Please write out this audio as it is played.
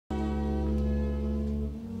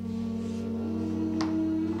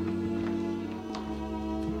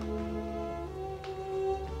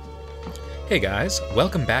Hey guys,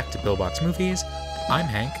 welcome back to Pillbox Movies. I'm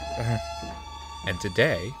Hank, and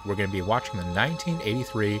today we're going to be watching the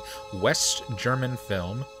 1983 West German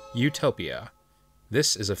film Utopia.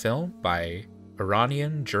 This is a film by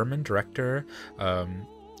Iranian-German director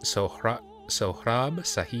Sohrab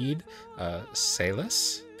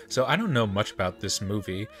Shahid-Saless. So I don't know much about this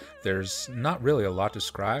movie. There's not really a lot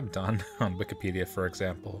described on Wikipedia, for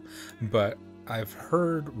example, but I've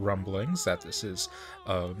heard rumblings that this is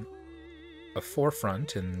a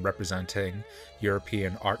forefront in representing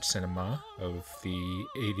European art cinema of the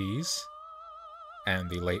 80s and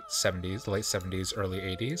the late 70s, early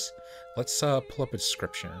 80s. Let's pull up a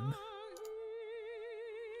description.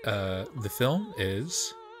 The film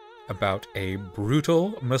is about a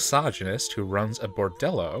brutal misogynist who runs a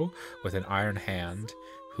bordello with an iron hand,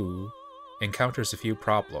 who encounters a few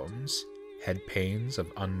problems, head pains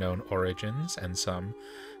of unknown origins, and some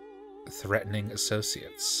threatening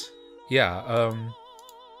associates. Yeah,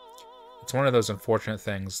 it's one of those unfortunate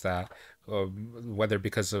things that, whether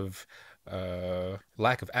because of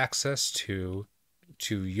lack of access to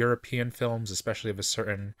European films, especially of a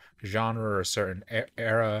certain genre or a certain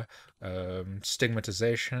era,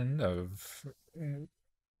 stigmatization of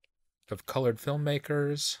colored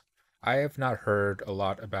filmmakers. I have not heard a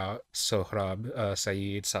lot about Sohrab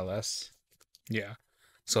Shahid-Saless. Yeah,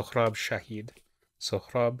 Sohrab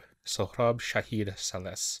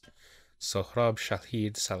Shahid-Saless. Sohrab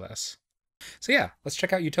Shahid-Saless. So yeah, let's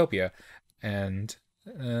check out Utopia and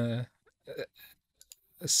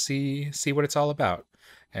see what it's all about.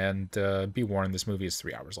 And be warned, this movie is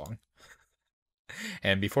 3 hours long.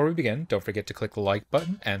 And before we begin, don't forget to click the like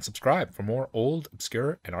button and subscribe for more old,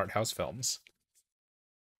 obscure, and art house films.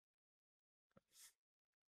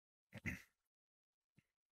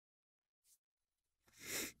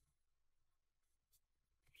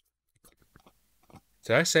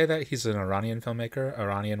 Did I say that he's an Iranian filmmaker?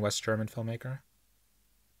 Iranian West German filmmaker?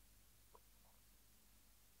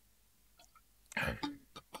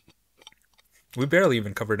 We barely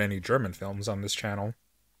even covered any German films on this channel.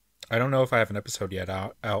 I don't know if I have an episode yet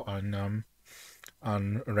out on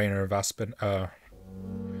Rainer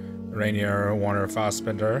Warner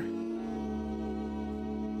Fassbinder.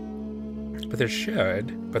 But there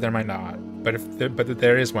should, but there might not. But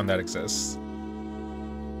there is one that exists.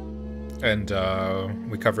 And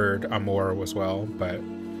we covered Amor as well, but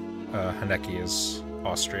Haneke is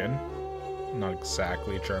Austrian, not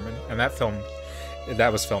exactly German. And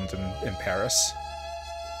that was filmed in Paris.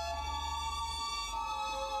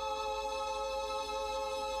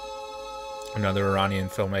 Another Iranian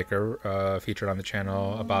filmmaker featured on the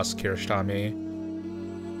channel, Abbas Kiarostami.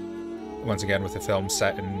 Once again with a film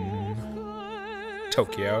set in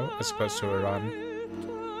Tokyo as opposed to Iran.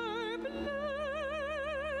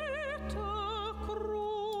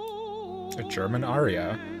 A German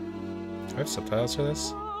aria. Do I have subtitles for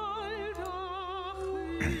this?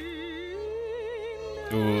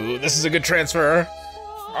 Ooh, this is a good transfer.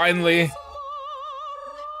 Finally.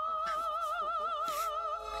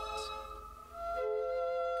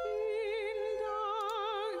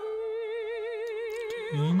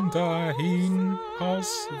 Dahin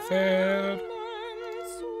auswählt.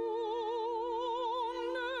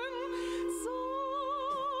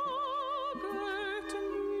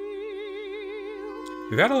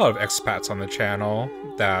 We've had a lot of expats on the channel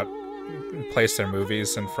that place their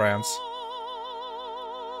movies in France.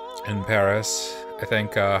 In Paris. I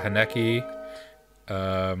think Haneke,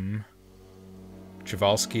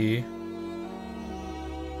 Javalsky.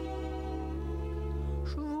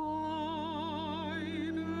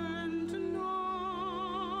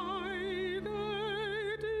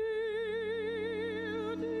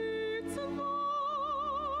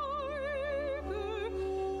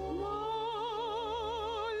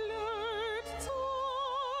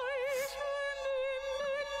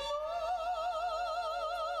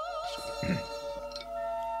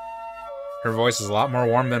 Her voice is a lot more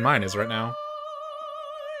warm than mine is right now.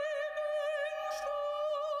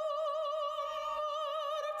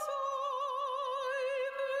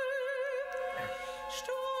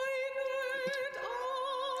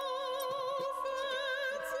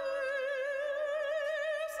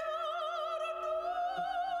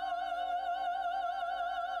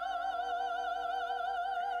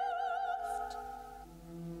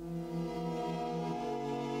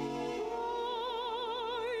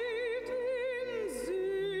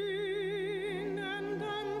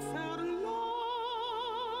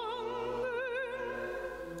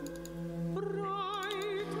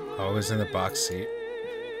 Always in the box seat.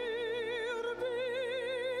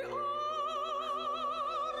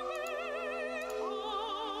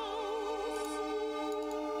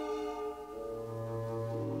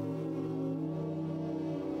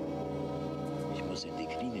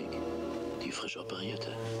 frisch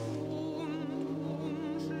operierte.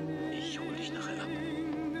 Ich hol dich nachher ab.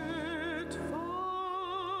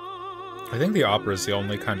 I think the opera is the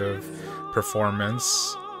only kind of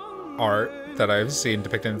performance art that I've seen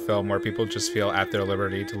depicted in film where people just feel at their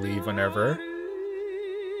liberty to leave whenever.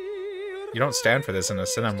 You don't stand for this in a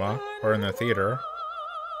cinema or in the theater.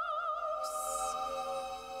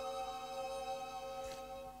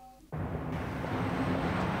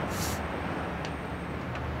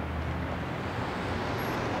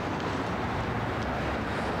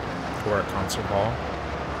 Or a concert hall.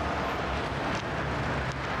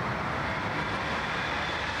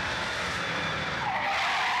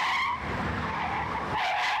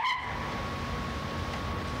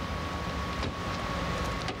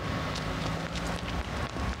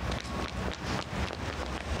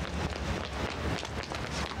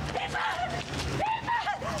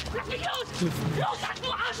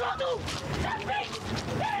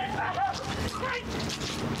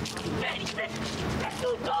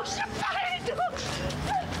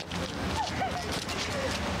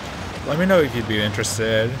 Let me know if you'd be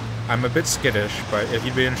interested. I'm a bit skittish, but if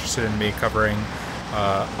you'd be interested in me covering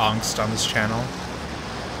angst on this channel,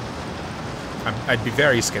 I'd be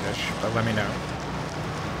very skittish, but let me know.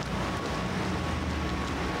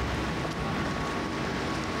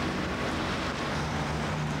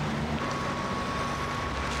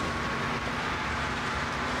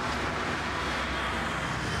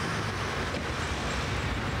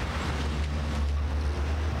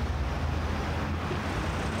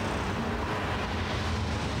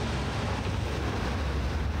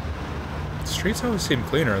 Streets always seem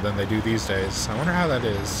cleaner than they do these days. I wonder how that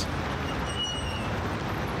is.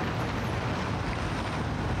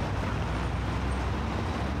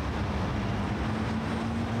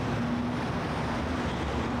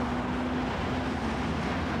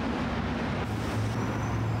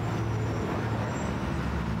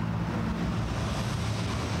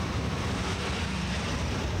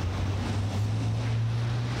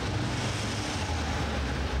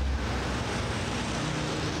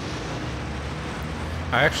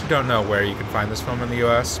 I actually don't know where you can find this film in the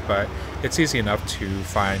US, but it's easy enough to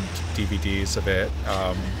find DVDs of it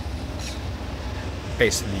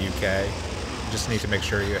based in the UK. You just need to make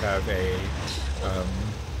sure you have a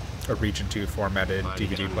Region 2 formatted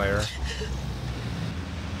DVD player.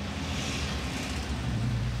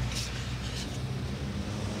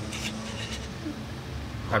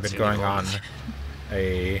 I've been going on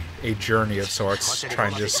a journey of sorts,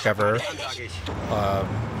 trying to discover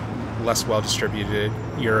less well-distributed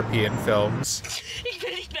European films.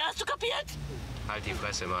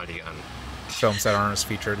 Films that aren't as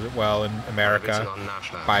featured well in America,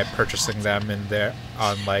 by purchasing them in their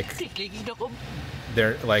on their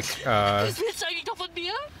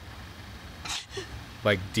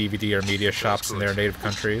DVD or media shops in their native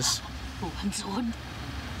countries.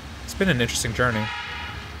 It's been an interesting journey.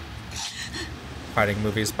 Finding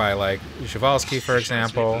movies by like Przewalski, for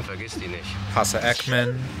example, Hasse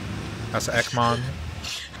Ekman,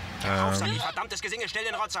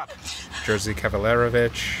 Jerzy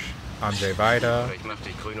Kawalerowicz, Andrzej Wajda.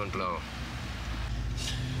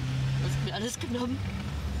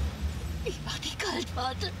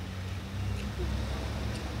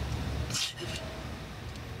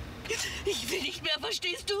 Ich will nicht mehr,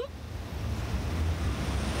 verstehst du?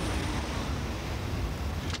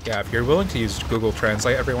 Yeah, if you're willing to use Google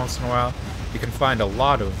Translate every once in a while, you can find a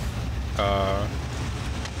lot of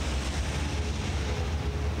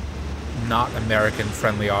not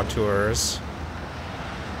American-friendly auteurs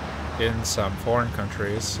in some foreign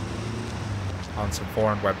countries, on some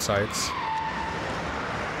foreign websites.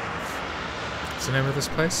 What's the name of this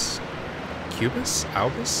place? Cubis?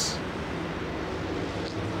 Albus?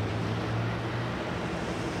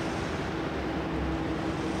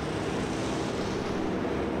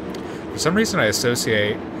 For some reason I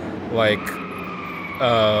associate, like,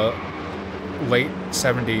 late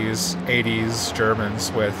 70s, 80s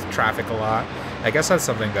Germans with traffic a lot. I guess that's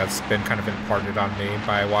something that's been kind of imparted on me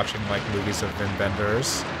by watching, like, movies of Wim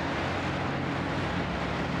Wenders.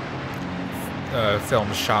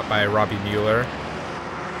 Films shot by Robbie Mueller.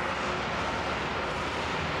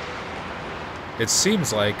 It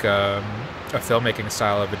seems like a filmmaking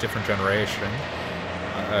style of a different generation.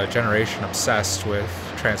 A generation obsessed with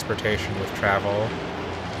transportation, with travel,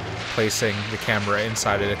 placing the camera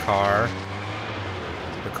inside of the car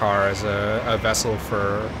as a vessel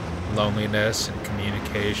for loneliness and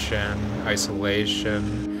communication,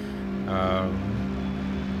 isolation,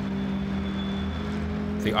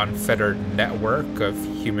 the unfettered network of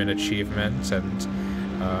human achievement and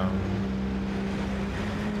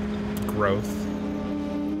growth.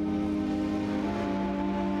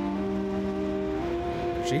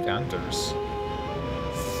 Street Anders.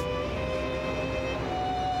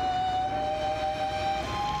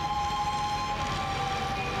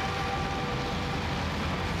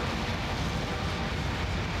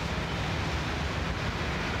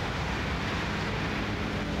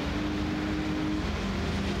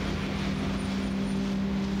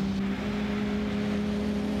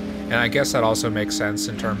 And I guess that also makes sense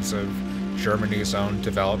in terms of Germany's own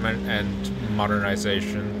development and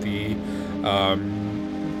modernization.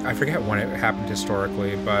 I forget when it happened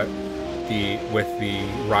historically, but with the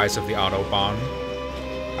rise of the Autobahn,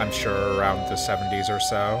 I'm sure around the 70s or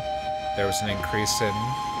so, there was an increase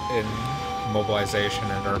in mobilization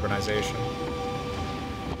and urbanization.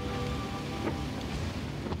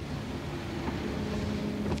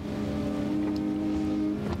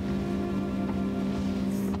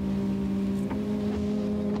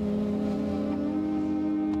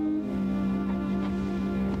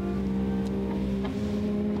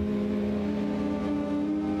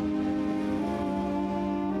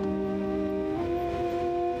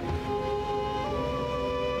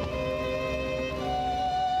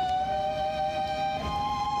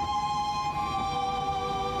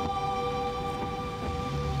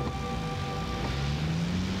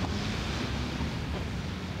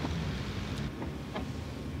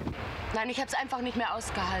 Nein, ich hab's einfach nicht mehr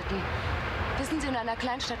ausgehalten. Wissen Sie, in einer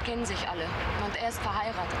Kleinstadt kennen sich alle. Und er ist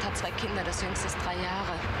verheiratet, hat 2 Kinder, das jüngste ist 3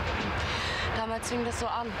 Jahre. Damals fing das so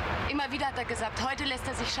an. Immer wieder hat er gesagt, heute lässt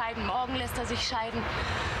er sich scheiden, morgen lässt er sich scheiden.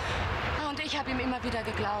 Und ich habe ihm immer wieder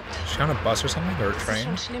geglaubt. Is she on a bus or something, or a Das ist train?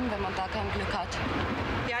 schon schlimm, wenn man da kein Glück hat.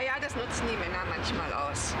 Ja, ja, das nutzen die Männer manchmal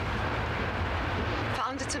aus.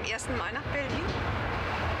 Fahren Sie zum ersten Mal nach Berlin?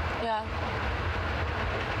 Ja.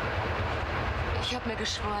 Ich habe mir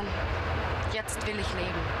geschworen, jetzt will ich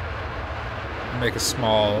leben. Make a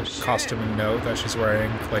small costuming note that she's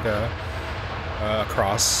wearing, like a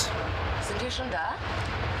cross. Sind wir schon da?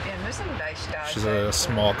 Wir müssen gleich da She's sein. a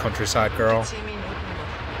small countryside girl. 10 Minuten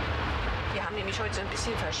noch. Wir haben nämlich heute so ein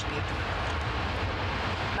bisschen Verspätung.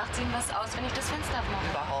 Macht's Ihnen was aus, wenn ich das Fenster aufmache?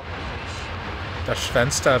 Überhaupt nicht. Das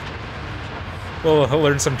Schwester. We'll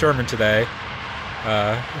learn some German today.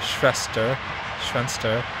 Schwester.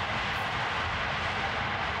 Schwester.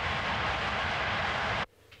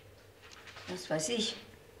 Was weiß ich,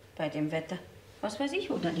 bei dem Wetter. Was weiß ich,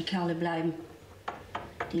 wo da die Kerle bleiben.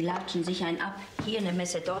 Die latschen sich einen ab. Hier eine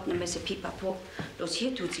Messe, dort eine Messe, pipapo. Bloß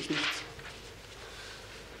hier tut sich nichts.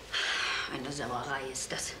 Eine Sauerei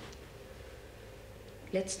ist das.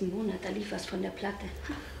 Letzten Monat, da lief was von der Platte.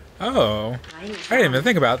 Oh, I didn't even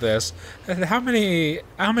think about this. How many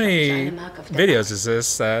videos is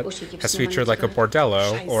this that has featured like a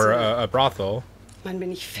bordello or a brothel? Mann,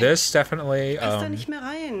 bin ich fett. This definitely Passt da nicht mehr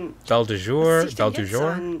rein. Belle du jour, Was zieht denn Belle du jetzt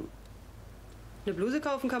jour. an? Eine Bluse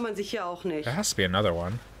kaufen kann man sich hier auch nicht. There has to be another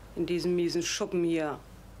one. In diesem miesen Schuppen hier.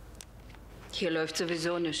 Hier läuft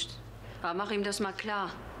sowieso nichts. Aber mach ihm das mal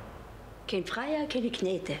klar. Kein Freier, keine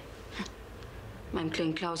Knete. Meinem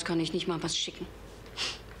kleinen Klaus kann ich nicht mal was schicken.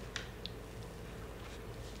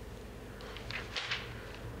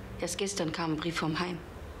 Erst gestern kam ein Brief vom Heim.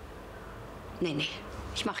 Nee,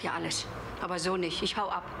 ich mach ja alles. Aber so nicht, ich hau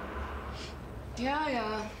ab. Ja,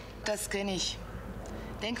 ja, das kenne ich.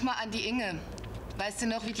 Denk mal an die Inge. Weißt du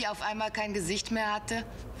noch, wie die auf einmal kein Gesicht mehr hatte?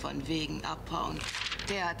 Von wegen abhauen.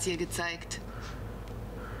 Der hat's ihr gezeigt.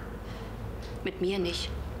 Mit mir nicht.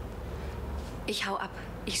 Ich hau ab.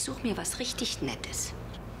 Ich such mir was richtig Nettes.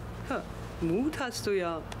 Ha, Mut hast du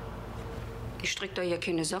ja. Ich strick doch hier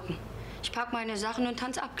keine Socken. Ich pack meine Sachen und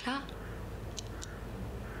tanz ab, klar?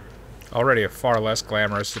 Already a far less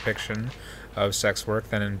glamorous depiction of sex work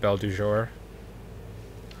than in Belle du jour.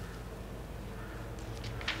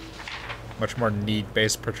 Much more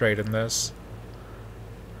need-based portrayed in this.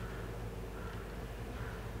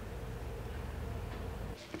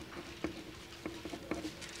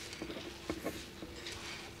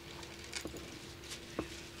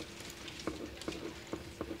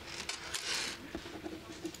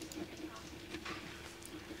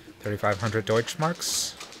 $3,500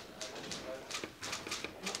 Deutschmarks.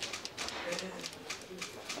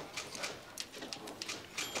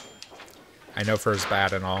 I know fur is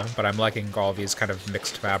bad and all, but I'm liking all these kind of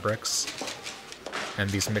mixed fabrics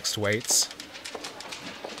and these mixed weights.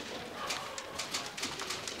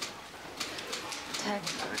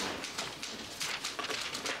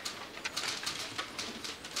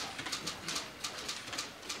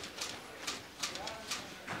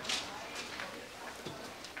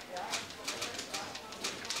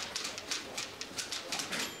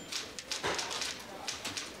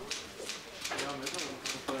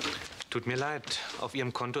 Tut mir leid, auf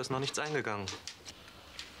Ihrem Konto ist noch nichts eingegangen.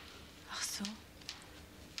 Ach so.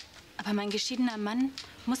 Aber mein geschiedener Mann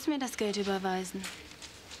muss mir das Geld überweisen.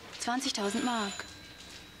 20.000 Mark.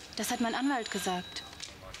 Das hat mein Anwalt gesagt.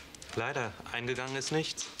 Leider, eingegangen ist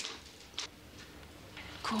nichts.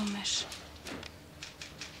 Komisch.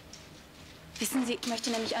 Wissen Sie, ich möchte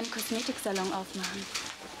nämlich einen Kosmetiksalon aufmachen.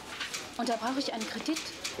 Und da brauche ich einen Kredit.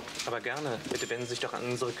 Aber gerne. Bitte wenden Sie sich doch an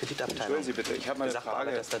unsere Kreditabteilung. Entschuldigen Sie bitte, ich habe mal eine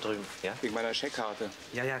Frage. Das da drüben. Ja? Wegen meiner Scheckkarte.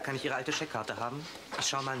 Ja, ja, kann ich Ihre alte Scheckkarte haben? Ich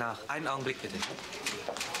schau mal nach. Einen Augenblick bitte.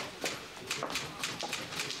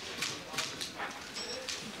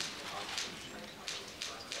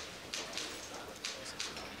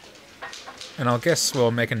 And I'll guess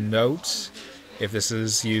we'll make a note if this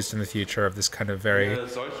is used in the future of this kind of very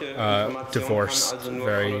divorced,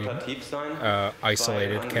 very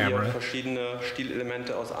isolated camera. Verschiedene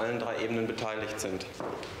Stilelemente aus allen 3 Ebenen beteiligt sind.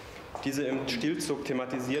 Diese im Stilzug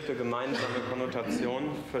thematisierte gemeinsame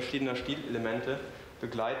Konnotation verschiedener Stilelemente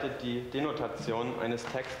begleitet die Denotation eines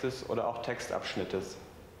Textes oder auch Textabschnittes.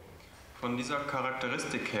 Von dieser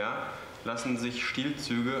Charakteristik her lassen sich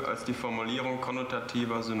Stilzüge als die Formulierung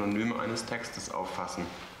konnotativer Synonyme eines Textes auffassen.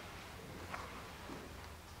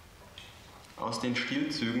 Aus den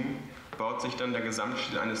Stilzügen baut sich dann der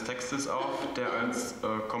Gesamtstil eines Textes auf, der als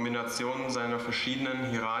Kombination seiner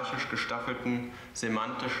verschiedenen hierarchisch gestaffelten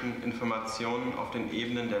semantischen Informationen auf den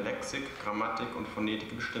Ebenen der Lexik, Grammatik und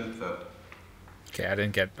Phonetik bestimmt wird. Okay, I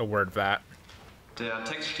didn't get a word of that. Der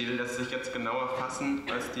Textstil lässt sich jetzt genauer fassen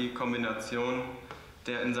als die Kombination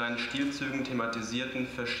der in seinen Stilzügen thematisierten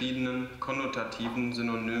verschiedenen konnotativen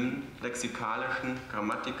Synonymen, lexikalischen,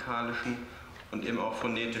 grammatikalischen und eben auch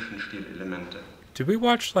phonetischen Stilelemente. Did we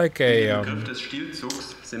watch like Der Begriff des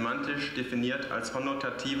Stilzugs, semantisch definiert als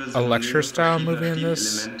konnotative Synonyme lecture-style movie in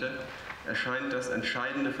this? Stilelemente, erscheint das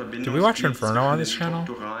entscheidende Did we watch Verbindungsglied Inferno on this zwischen dem channel?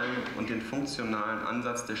 strukturalen und dem funktionalen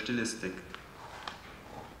Ansatz der Stilistik.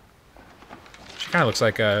 She kind of looks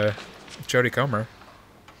like Jodie Comer.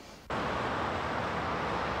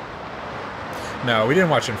 No, we didn't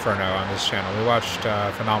watch Inferno on this channel. We watched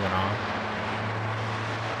Phenomenon.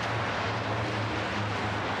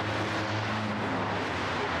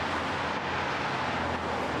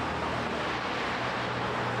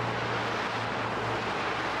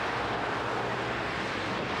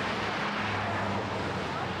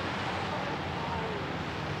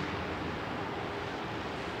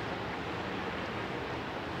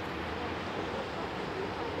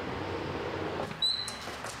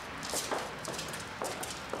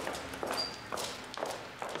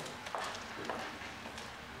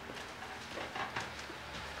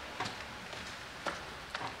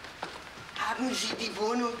 Haben Sie die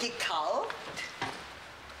Wohnung gekauft?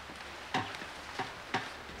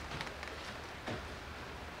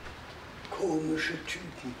 Komische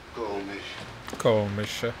Typen.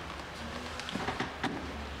 Komische.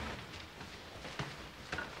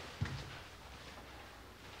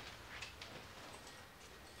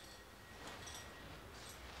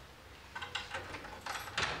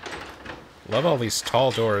 Love all these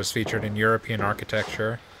tall doors featured in European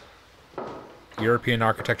architecture. European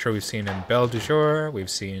architecture we've seen in Belle du Jour, we've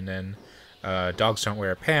seen in Dogs Don't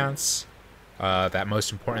Wear Pants, That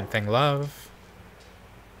Most Important Thing, Love,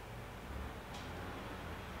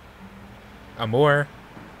 Amour.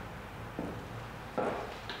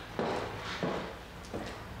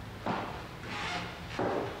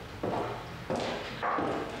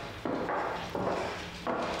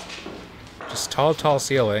 Just tall, tall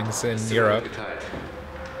ceilings in Europe.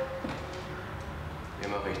 Hier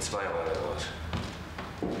mache ich 2 Räume draus.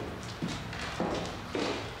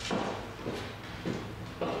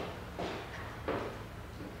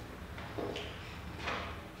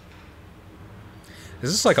 This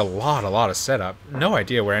is like a lot of setup. No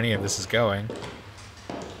idea where any of this is going.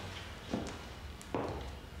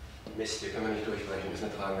 Mist, hier können wir nicht durchbrechen. Das ist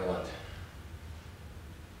eine tragende Wand.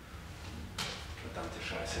 Verdammte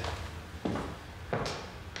Scheiße.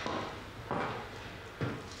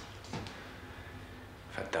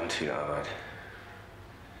 Verdammt viel Arbeit.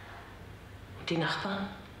 Und die Nachbarn?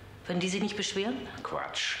 Wenn die sich nicht beschweren?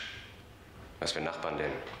 Quatsch. Was für Nachbarn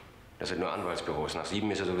denn? Das sind nur Anwaltsbüros. Nach 7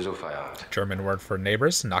 ist ja sowieso Feierabend. German word for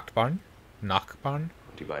neighbors, Nachbarn. Nachbarn.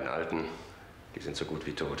 Und die beiden Alten, die sind so gut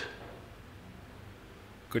wie tot.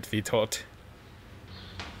 Gut wie tot.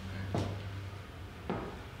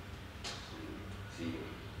 7.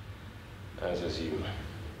 Also 7.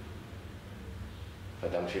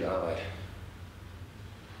 Verdammt viel Arbeit.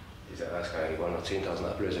 Diese Aasgeier, die wollen noch 10.000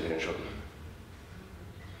 Ablöse für den Schuppen.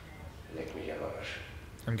 Leck mich am Arsch.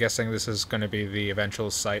 I'm guessing this is going to be the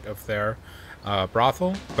eventual site of their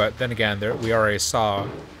brothel, but then again, we already saw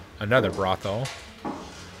another brothel.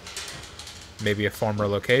 Maybe a former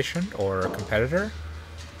location or a competitor.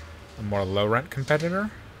 A more low-rent competitor?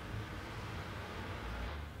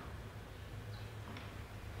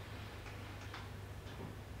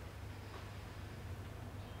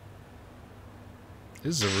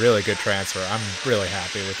 This is a really good transfer. I'm really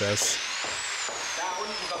happy with this. Da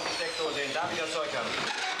unten kommt die Steckdose hin, darf ich das Zeug haben?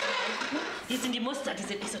 Hier sind die Muster, die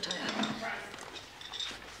sind nicht so teuer.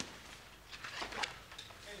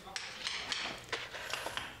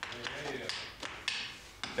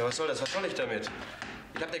 Ja, was soll das? Was soll ich damit?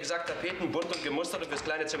 Ich hab dir gesagt, Tapeten bunt und gemustert und fürs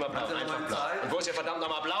kleine Zimmer blau. Einfach blau. Und wo ist hier verdammt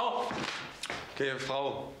nochmal blau? Okay,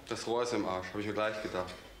 Frau, das Rohr ist im Arsch, habe ich mir gleich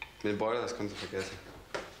gedacht. Mit dem Boiler, das können Sie vergessen.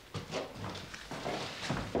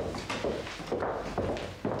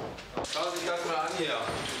 Schau sich das mal an hier.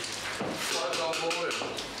 Stolz auf Wohl.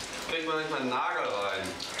 Kriegt man nicht mal einen Nagel rein.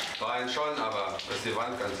 Rein schon, aber das ist die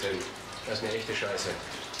Wand ganz hin. Das ist eine echte Scheiße.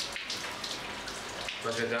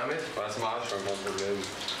 Was wird damit? Das mache ich schon, kein Problem.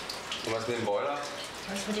 Und was mit dem Boiler?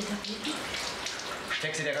 Was mit den Tapeten?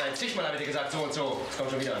 Steck sie dir rein. Zigmal habe ich dir gesagt, so und so. Es kommt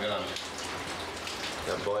schon wieder angelangt.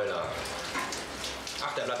 Der Boiler.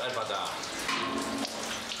 Ach, der bleibt einfach da.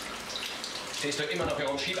 Stehst du immer noch hier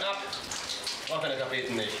rum? Schieb ab. Brauch deine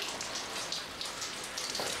Tapeten nicht.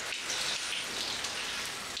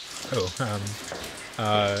 Oh,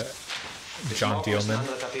 John Dealman.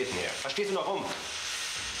 Andere Tapeten her. Was stehst du noch rum?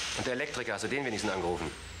 Und der Elektriker, hast du den wenigstens angerufen?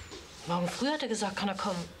 Morgen früh hat er gesagt, kann er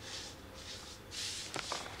kommen.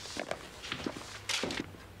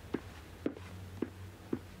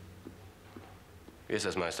 Wie ist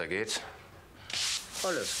das, Meister? Geht's?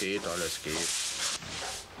 Alles geht, alles geht.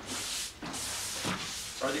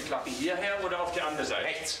 Soll die Klappe hierher oder auf die andere Seite?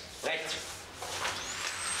 Rechts, rechts.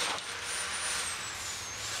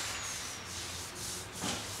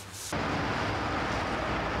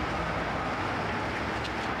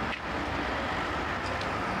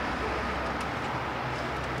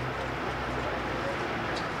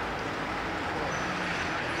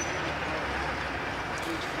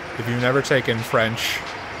 If you've never taken French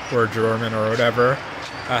or German or whatever,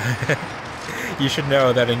 you should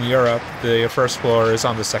know that in Europe, the first floor is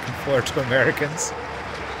on the second floor to Americans.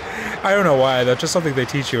 I don't know why, that's just something they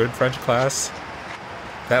teach you in French class.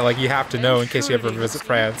 That, like, you have to know in case you ever visit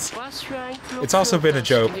France. It's also been a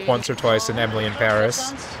joke once or twice in Emily in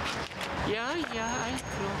Paris. Ja, ein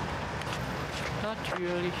Klop.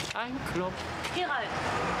 Natürlich, ein Klop. Hier rein.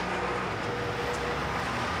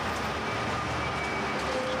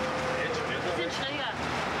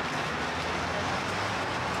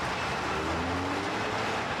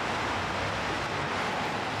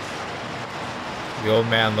 The old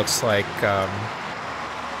man looks like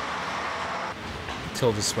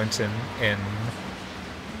Tilda Swinton in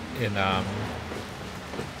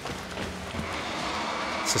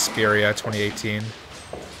Suspiria 2018.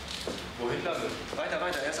 Wohin lang? Weiter,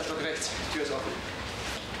 weiter. Erster Stock rechts. Tür ist offen.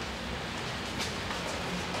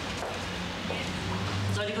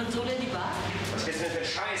 Soll die Konsole in die Bar? Was geht's denn für ein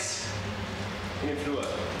Scheiß? In den Flur.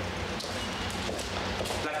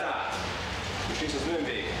 Bleib da. Du stehst uns nur im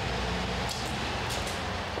Weg.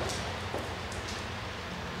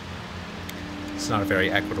 It's not a very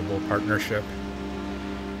equitable partnership.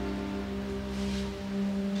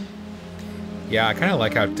 Yeah, I kind of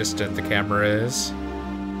like how distant the camera is.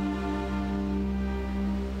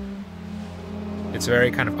 It's very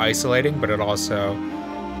kind of isolating, but it also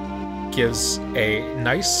gives a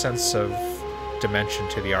nice sense of dimension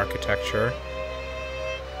to the architecture.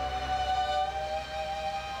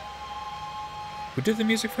 Who did the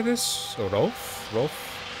music for this? Rolf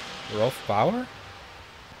Bauer?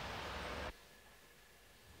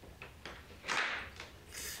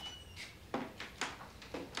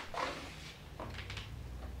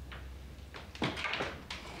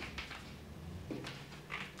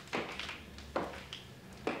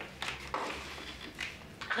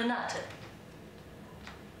 Renate.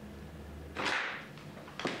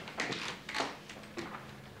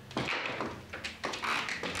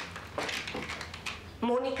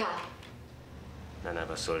 Monika. Na,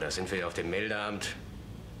 was soll das? Sind wir hier auf dem Meldeamt?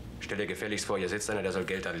 Stell dir gefälligst vor, hier sitzt einer, der soll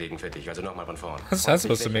Geld anlegen für dich. Also nochmal von vorn. What's that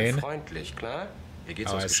supposed to mean? Freundlich, klar? Hier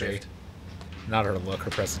geht's Oh, ums I see. Geschäft. Not her look, her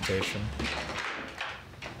presentation.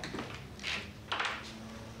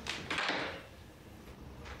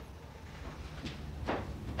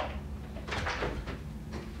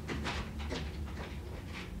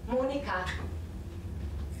 Monika.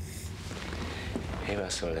 Hey,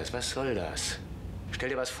 was soll das? Was soll das? Stell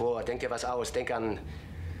dir was vor, denk dir was aus, denk an...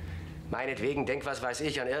 Meinetwegen, denk was weiß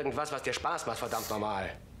ich, an irgendwas, was dir Spaß macht, verdammt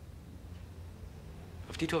normal.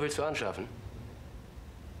 Auf die Tour willst du anschaffen?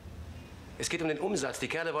 Es geht um den Umsatz, die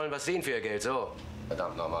Kerle wollen was sehen für ihr Geld, so.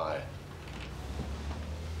 Verdammt normal.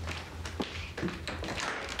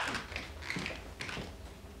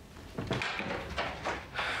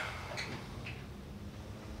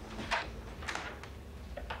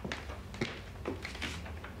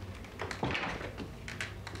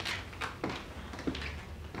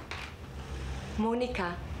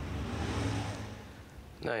 Monika.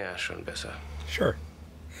 Naja, schon besser. Sure.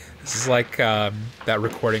 This is like that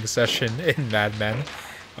recording session in Mad Men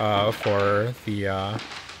for the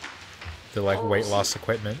like weight loss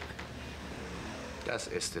equipment. Das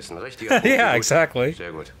ist es, ein richtiger Profi. Yeah, exactly.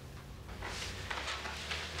 Sehr gut.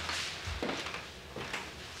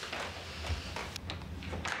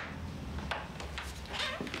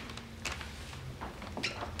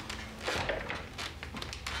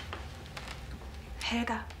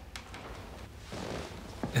 Helga.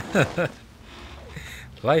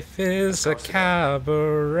 Life is a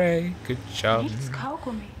cabaret. Good job.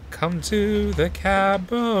 Kaugummi. Come to the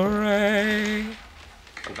cabaret.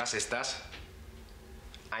 Und was ist das?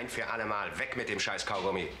 Ein für alle Mal. Weg mit dem scheiß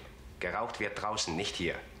Kaugummi. Geraucht wird draußen, nicht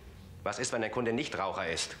hier. Was ist, wenn der Kunde nicht Raucher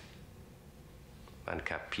ist? Wann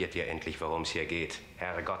kapiert ihr endlich, worum es hier geht?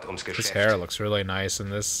 Herrgott, ums Geschäft. His hair looks really nice in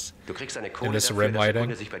this. Du kriegst eine in Kohle this dafür, rim dass der lighting.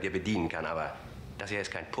 Kunde sich bei dir bedienen kann, aber das hier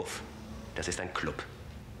ist kein Puff. Das ist ein Club.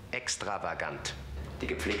 Extravagant. Die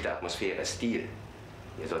gepflegte Atmosphäre, Stil.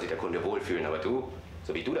 Hier soll sich der Kunde wohlfühlen, aber du,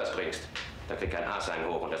 so wie du das bringst, da kriegt kein Aas einen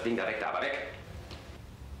hoch und das Ding da weg, da aber weg.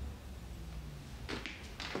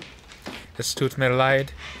 Es tut mir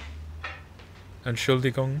leid.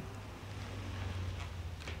 Entschuldigung.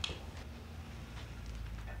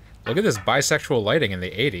 Look at this bisexual lighting in the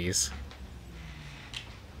 80s.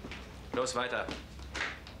 Los, weiter.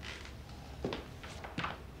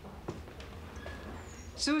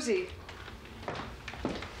 Susi.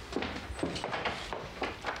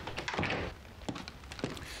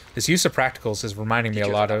 His use of practicals is reminding me a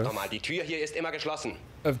lot of Nochmal, die Tür hier ist immer geschlossen.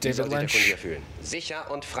 David Soll sich der Lynch. Kunde hier fühlen.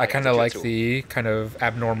 Sicher und frei. I kind of Tür like zu. the kind of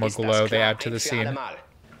abnormal Ist das glow they klar? add to Ein the für alle scene. Mal.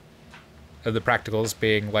 The practicals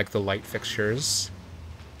being like the light fixtures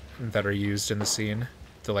that are used in the scene,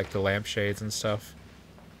 the like the lampshades and stuff.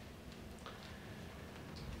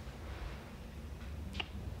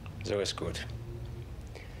 So ist gut.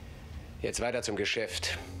 Jetzt weiter zum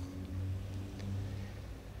Geschäft.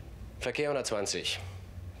 Verkehr 120.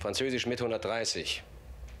 Französisch mit 130.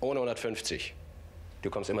 Ohne 150. Du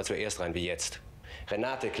kommst immer zuerst rein, wie jetzt.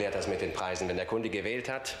 Renate klärt das mit den Preisen. Wenn der Kunde gewählt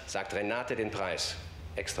hat, sagt Renate den Preis.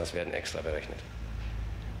 Extras werden extra berechnet.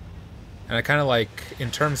 And I kind of like, in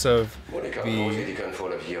terms of Monika, the, die können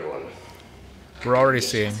voll auf hier wohnen. we're already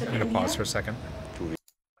seeing, I'm gonna pause for a second.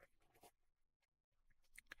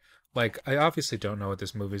 Like, I obviously don't know what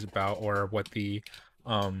this movie's about or what the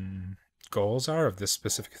goals are of this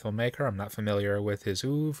specific filmmaker. I'm not familiar with his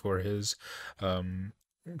oeuvre or his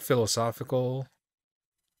philosophical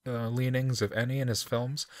leanings, if any, in his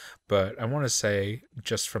films. But I want to say,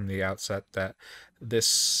 just from the outset, that this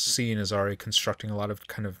scene is already constructing a lot of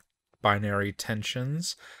kind of binary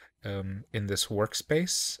tensions in this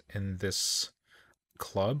workspace, in this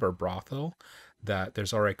club or brothel, that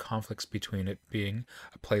there's already conflicts between it being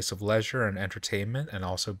a place of leisure and entertainment and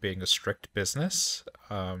also being a strict business,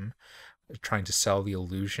 trying to sell the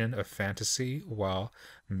illusion of fantasy while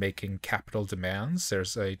making capital demands.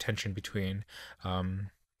 There's a tension between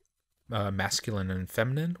masculine and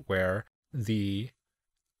feminine, where the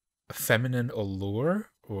feminine allure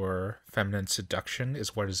or feminine seduction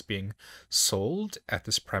is what is being sold at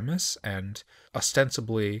this premise, and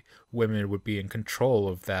ostensibly women would be in control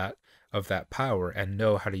of that power and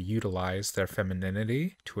know how to utilize their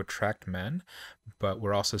femininity to attract men. But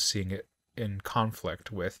we're also seeing it in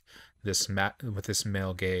conflict with this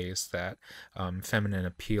male gaze, that feminine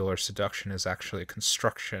appeal or seduction is actually a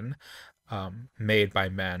construction made by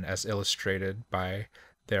men, as illustrated by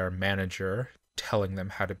their manager telling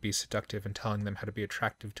them how to be seductive and telling them how to be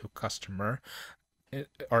attractive to a customer.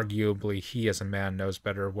 Arguably, he as a man knows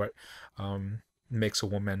better what makes a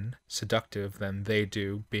woman seductive than they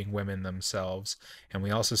do, being women themselves. And we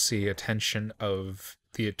also see a tension of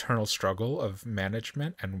the eternal struggle of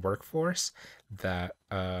management and workforce, that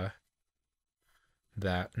that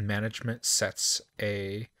management sets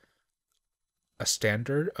a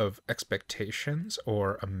standard of expectations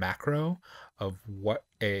or a macro of what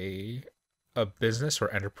a business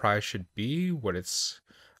or enterprise should be, what its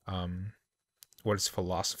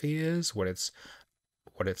philosophy is, what its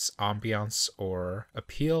ambiance or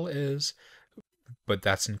appeal is, but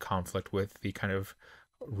that's in conflict with the kind of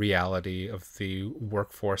reality of the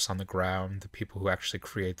workforce on the ground, the people who actually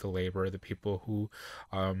create the labor, the people who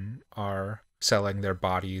are selling their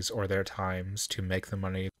bodies or their times to make the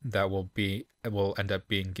money that will end up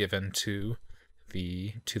being given to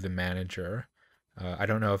the manager. I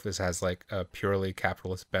don't know if this has like a purely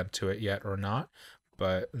capitalist bent to it yet or not,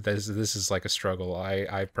 but this is like a struggle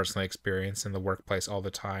I personally experience in the workplace all the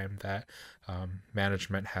time, that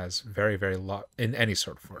management has very in any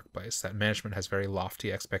sort of workplace, that management has very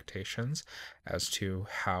lofty expectations as to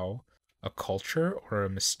how a culture or a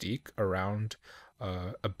mystique around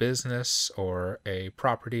a business or a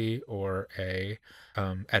property or a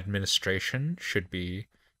administration should be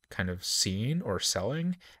kind of seen or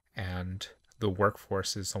selling, and the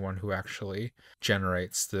workforce is the one who actually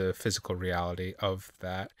generates the physical reality of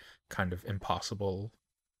that kind of impossible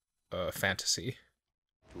fantasy.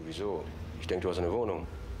 Du, wieso? Ich denke, du hast eine Wohnung.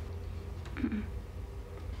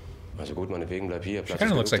 Also gut, meinetwegen, bleib hier. She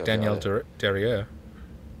kind of looks like Danielle Derriere.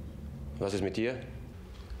 Was ist mit dir?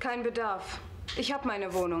 Kein Bedarf. Ich habe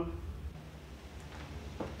meine Wohnung.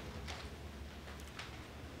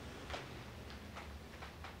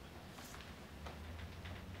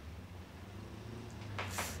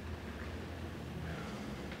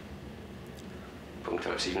 Punkt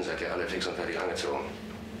 6:30 seid ihr alle fix und fertig angezogen.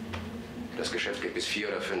 Das Geschäft geht bis 4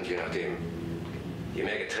 oder 5, je nachdem. Je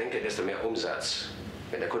mehr Getränke, desto mehr Umsatz.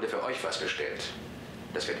 Wenn der Kunde für euch was bestellt,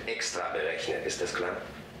 das wird extra berechnet, ist das klar?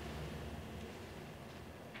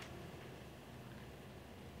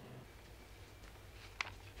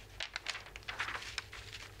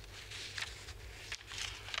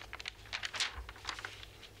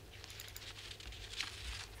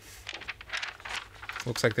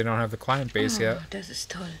 Looks like they don't have the client base yet. Das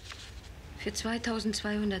ist toll. Für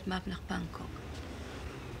 2200 Mark nach Bangkok.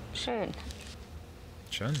 Schön.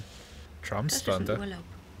 Schön. Das ist ein Traumstunde. Urlaub.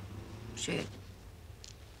 Schön.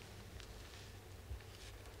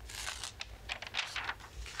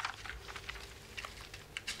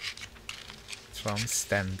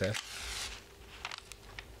 Traumstände.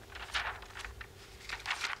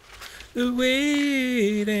 The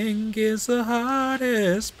waiting is the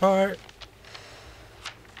hardest part.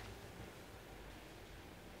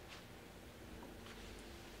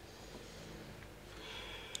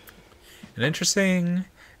 An interesting,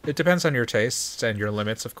 it depends on your tastes and your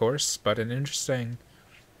limits, of course, but an interesting,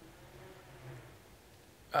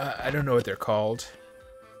 I don't know what they're called.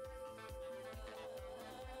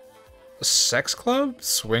 A sex club?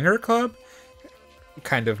 Swinger club?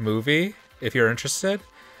 Kind of movie, if you're interested,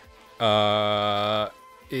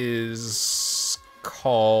 is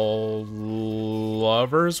called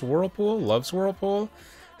Love's Whirlpool.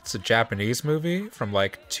 It's a Japanese movie from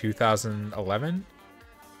like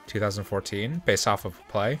 2014, based off of a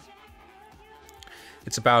play.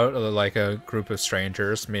 It's about like a group of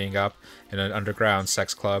strangers meeting up in an underground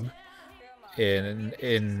sex club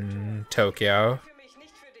in Tokyo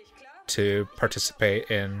to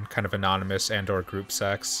participate in kind of anonymous and/or group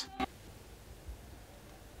sex,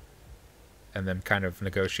 and then kind of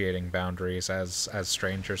negotiating boundaries as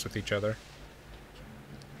strangers with each other.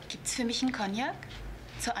 Gibt's für mich einen Cognac?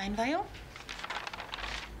 Zur Einweihung?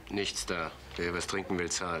 Nichts da. Wer was trinken will,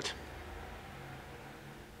 zahlt.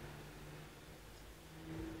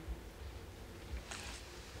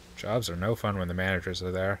 Jobs are no fun when the managers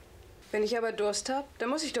are there. Wenn ich aber Durst hab, dann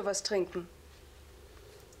muss ich doch was trinken.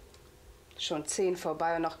 Schon 10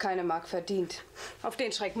 vorbei und noch keine Mark verdient. Auf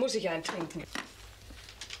den Schreck muss ich einen trinken.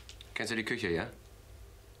 Kennst du die Küche, ja?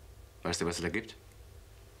 Weißt du, was es da gibt?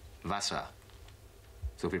 Wasser.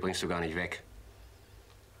 So viel bringst du gar nicht weg.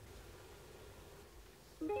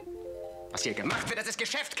 Was hier gemacht wird, das ist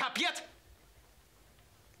Geschäft, kapiert?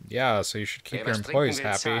 Yeah, so you should keep Wer your was employees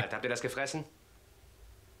trinken will, happy. zahlt. Habt ihr das gefressen?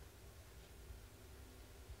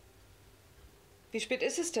 Wie spät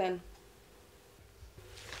ist es denn?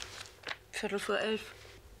 11:15.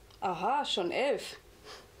 Aha, schon 11.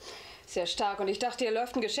 Sehr stark. Und ich dachte, hier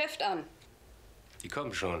läuft ein Geschäft an. Die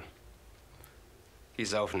kommen schon. Die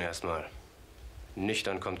saufen erstmal.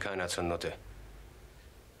 Nüchtern kommt keiner zur Nutte.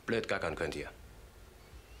 Blöd gackern könnt ihr.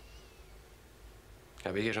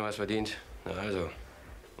 Habe ich hier schon was verdient? Na also.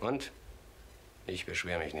 Und? Ich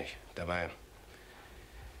beschwere mich nicht. Dabei.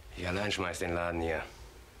 Ich allein schmeiß den Laden hier.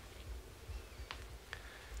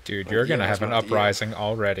 Dude, you're gonna have an uprising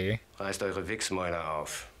already. Reißt eure Wichsmäuler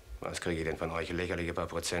auf. Was kriege ich denn von euch? Lächerliche paar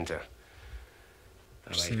Prozente.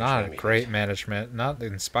 Aber It's ich not beschwer mich great nicht. management, not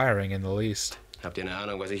inspiring in the least. Habt ihr eine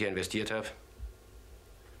Ahnung, was ich hier investiert habe?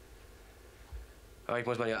 Euch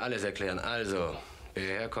muss man ja alles erklären. Also,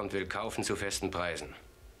 wer herkommt, will kaufen zu festen Preisen.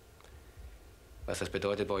 Was das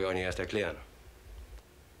bedeutet, brauche ich euch nicht erst erklären.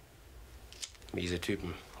 Miese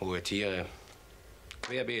Typen, hohe Tiere,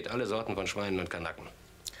 querbeet, alle Sorten von Schweinen und Kanaken.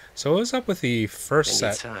 So what was up with the first Wenn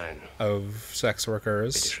die set zahlen, of sex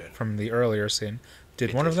workers Bitteschön. from the earlier scene? Did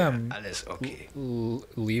Bitte one of sehr, them alles okay.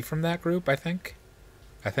 leave from that group, I think?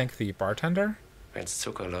 I think the bartender? Wenn's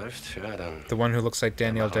Zucker läuft, ja, dann. The one who looks like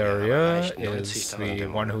Daniel Daria is the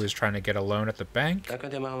one who is trying to get a loan at the bank. Dann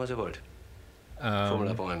könnt ihr machen, was ihr wollt. Fummel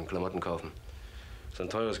abräumen, Klamotten kaufen. So ein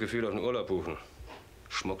teures Gefühl auf den Urlaub buchen.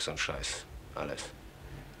 Schmucks und Scheiß. Alles.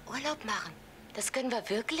 Urlaub machen? Das können wir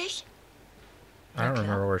wirklich? I don't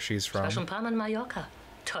remember where she's Ich war from. schon ein paar Mal in Mallorca.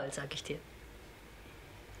 Toll, sag ich dir.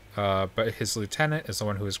 But his lieutenant is the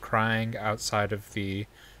one who is crying outside of the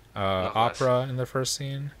opera in the first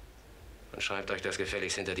scene. Und schreibt euch das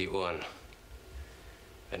gefälligst hinter die Ohren.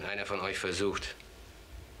 Wenn einer von euch versucht,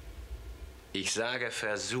 ich sage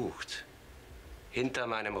versucht, hinter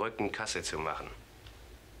meinem Rücken Kasse zu machen,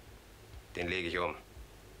 den lege ich um.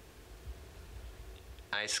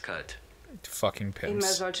 Eiskalt. Fucking Immer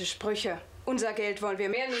pimps. solche Sprüche. Unser Geld wollen wir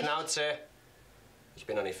mehr nicht. Schnauze! Ich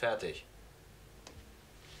bin noch nicht fertig.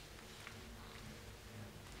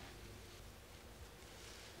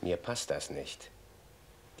 Mir passt das nicht.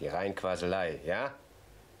 Die Reinquaselei, ja?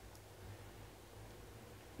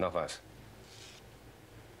 Noch was?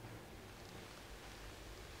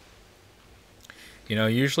 You know,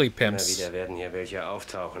 usually Immer pimps wieder werden hier welche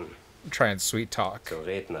auftauchen. try and sweet talk So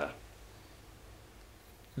Redner.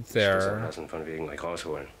 their Von wegen euch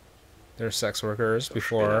rausholen. sex workers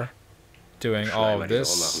before doing all Schleimer, of die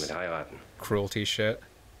so rummachen this mit heiraten. cruelty shit.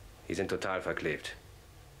 Die sind total verklebt.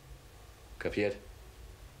 Kapiert?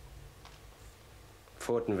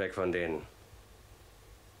 Pfoten weg von denen.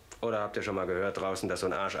 Oder habt ihr schon mal gehört draußen, dass so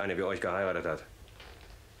ein Arsch eine wie euch geheiratet hat?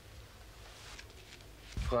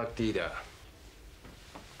 Fragt die da.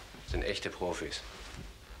 Sind echte Profis.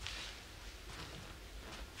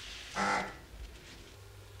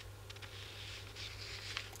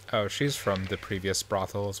 Oh, she's from the previous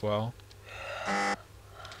brothel as well.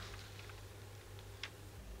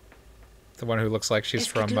 The one who looks like she's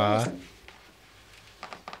from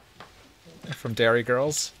Dairy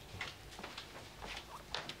Girls.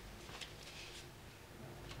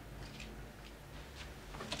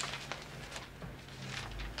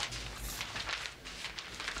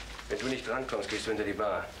 Wenn du nicht drankommst, gehst du hinter die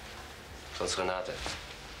Bar. Sonst Renate.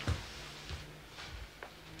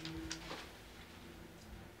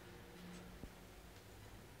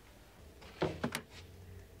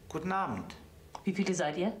 Guten Abend. Wie viele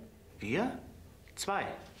seid ihr? Wir? 2.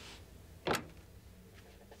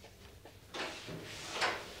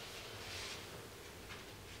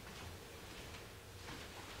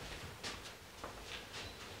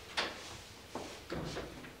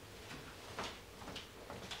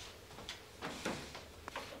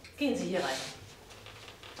 Gehen Sie hier rein.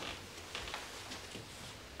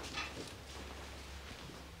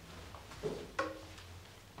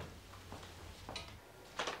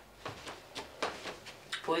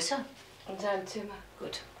 Wo ist er? In seinem Zimmer.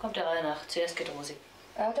 Gut, kommt der Reihe nach. Zuerst geht Rosi.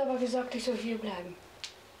 Er hat aber gesagt, ich soll hier bleiben.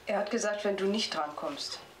 Er hat gesagt, wenn du nicht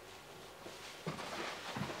drankommst.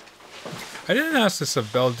 I didn't ask this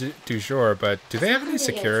of Belle du Jour, but do they have any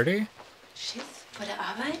security? Schiss vor der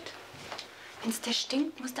Arbeit? Wenn's der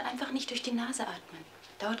stinkt, musst du einfach nicht durch die Nase atmen.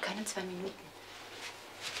 Dauert keine 2 Minuten.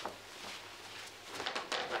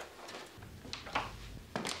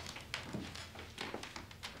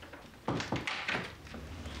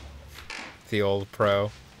 The old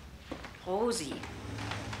pro. Rosi.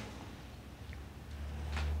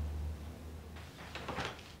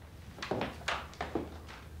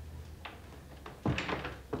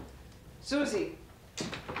 Susi.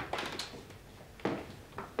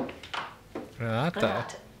 Renata.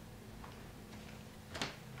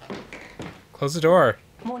 Close the door.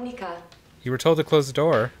 Monika. You were told to close the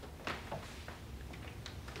door.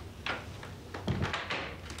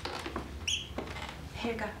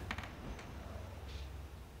 Helga.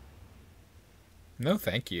 No,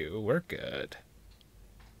 thank you. We're good.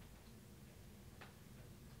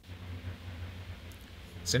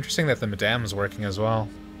 It's interesting that the Madame's working as well.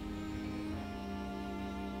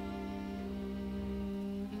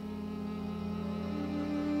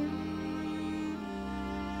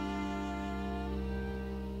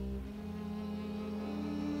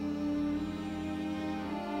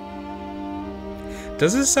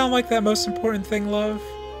 Does this sound like That Most Important Thing, Love?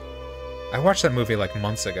 I watched that movie like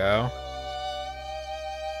months ago.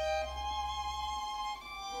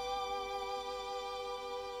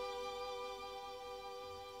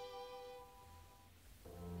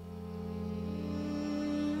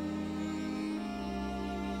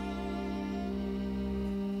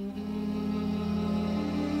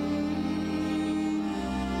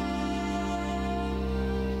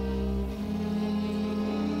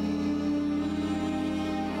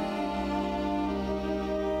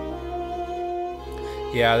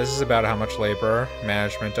 Yeah, this is about how much labor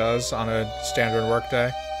management does on a standard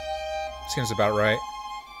workday. Seems about right.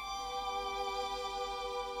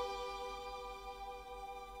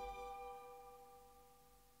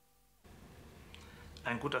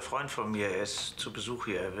 Ein guter Freund von mir ist zu Besuch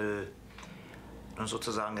hier. Er will nun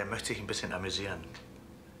sozusagen, er möchte sich ein bisschen amüsieren.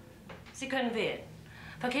 Sie können wählen.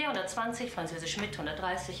 Verkehr 120, Französisch mit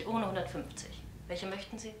 130, ohne 150. Welche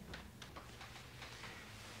möchten Sie?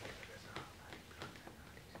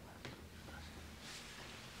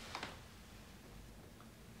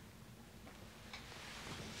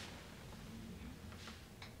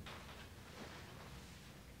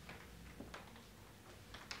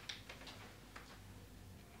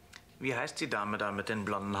 Wie heißt die Dame da mit den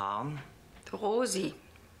blonden Haaren? Rosi.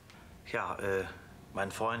 Ja,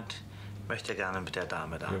 mein Freund möchte gerne mit der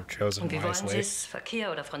Dame da. Und wie wollen Sie es?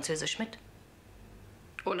 Verkehr oder Französisch mit?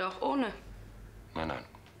 Oder auch ohne. Nein, nein.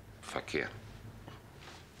 Verkehr.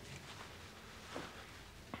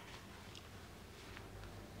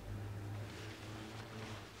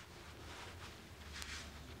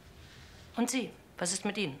 Und Sie? Was ist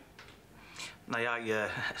mit Ihnen? Naja, ihr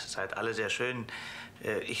seid alle sehr schön.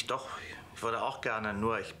 Ich doch, ich würde auch gerne,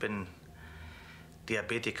 nur ich bin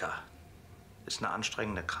Diabetiker. Ist eine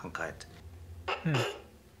anstrengende Krankheit.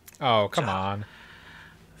 Oh, come on.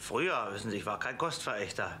 Früher, wissen Sie, ich war kein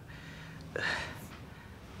Kostverächter.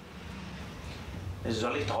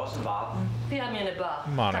 Soll ich draußen warten? Wir haben hier eine Bar.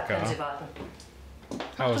 Monica. Da können Sie warten.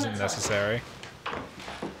 That wasn't necessary.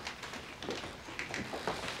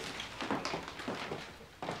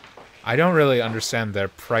 I don't really understand their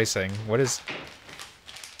pricing. What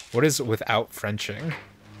is without Frenching?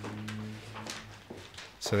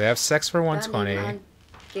 So they have sex for 120.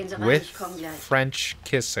 With French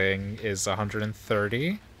kissing is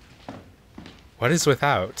 130. What is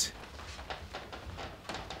without?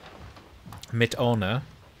 Mit ohne.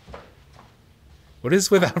 What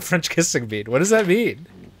is without French kissing mean? What does that mean?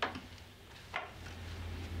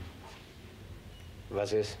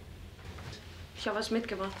 Was ist? Ich habe was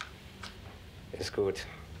mitgebracht. Ist gut.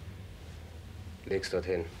 Leg's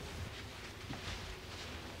dorthin.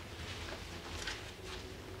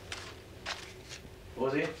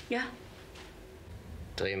 Rosi? Ja.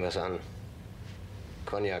 Drehen wir's an.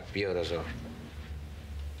 Cognac, Bier oder so.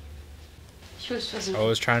 Ich will es versuchen.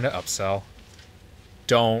 Always trying to upsell.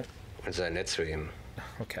 Don't. Und sei nett zu ihm.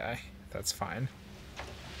 Okay, that's fine.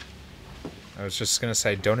 I was just gonna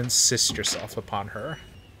say, don't insist yourself upon her.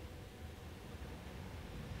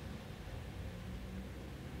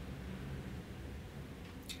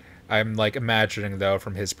 I'm like imagining though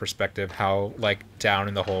from his perspective how like down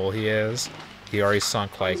in the hole he is. He already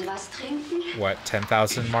sunk like what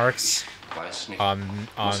 10,000 marks on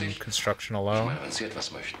construction alone.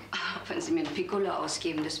 Ach, wenn Sie mir ein Piccolo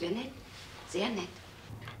ausgeben, das wäre nett. Sehr nett.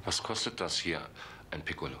 Was kostet das hier, ein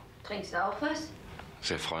Piccolo? Trinkst du auch was?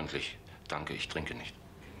 Sehr freundlich. Danke, ich trinke nicht.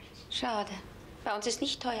 Schade. Bei uns ist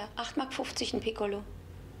nicht teuer. 8,50 Mark ein Piccolo.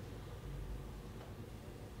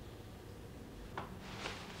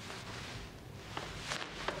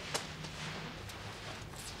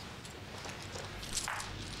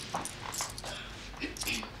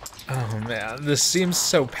 Oh man, this seems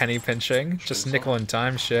so penny pinching. Just nickel and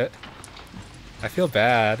dime shit. I feel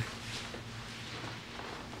bad.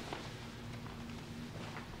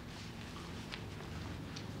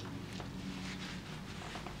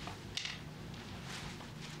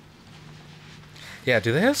 Yeah,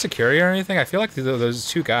 do they have security or anything? I feel like those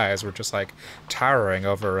two guys were just like towering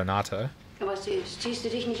over Renata. Was ist? Ziehst du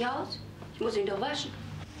dich nicht aus? Ich muss ihn doch waschen.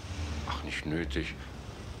 Ach, nicht nötig.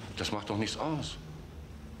 Das macht doch nichts aus.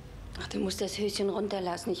 Ach, du musst das Höschen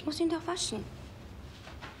runterlassen. Ich muss ihn doch waschen.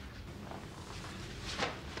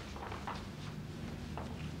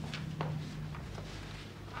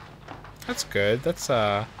 That's good. That's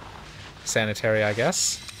sanitary, I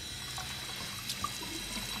guess.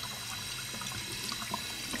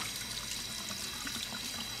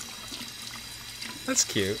 That's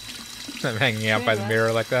cute. I'm hanging out by the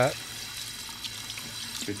mirror like that.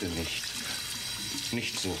 Bitte nicht.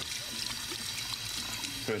 Nicht so.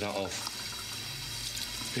 Hör da auf.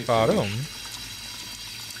 Warum?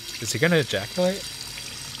 Is he gonna ejaculate?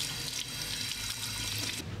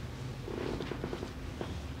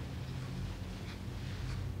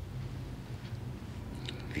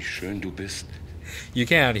 Wie schön du bist. You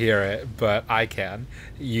can't hear it, but I can.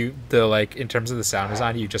 Like in terms of the sound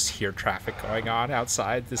design, you just hear traffic going on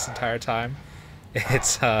outside this entire time.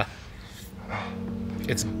 It's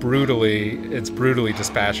brutally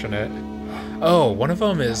dispassionate. Oh, one of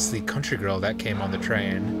them is the country girl that came on the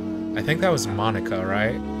train. I think that was Monica,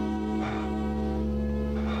 right?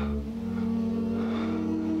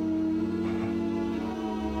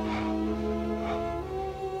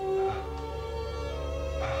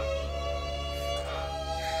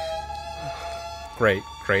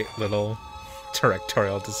 Great little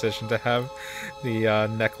directorial decision to have the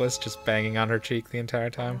necklace just banging on her cheek the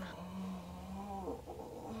entire time.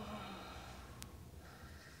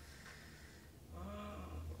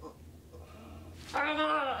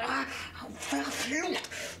 Verflucht!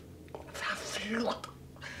 Verflucht!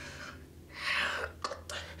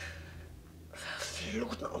 Herrgott!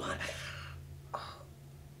 Verflucht nochmal!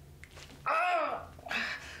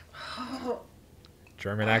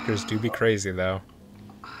 German actors do be crazy, though.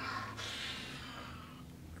 I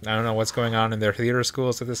don't know what's going on in their theater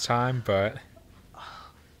schools at this time, but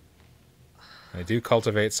they do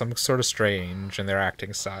cultivate some sort of strange in their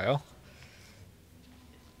acting style.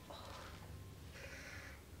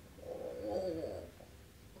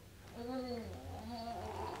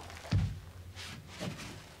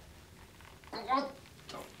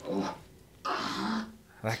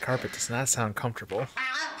 That carpet does not sound comfortable.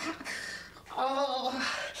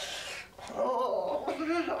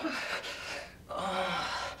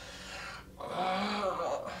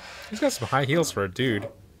 He's got some high heels for a dude.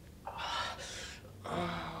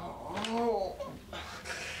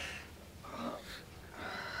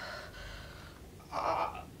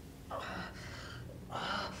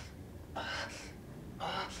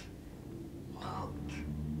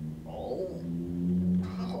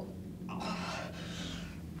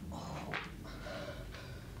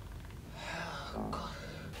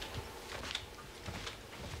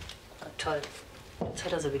 Toll. Jetzt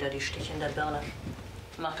hat er so wieder die Stiche in der Birne.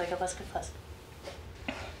 Macht euch auf was gefasst.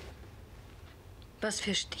 Was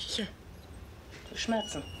für Stiche? So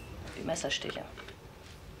Schmerzen. Wie Messerstiche.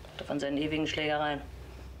 Oder von seinen ewigen Schlägereien.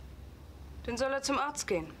 Dann soll er zum Arzt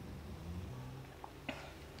gehen.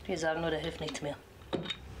 Die sagen nur, da hilft nichts mehr.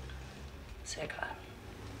 Ist ja egal.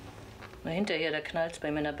 Nur hinterher, da knallt's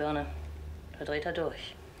bei mir in der Birne. Da dreht er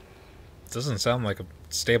durch. Doesn't sound like a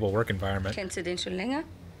stable work environment. Kennst du den schon länger?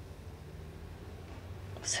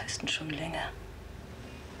 Was heißt denn schon länger?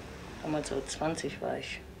 Damals so 20 war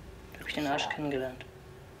ich. Da habe ich den Arsch kennengelernt.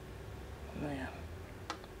 Naja.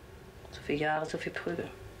 So viele Jahre, so viel Prügel.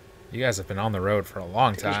 You guys have been on the road for a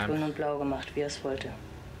long Nicht grün time. und blau gemacht, wie er es wollte.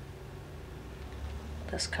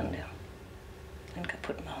 Das kann der. Den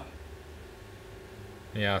kaputt machen.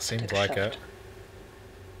 Yeah, seems like it.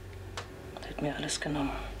 Der hat mir alles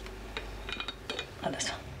genommen.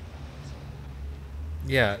 Alles.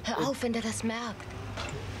 Yeah, Hör auf, wenn der das merkt.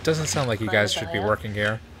 doesn't sound like you guys should be working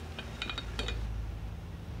here.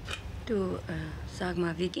 Du, sag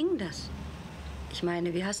mal, wie ging das? Ich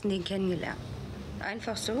meine, wie hast du den kennengelernt?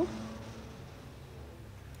 Einfach so?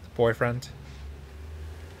 Boyfriend?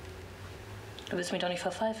 Du willst mich doch nicht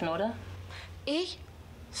verpfeifen, oder? Ich?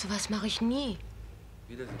 Sowas mache ich nie.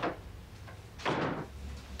 Wiedersehen.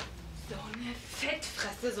 So eine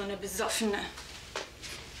Fettfresse, so eine Besoffene.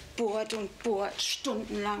 Bohrt und bohrt,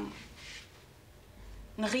 stundenlang.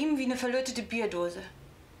 Ein Riemen wie eine verlötete Bierdose.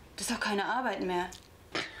 Das ist doch keine Arbeit mehr.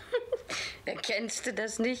 Erkennst du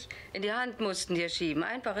das nicht? In die Hand mussten dir schieben.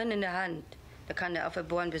 Einfach in der Hand. Da kann der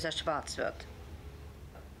aufbohren, bis er schwarz wird.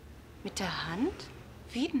 Mit der Hand?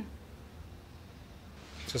 Wie denn?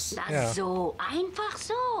 Just, Na yeah. so, einfach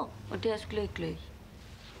so. Und der ist glücklich.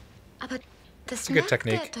 Aber das It's a good merkt er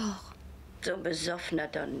technique. doch. So besoffen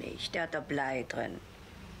hat er nicht. Der hat da Blei drin.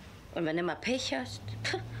 Und wenn du mal Pech hast,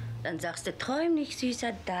 dann sagst du, träum nicht,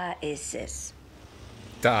 Süßer, da ist es.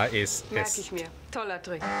 Da ist Merk es. ich mir. Toller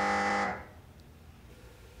Trick.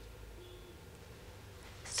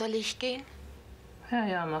 Soll ich gehen? Ja,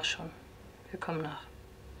 ja, mach schon. Wir kommen nach.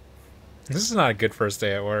 This is not a good first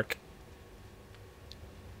day at work.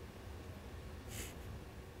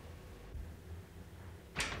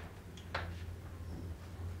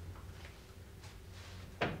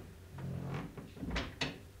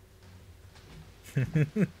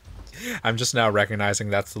 I'm just now recognizing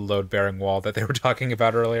that's the load-bearing wall that they were talking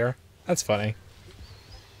about earlier. That's funny.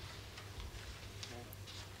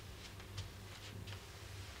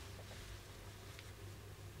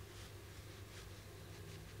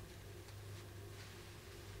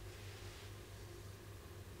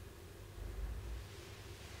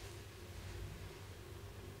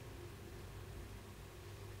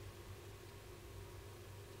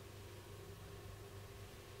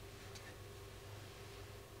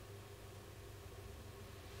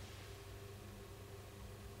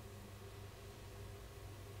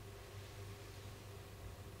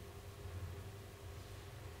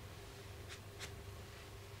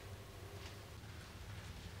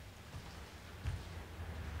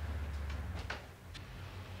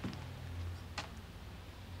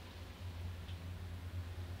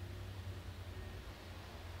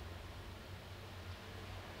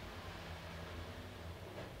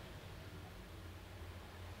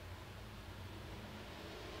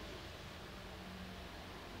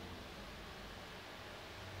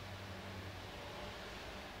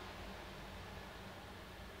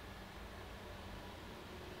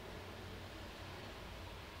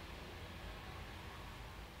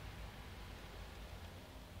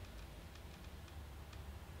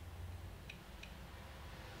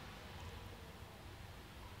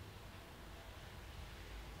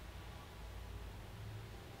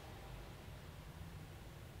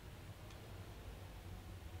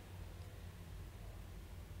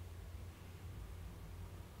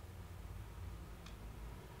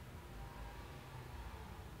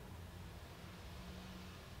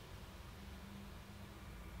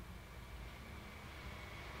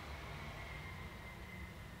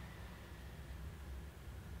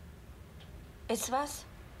 Ist was?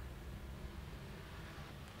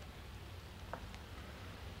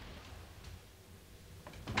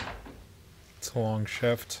 It's a long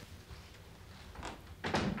shift.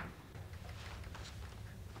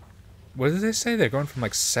 What did they say? They're going from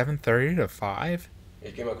like 7:30 to 5?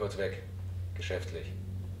 Ich geh mal kurz weg. Geschäftlich.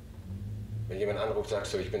 Wenn jemand anruft,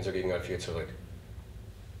 sagst du, ich bin so gegen 4 zurück.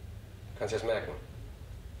 Kannst dir's merken.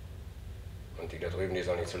 Und die da drüben, die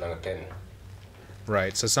sollen nicht so lange pennen.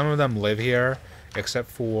 Right, so some of them live here,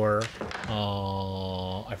 except for,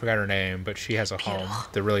 I forgot her name, but she has a home,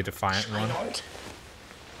 the really defiant one.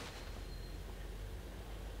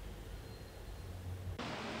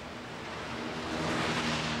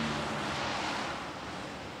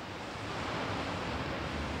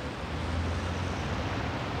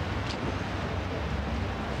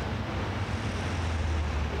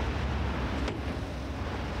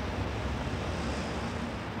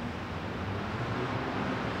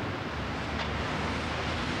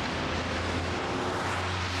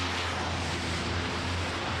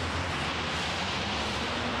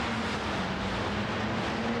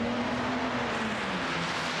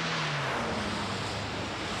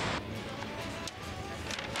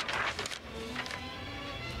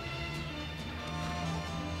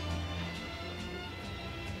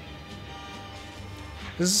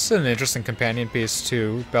 This is an interesting companion piece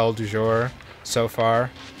to Belle du Jour so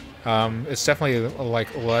far. It's definitely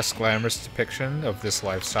like less glamorous depiction of this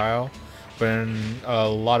lifestyle, but in a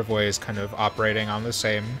lot of ways kind of operating on the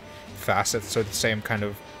same facets or the same kind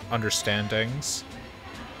of understandings.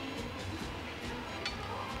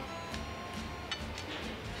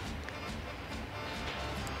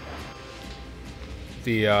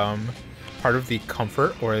 The part of the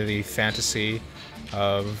comfort or the fantasy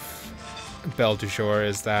of Belle du Jour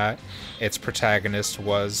is that its protagonist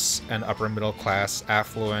was an upper middle class,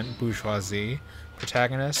 affluent bourgeoisie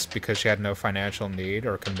protagonist because she had no financial need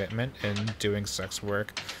or commitment in doing sex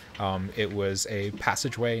work. It was a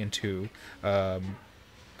passageway into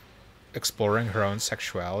exploring her own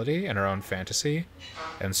sexuality and her own fantasy.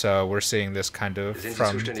 And so we're seeing this kind of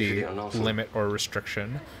from the limit or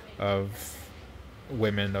restriction of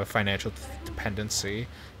women of financial dependency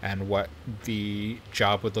and what the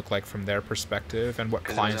job would look like from their perspective and what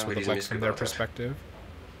clients would look like from their perspective.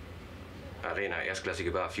 Arena,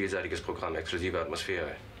 erstklassige Bar, vielseitiges Programm, exklusive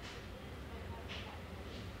Atmosphäre.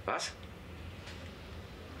 Was?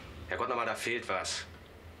 Herrgott nochmal, da fehlt was.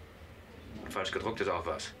 Falsch gedruckt ist auch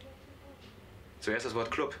was. Zuerst das Wort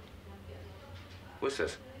Club. Wo ist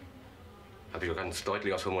das? Hab ich doch ganz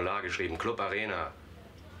deutlich aufs Formular geschrieben. Club Arena.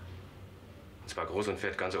 Und zwar groß und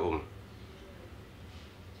fett, ganz oben.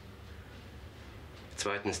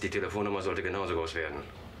 Zweitens, die Telefonnummer sollte genauso groß werden.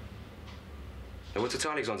 Na, wozu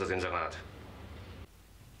zahle ich sonst das Inserat?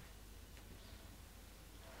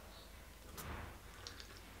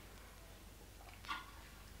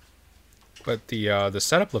 But the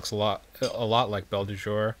setup looks a lot like Belle du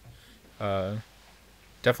Jour.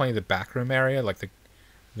 Definitely the backroom area, like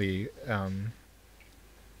the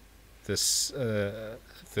Muss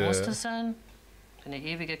das sein? Eine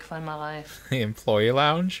ewige Qualmerei. The employee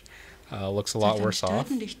lounge looks a lot worse off.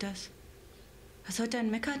 Dich das? Was heute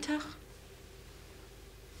ein Meckertag?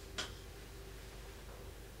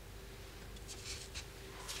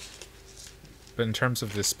 But in terms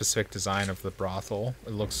of the specific design of the brothel,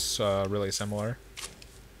 it looks really similar.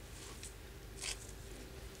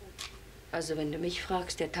 Also wenn du mich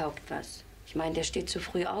fragst, der taugt was. Ich meine, der steht zu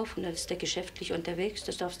früh auf und dann ist der geschäftlich unterwegs.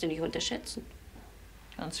 Das darfst du nicht unterschätzen.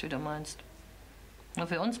 Ganz wie du meinst. Nur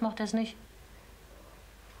für uns macht er es nicht.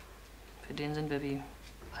 Für den sind wir wie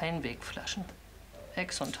Einwegflaschen.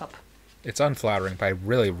 Ex on top. It's unflattering, but I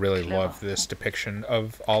really, really love this depiction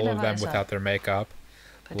of all of them without their makeup.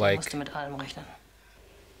 Like,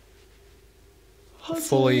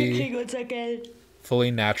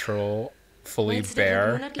 fully natural, fully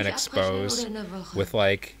bare and exposed, with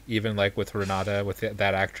like, even like with Renata, with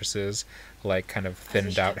that actress's like kind of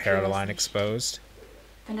thinned out hairline exposed.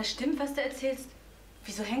 Wenn das stimmt, was du erzählst,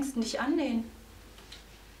 wieso hängst du nicht an den?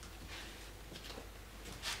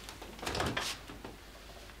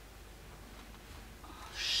 Oh,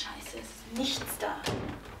 Scheiße, es ist nichts da.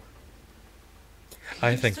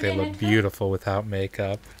 I think they look beautiful without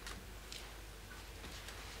makeup.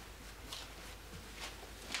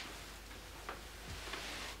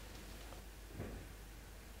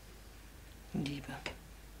 Liebe.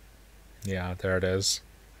 Yeah, there it is.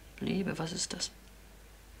 Liebe, was ist das?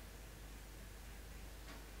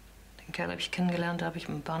 Den Kerl habe ich kennengelernt, da habe ich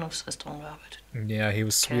im Bahnhofsrestaurant gearbeitet. Yeah, he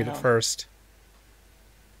was sweet at first.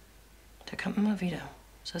 Der kam immer wieder.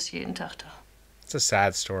 Saß jeden Tag da. It's a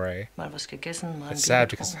sad story. Mal was gegessen, mal ein It's Bier sad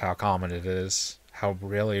because of getrunken. how common it is. How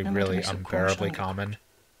really, Dann hat er really mich so komisch unbearably angeguckt. common.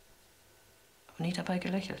 Aber nie dabei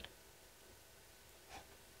gelächelt.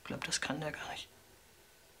 Ich glaube, das kann der gar nicht.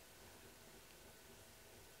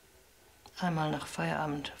 Einmal nach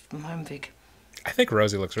Feierabend auf dem Heimweg. I think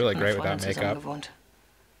Rosie looks really mit great einer without Freundin zusammen makeup. gewohnt.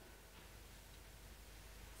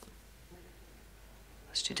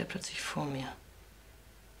 Was steht er plötzlich vor mir?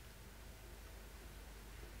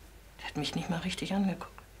 Der hat mich nicht mal richtig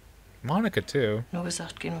angeguckt. Monica too. Nur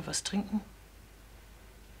gesagt, gehen wir was trinken.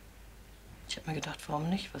 Ich habe mir gedacht, warum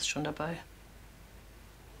nicht? Was ist schon dabei?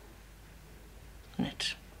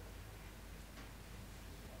 Nett.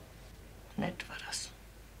 Nett war das.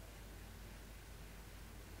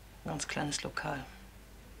 Ein ganz kleines Lokal.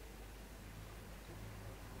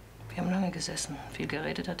 Wir haben lange gesessen. Viel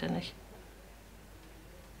geredet hat er nicht.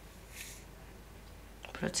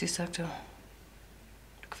 Plötzlich sagte er,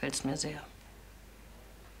 du gefällst mir sehr.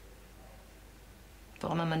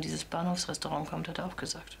 Warum er mal in dieses Bahnhofsrestaurant kommt, hat er auch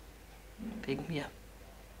gesagt. Wegen mir.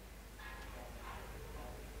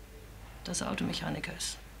 Dass er Automechaniker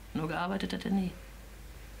ist. Nur gearbeitet hat er nie.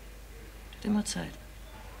 Er hat immer Zeit.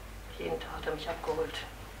 Jeden Tag hat er mich abgeholt.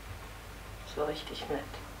 Das war richtig nett.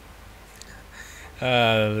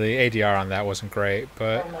 The ADR on that wasn't great,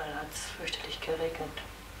 but Einmal hat es fürchterlich geregnet.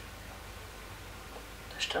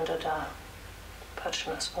 Da stand er da,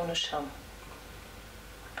 patschnass ohne Schirm,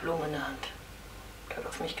 mit Blumen in der Hand. Er hat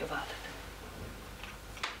auf mich gewartet.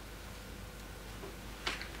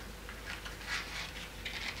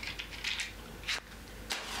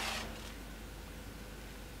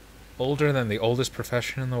 older than the oldest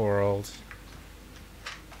profession in the world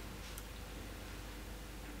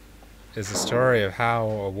is the story of how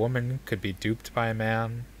a woman could be duped by a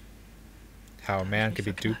man, how a man could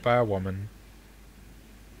be duped by a woman.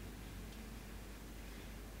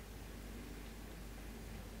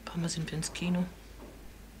 Ein paar Mal sind wir ins Kino.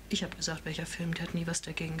 Ich habe gesagt, welcher Film, der hat nie was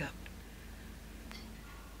dagegen gehabt.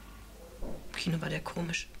 Im Kino war der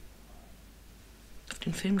komisch. Auf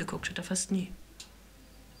den Film geguckt hat er fast nie.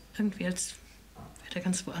 Irgendwie, als wäre er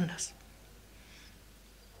ganz woanders.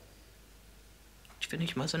 Wenn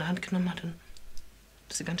ich mal so eine Hand genommen hatte, dann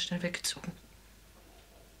ist sie ganz schnell weggezogen.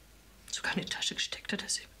 Sogar in die Tasche gesteckt hat er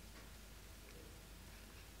sie.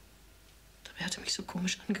 Dabei hat er mich so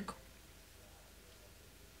komisch angeguckt.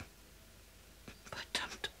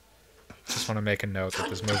 Just want to make a note that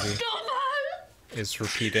this movie is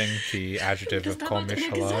repeating the adjective of komisch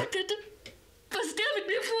a lot. Was der mit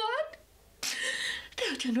mir vorhat?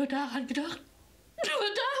 Der hat ja nur daran gedacht. Nur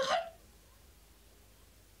daran.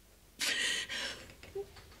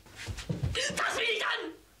 Fass mich nicht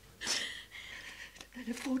an!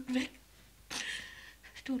 Deine Pfoten weg.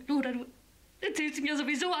 Du erzählst mir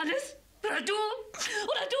sowieso alles. Oder du.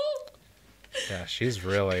 Yeah, she's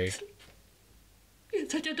really...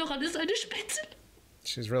 Jetzt hat er doch alles eine Spitze.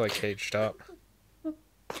 She's really caged up.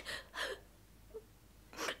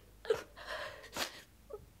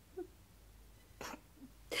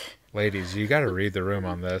 Ladies, you gotta read the room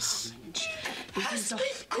on this.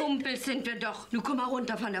 Kumpels sind wir doch. Nun komm mal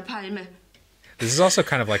runter von der Palme. This is also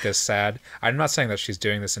kind of like a sad... I'm not saying that she's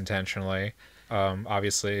doing this intentionally,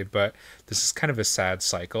 obviously, but this is kind of a sad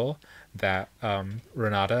cycle that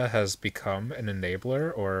Renata has become an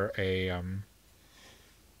enabler or an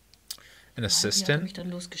assistant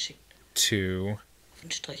to...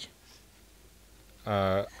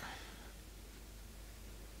 War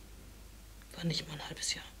nicht mal ein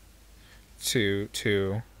halbes Jahr.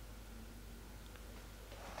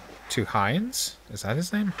 To Heinz? Is that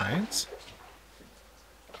his name? Heinz?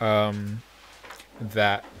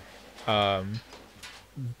 That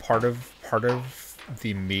part of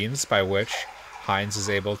the means by which Heinz is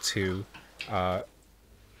able to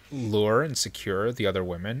lure and secure the other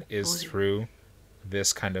women is through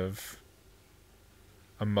this kind of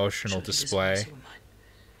emotional display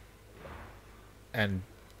and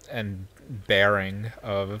bearing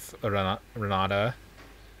of Renata.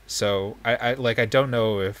 So I don't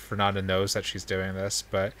know if Renata knows that she's doing this,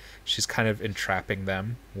 but she's kind of entrapping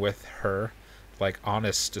them with her like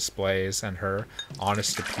honest displays and her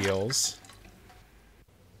honest appeals.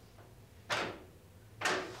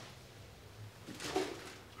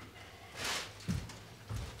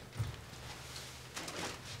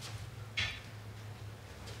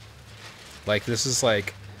 Like this is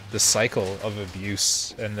like the cycle of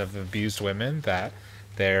abuse and of abused women, that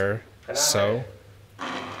they're so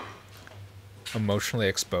emotionally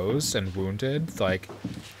exposed and wounded, like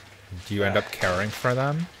you end up caring for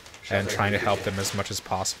them and trying to help them as much as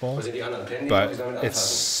possible, but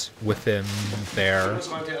it's within their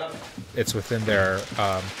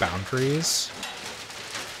boundaries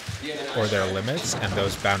or their limits, and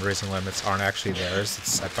those boundaries and limits aren't actually theirs.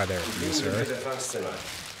 It's set by their abuser.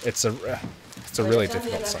 It's a really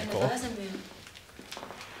difficult cycle.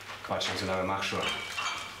 Quatsch, so lange mach schon.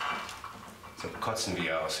 So kotzen, wie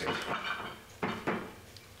aussieht.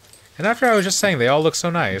 And after I was just saying they all look so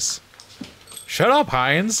nice. Shut up,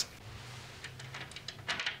 Heinz!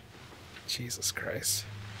 Jesus Christ.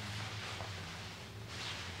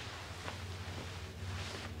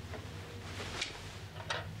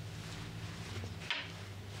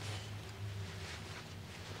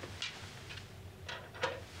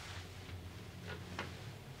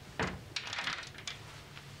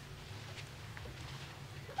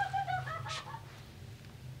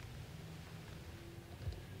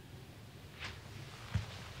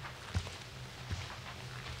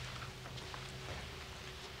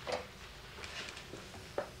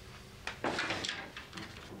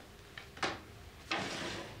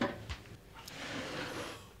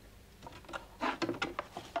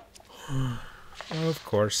 Of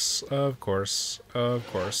course, of course, of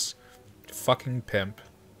course. Fucking pimp.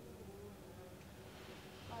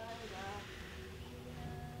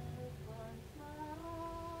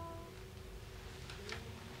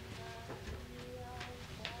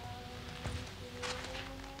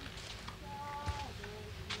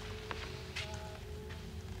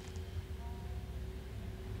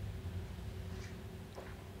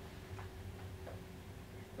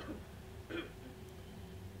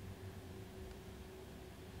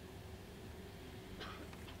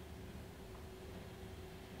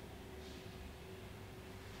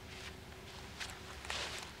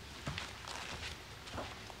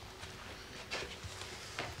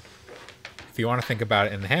 If you want to think about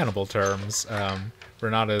it in Hannibal terms,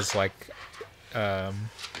 Renata's like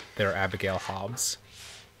their Abigail Hobbs.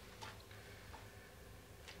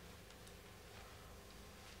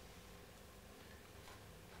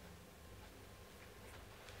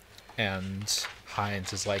 And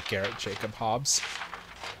Heinz is like Garrett Jacob Hobbs.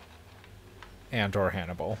 And or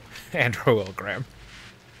Hannibal. And or Will Graham.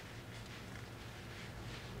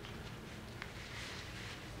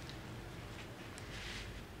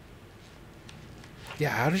 Yeah,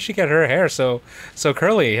 how did she get her hair so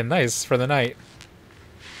curly and nice for the night?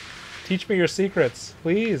 Teach me your secrets,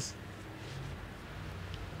 please.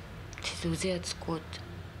 Die Susi hat's gut.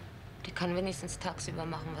 Die kann wenigstens tagsüber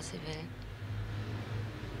machen, was sie will.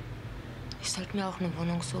 Ich sollte mir auch eine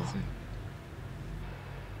Wohnung suchen.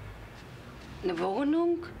 Eine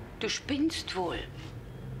Wohnung? Du spinnst wohl.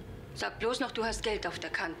 Sag bloß noch, du hast Geld auf der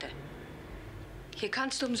Kante. Hier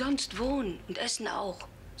kannst du umsonst wohnen und essen auch.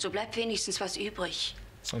 So bleibt wenigstens was übrig.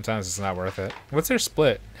 Sometimes it's not worth it. What's their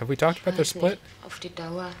split? Have we talked about their split? Auf die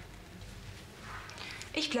Dauer.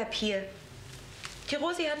 Ich bleib hier. Die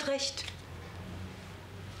Rosi hat recht.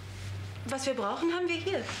 Was wir brauchen, haben wir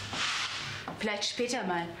hier. Vielleicht später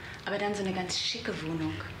mal, aber dann so eine ganz schicke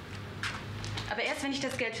Wohnung. Aber erst, wenn ich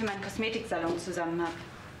das Geld für meinen Kosmetiksalon zusammen habe.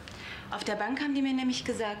 Auf der Bank haben die mir nämlich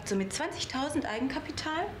gesagt, so mit 20.000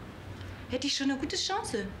 Eigenkapital hätte ich schon eine gute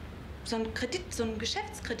Chance, so einen Kredit, so einen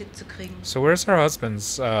Geschäftskredit zu kriegen. So where's her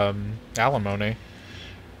husband's alimony?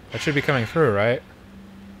 That should be coming through, right?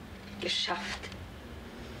 Geschafft.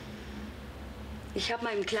 Ich habe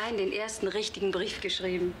meinem Kleinen den ersten richtigen Brief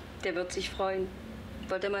geschrieben. Der wird sich freuen.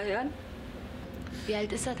 Wollt ihr mal hören? Wie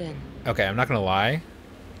alt ist er denn? Okay, I'm not gonna lie.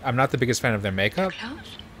 I'm not the biggest fan of their makeup,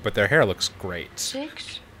 but their hair looks great.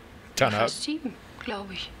 6? Done up. Fast 7,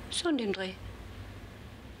 glaube ich. So in dem Dreh.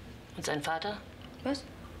 Und sein Vater? Was?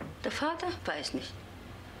 Der Vater? Weiß nicht.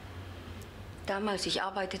 Damals, ich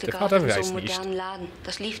arbeitete Der gerade Vater in so weiß einem nicht. modernen Laden.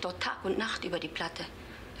 Das lief dort Tag und Nacht über die Platte.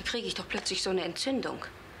 Da kriege ich doch plötzlich so eine Entzündung.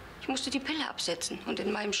 Ich musste die Pille absetzen. Und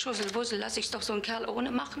in meinem Schusselwussel lasse ich's doch so einen Kerl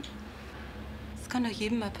ohne machen. Das kann doch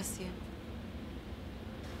jedem mal passieren.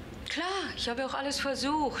 Klar, ich habe auch alles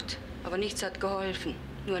versucht. Aber nichts hat geholfen.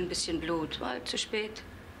 Nur ein bisschen Blut. War halt zu spät.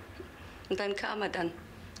 Und dann kam er dann,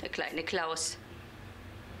 der kleine Klaus.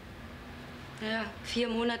 Ja, 4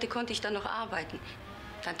 Monate konnte ich dann noch arbeiten.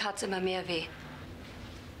 Dann tat's immer mehr weh.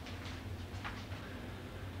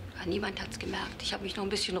 Aber niemand hat's gemerkt. Ich habe mich noch ein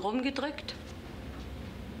bisschen rumgedrückt.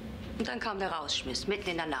 Und dann kam der Rausschmiss,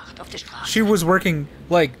 mitten in der Nacht auf der Straße. She was working,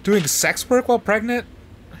 like, doing sex work while pregnant?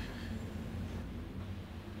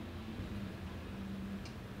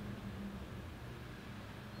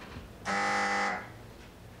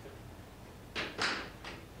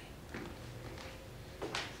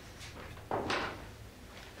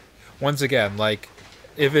 Once again, like,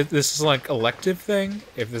 if this is like elective thing,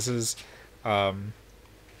 if this is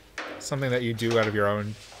something that you do out of your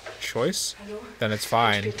own choice, then it's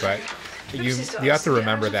fine. But you have to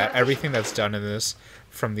remember that everything that's done in this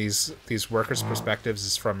from these workers' perspectives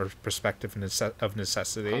is from a perspective of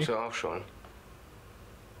necessity. Kommst du auch schon?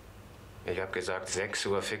 Ich habe gesagt, 6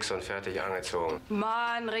 Uhr fix und fertig angezogen.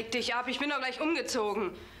 Mann, reg dich ab. Ich bin doch gleich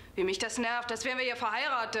umgezogen. Wie mich das nervt, als wären wir hier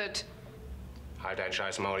verheiratet. Halt dein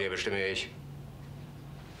scheiß Maul, hier bestimme ich.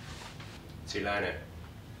 Zieh Leine.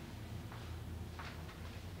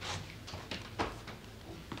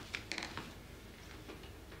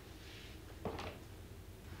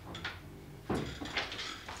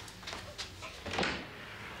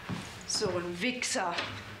 So ein Wichser.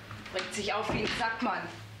 Regt sich auf wie ein Sackmann.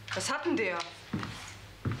 Was hat denn der?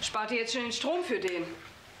 Spart ihr jetzt schon den Strom für den?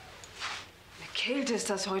 Eine Kälte ist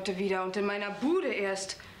das heute wieder und in meiner Bude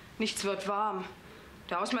erst. Nichts wird warm.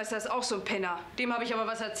 Der Hausmeister ist auch so ein Penner. Dem habe ich aber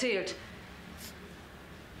was erzählt.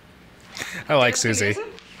 I like Susie.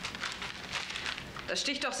 Da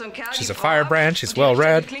sticht doch so ein Kerl. She's a firebrand, she's well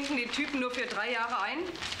read. Die klinken den Typen nur für 3 Jahre ein.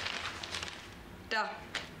 Da.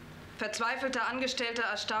 Verzweifelter Angestellter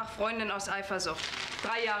erstach Freundin aus Eifersucht.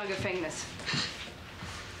 3 Jahre Gefängnis.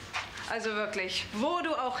 Also wirklich, wo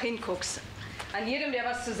du auch hinguckst. An jedem, der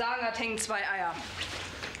was zu sagen hat, hängen 2 Eier.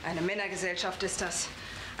 Eine Männergesellschaft ist das.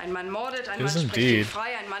 Ein Mann mordet, ein Mann spricht ihn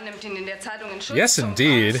frei, ein Mann nimmt ihn in der Zeitung in Schutz. Yes,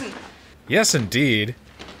 indeed. Yes, indeed.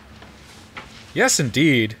 Yes,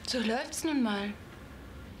 indeed. So läuft's nun mal.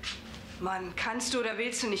 Mann, kannst du oder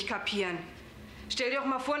willst du nicht kapieren? Stell dir doch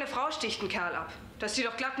mal vor, eine Frau sticht einen Kerl ab. Das ist die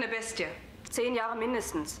doch glatt eine Bestie. 10 Jahre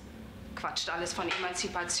mindestens. Quatscht alles von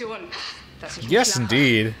Emanzipation. Dass ich nicht Yes, lache.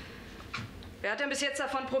 indeed. Wer hat denn bis jetzt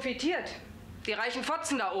davon profitiert? Die reichen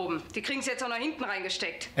Fotzen da oben. Die kriegen's jetzt auch noch hinten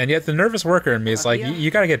reingesteckt. And yet the nervous worker in me is like,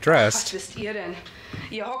 you gotta get Was dressed. wisst ihr denn?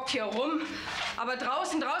 Ihr hockt hier rum, aber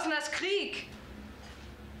draußen ist Krieg.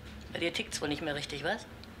 Bei dir tickt's wohl nicht mehr richtig, was?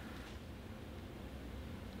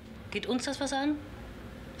 Geht uns das was an?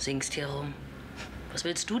 Singst hier rum. Was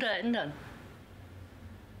willst du da ändern?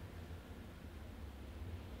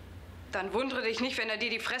 Dann wundere dich nicht, wenn er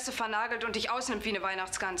dir die Fresse vernagelt und dich ausnimmt wie eine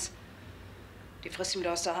Weihnachtsgans. Die frisst ihm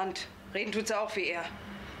da aus der Hand. Reden tut sie auch wie er.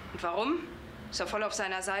 Und warum? Ist er voll auf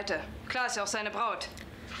seiner Seite. Klar, ist ja auch seine Braut.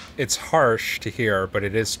 It's harsh to hear, but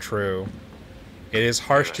it is true. It is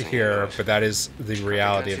harsh to hear, but that is the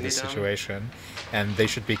reality of the situation. And they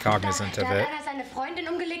should be cognizant of Da it. hat einer seine Freundin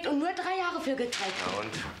umgelegt und nur 3 Jahre für gekriegt. Na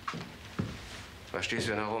und? Was stehst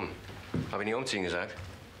du denn da rum? Hab ich nie umziehen gesagt?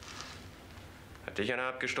 Hat dich einer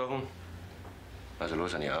abgestochen? Also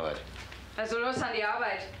los an die Arbeit. Also los an die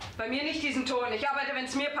Arbeit. Bei mir nicht diesen Ton. Ich arbeite, wenn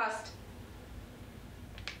es mir passt.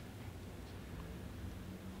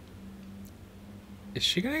 Is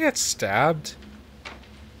she gonna get stabbed?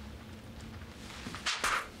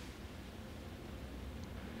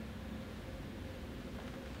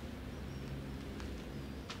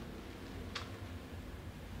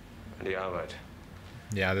 An die Arbeit.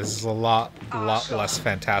 Yeah, this is a lot less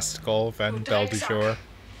fantastical than Belle du Jour.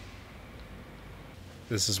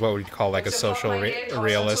 This is what we'd call like a social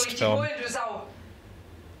realist film.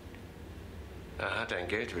 Aha, dein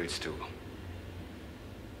Geld willst du.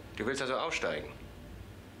 Du willst also aussteigen.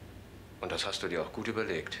 Und das hast du dir auch gut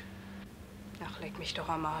überlegt. Ach, leg mich doch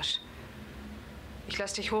am Arsch. Ich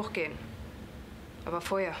lass dich hochgehen. Aber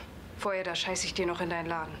vorher, da scheiß ich dir noch in deinen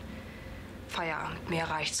Laden. Feierabend, mir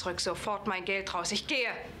reicht's. Rück sofort mein Geld raus. Ich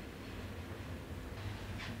gehe.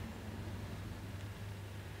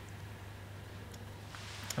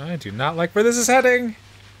 I do not like where this is heading.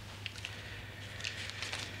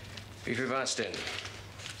 Wie viel war's denn?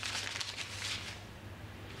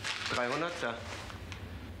 300 da.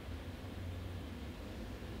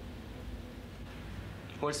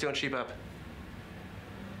 Hol's dir und schieb ab.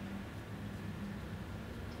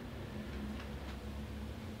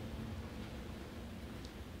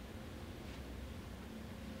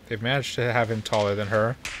 They've managed to have him taller than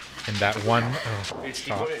her in that one Willst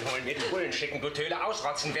die shot. Bullen holen, mir die Bullen schicken, du Töle,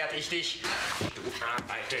 ausrotzen werd ich dich. Du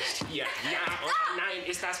arbeitest hier. Ja oder nein,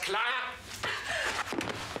 ist das klar?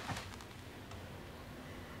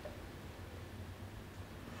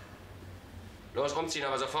 Los, rumziehen,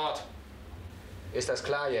 aber sofort. Ist das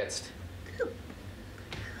klar jetzt?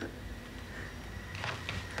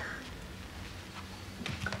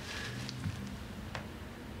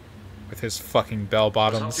 With his fucking bell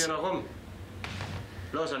Was habt bottoms. ihr noch rum?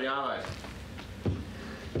 Los an die Arbeit.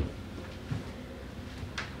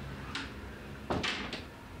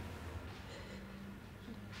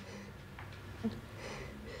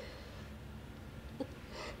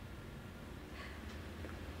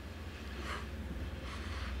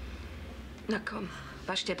 Na komm,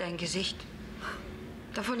 wasch dir dein Gesicht.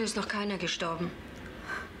 Davon ist noch keiner gestorben.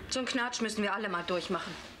 So einen Knatsch müssen wir alle mal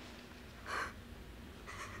durchmachen.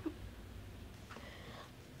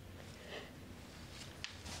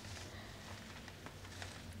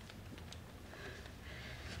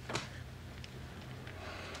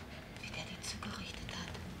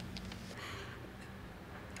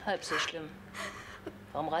 Halb so schlimm.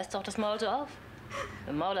 Warum reißt auch das Maul so auf?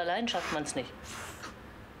 Im Maul allein schafft man's nicht.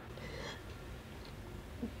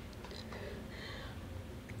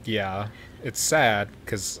 Yeah, it's sad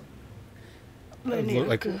because,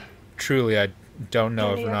 like, Jacke. truly, I don't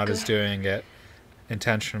know if Meine Renata's Jacke. doing it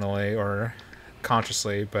intentionally or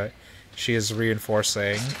consciously, but she is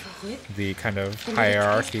reinforcing the kind of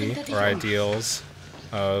hierarchy or ideals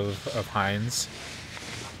of Heinz.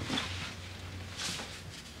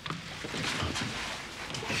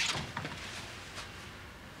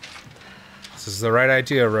 This is the right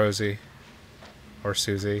idea, Rosie. Or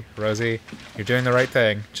Susie. Rosie, you're doing the right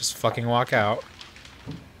thing. Just fucking walk out.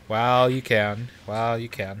 While you can. While you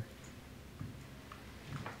can.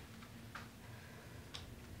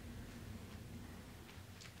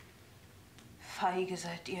 Feige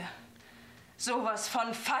seid ihr. Sowas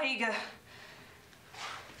von feige.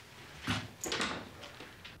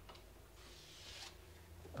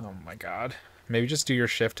 Oh my god. Maybe just do your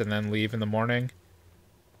shift and then leave in the morning.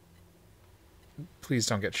 Please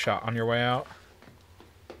don't get shot on your way out.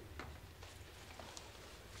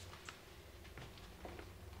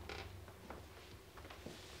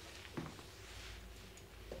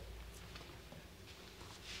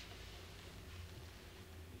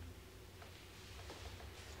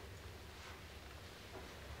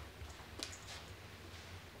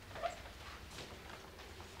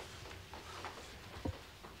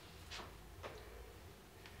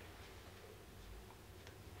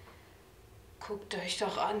 Guckt euch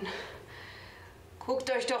doch an. Guckt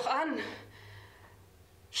euch doch an.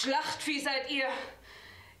 Schlachtvieh seid ihr.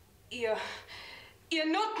 Ihr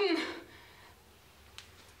Nutten.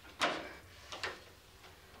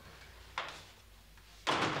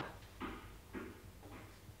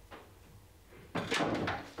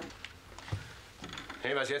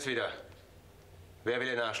 Hey, was jetzt wieder? Wer will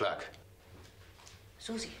den Nachschlag?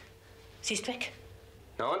 Susi, sie ist weg.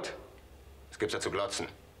 Na und? Was gibt's da zu glotzen?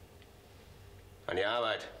 An die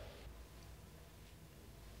Arbeit.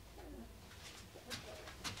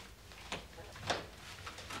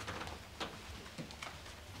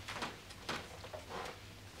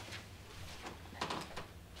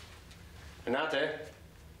 Renate?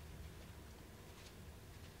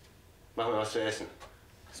 Mach mir was zu essen.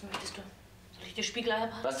 Was möchtest du? Soll ich dir Spiegelei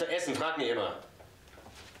abhaben? Was zu essen? Frag mich immer.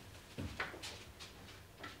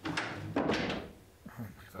 Oh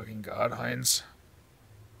my fucking god, Heinz.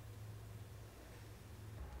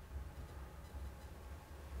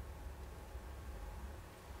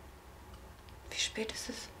 Wie spät ist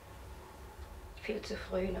es? Viel zu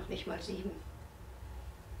früh, noch nicht mal 7.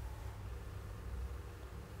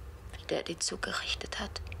 Wie der die zugerichtet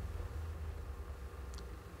hat.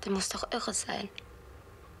 Der muss doch irre sein.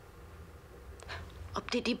 Ob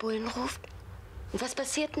die Bullen ruft? Und was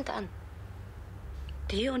passiert denn dann?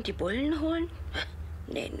 Die und die Bullen holen?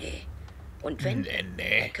 Nee. Und wenn,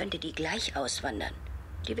 dann könnte die gleich auswandern.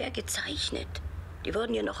 Die wäre gezeichnet. Die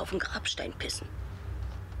würden ihr noch auf den Grabstein pissen.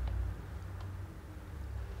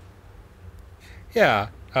 Yeah,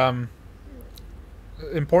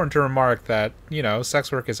 important to remark that, you know,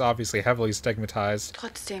 sex work is obviously heavily stigmatized.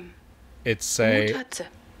 Trotzdem. It's Mut hat sie.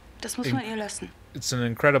 Das muss man ihr lassen. It's an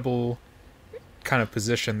incredible kind of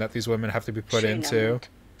position that these women have to be put Schöner into, Mut.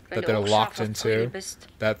 Wenn that du they're auch locked scharf auf Treue into, bist.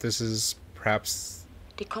 that this is perhaps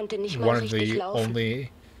Die konnte nicht mal one of richtig the laufen.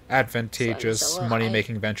 only advantageous Sauerei.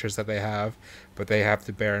 money-making ventures that they have, but they have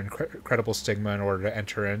to bear incredible stigma in order to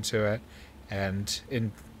enter into it, and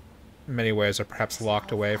in many ways are perhaps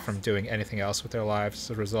locked away from doing anything else with their lives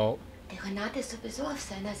as a result. Die Renate ist sowieso auf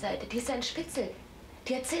seiner Seite. Die ist ein Spitzel.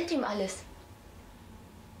 Die erzählt ihm alles.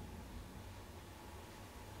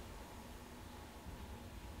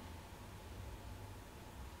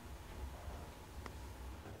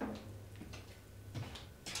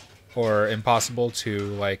 Or impossible to,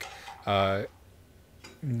 like, go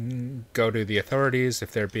to the authorities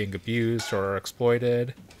if they're being abused or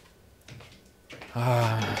exploited.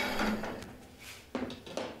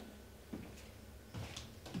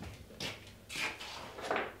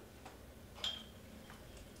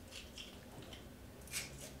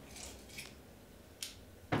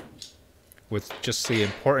 With just the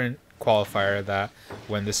important qualifier that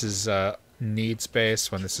when this is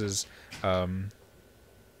needs-based, when this is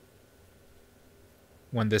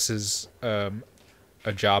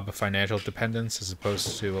a job of financial dependence as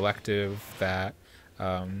opposed to elective, that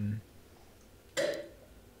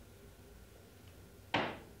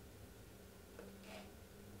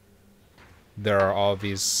there are all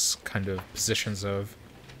these kind of positions of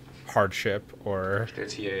hardship or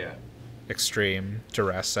extreme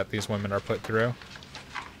duress that these women are put through.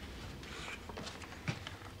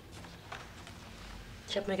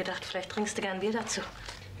 Ich habe mir gedacht, vielleicht trinkst du gern Bier dazu.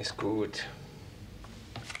 Ist gut.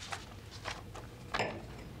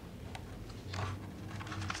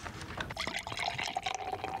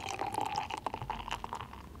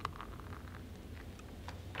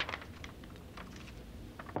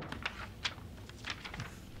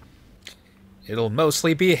 It'll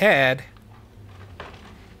mostly be head.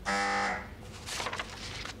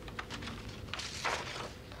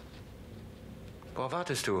 Worauf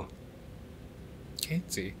wartest du? Can't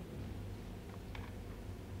see.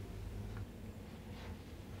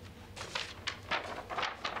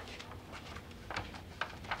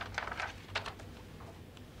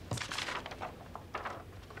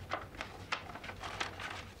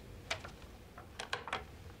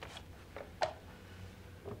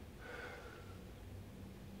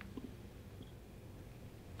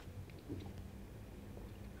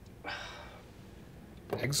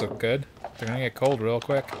 Eggs look good. They're gonna get cold real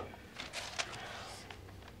quick.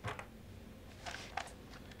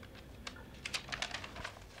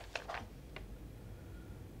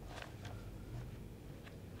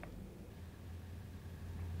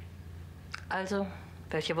 Also,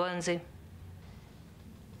 welche wollen Sie?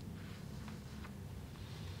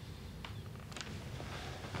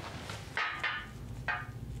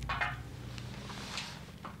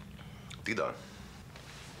 Die da.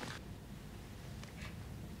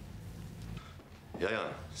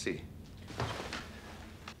 Ja, sie.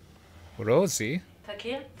 Rosie?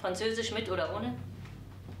 Verkehr? Französisch mit oder ohne?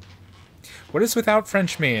 What does without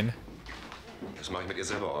French mean? Das mache ich mit ihr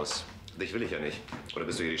selber aus. Dich will ich ja nicht. Oder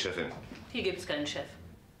bist du hier die Chefin? Hier gibt's keinen Chef.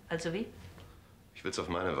 Also wie? Ich will's auf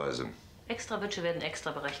meine Weise. Extrawünsche werden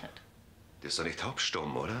extra berechnet. Die ist doch nicht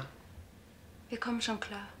taubstumm, oder? Wir kommen schon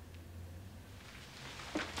klar.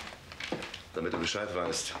 Damit du Bescheid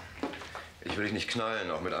weißt. Ich will dich nicht knallen,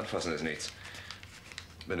 auch mit anfassen ist nichts.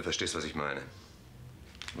 Wenn du verstehst, was ich meine.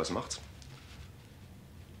 Was macht's?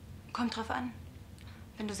 Kommt drauf an.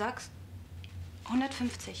 Wenn du sagst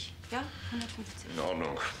 150, ja? 150. In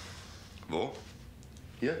Ordnung. Wo?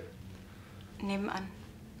 Hier? Nebenan.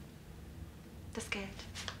 Das Geld.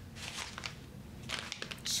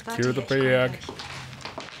 Secure the Warte hier, ich bag. komm gleich.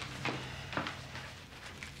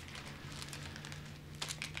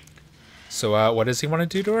 So, what does he want to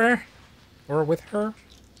do to her? Or with her?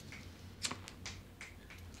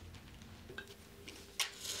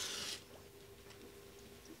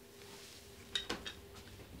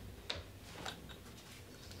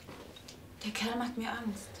 Der Kerl macht mir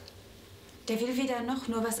Angst. Der will weder noch,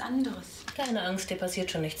 nur was anderes. Keine Angst, dir passiert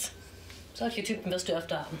schon nichts. Solche Typen wirst du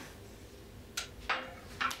öfter haben.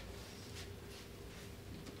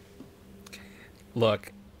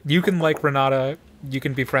 Look, you can like Renata, you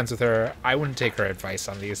can be friends with her. I wouldn't take her advice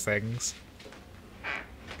on these things.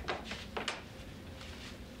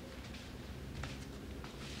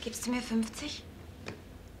 Gibst du mir 50?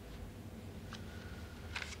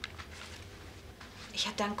 Ich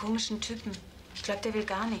hab da einen komischen Typen. Ich glaube, der will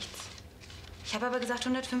gar nichts. Ich habe aber gesagt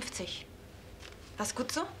 150. War's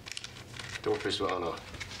gut so? Doof bist du auch noch.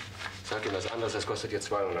 Sag ihm was anderes, das kostet dir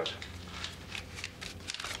 200.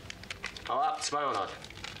 Hau ab, 200.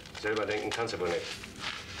 Selber denken kannst du wohl nicht.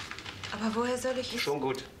 Aber woher soll ich es? Schon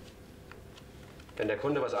gut. Wenn der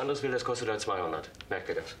Kunde was anderes will, das kostet halt 200. Merkt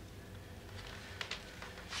ihr das?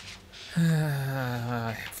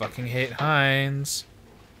 I fucking hate Heinz.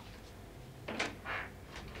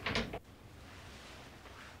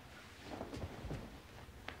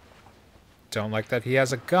 Don't like that he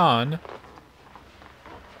has a gun.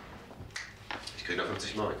 Ich krieg noch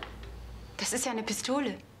 50 Mark. Das ist ja eine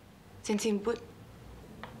Pistole. Sind Sie im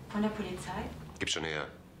von der Polizei? Gib schon her.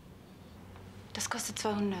 Das kostet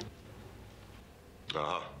 200.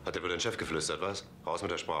 Aha, hat der wohl den Chef geflüstert, was? Raus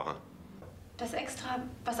mit der Sprache. Das extra,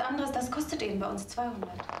 was anderes, das kostet eben bei uns 200.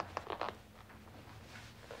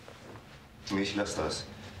 Ich lass das.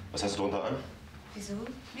 Was hast du drunter an? Wieso?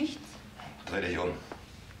 Nichts? Dreh dich um.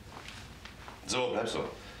 So, bleib so.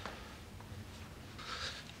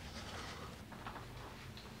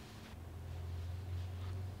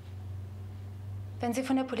 Wenn Sie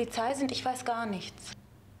von der Polizei sind, ich weiß gar nichts.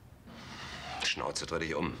 Schnauze, dreh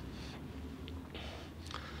dich um.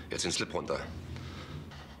 Jetzt den Slip runter.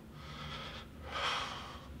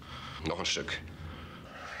 Noch ein Stück.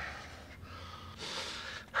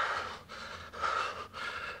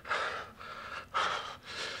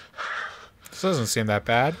 This doesn't seem that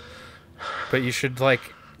bad. But you should,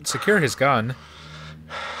 like, secure his gun.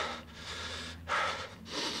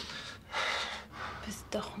 Bist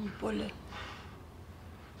doch ein Bulle.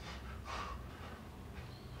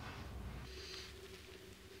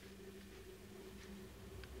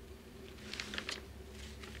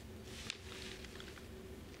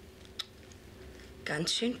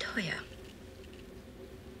 ganz schön teuer.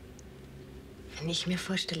 Wenn ich mir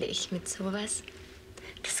vorstelle, ich mit sowas,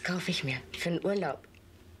 das kaufe ich mir für einen Urlaub.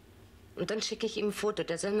 Und dann schicke ich ihm ein Foto,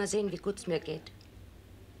 der soll mal sehen, wie gut es mir geht.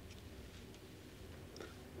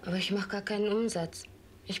 Aber ich mache gar keinen Umsatz.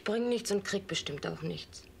 Ich bringe nichts und krieg bestimmt auch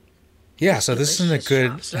nichts. Yeah, so this isn't a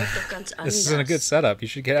good. Es läuft doch ganz This isn't a good setup. You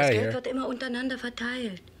should get Das out of Geld here. wird immer untereinander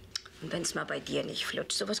verteilt. Und wenn es mal bei dir nicht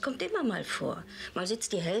flutscht, sowas kommt immer mal vor. Mal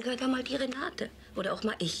sitzt die Helga, dann mal die Renate. Oder auch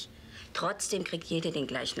mal ich. Trotzdem kriegt jede den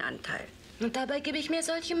gleichen Anteil. Und dabei gebe ich mir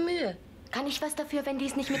solche Mühe. Kann ich was dafür, wenn die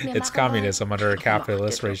es nicht mit mir It's machen communism under a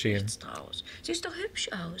capitalist regime. wollen? Siehst doch hübsch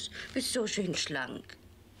aus. Bist so schön schlank.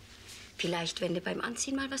 Vielleicht, wenn du beim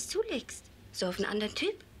Anziehen mal was zulegst. So auf einen anderen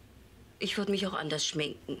Typ. Ich würde mich auch anders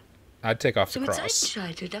schminken. I'd take off So the mit cross.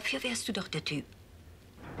 Seitenscheitel, dafür wärst du doch der Typ.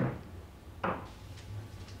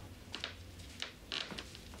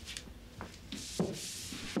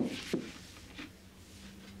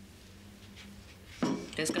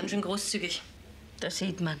 Der ist ganz schön großzügig. Das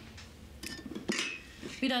sieht man.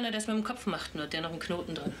 Wieder einer, der es mit dem Kopf macht, nur hat der noch einen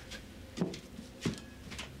Knoten drin.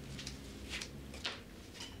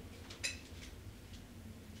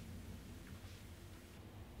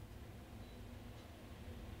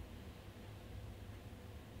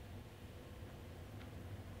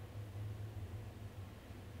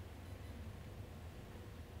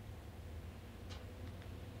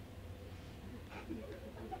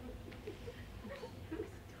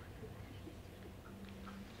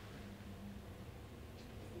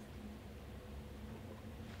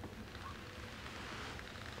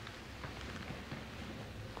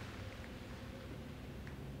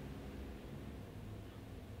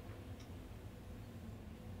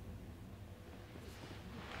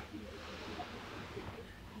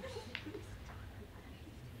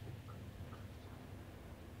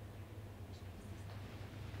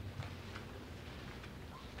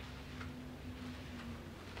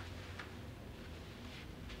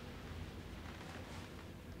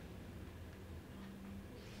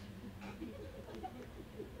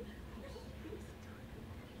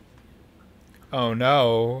 Oh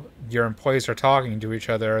no, your employees are talking to each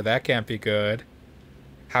other. That can't be good.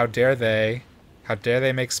 How dare they? How dare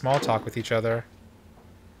they make small talk with each other?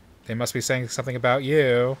 They must be saying something about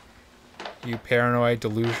you. You paranoid,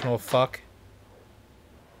 delusional fuck.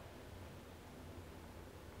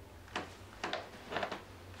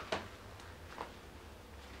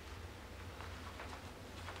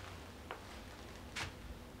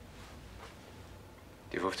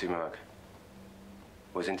 Die 50 Mark.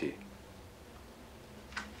 Wo sind die?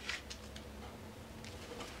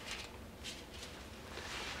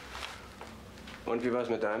 Und wie war's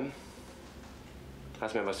mit deinem?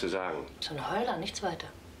 Hast mir was zu sagen? So ein Heuler, nichts weiter.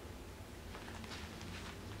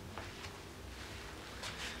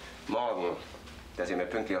 Morgen, dass ihr mir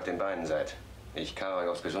pünktlich auf den Beinen seid. Ich karre euch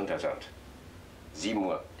aufs Gesundheitsamt. 7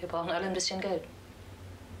 Uhr. Wir brauchen alle ein bisschen Geld.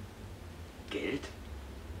 Geld?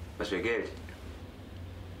 Was für Geld?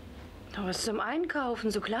 Doch was zum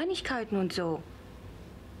Einkaufen, so Kleinigkeiten und so.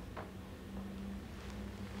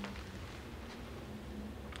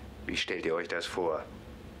 Wie stellt ihr euch das vor?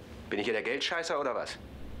 Bin ich hier der Geldscheißer oder was?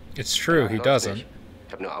 It's true, he doesn't.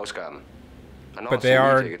 Ich habe nur Ausgaben. But they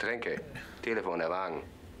are Miete, Getränke, Telefon, der Wagen.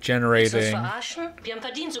 generating Verarschen? Wir haben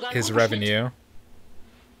verdient, sogar einen his guten revenue.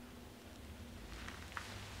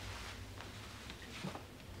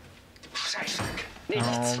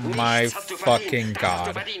 Oh my fucking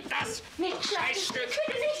god. Nicht Scheißstück!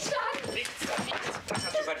 Bitte nicht schlagen! Nichts, das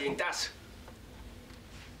hast du verdient, das!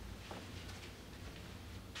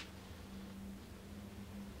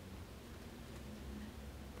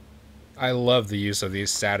 I love the use of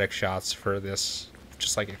these static shots for this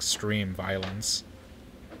just like extreme violence.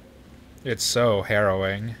 It's so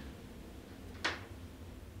harrowing.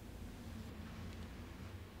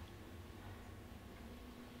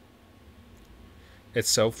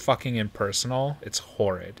 It's so fucking impersonal. It's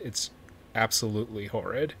horrid. It's absolutely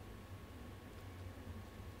horrid.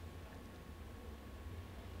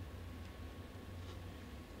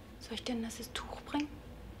 Soll ich denn das Tuch bringen?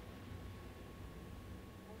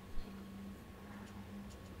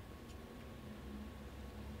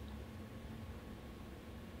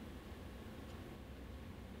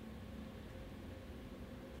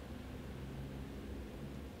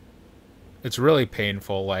 It's really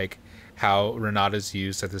painful, like how Renata's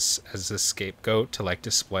used as a scapegoat to like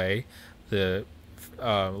display the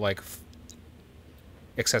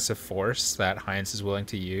excessive force that Heinz is willing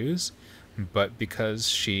to use, but because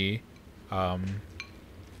she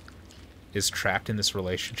is trapped in this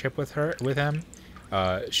relationship with him,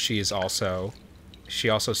 she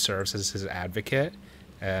also serves as his advocate,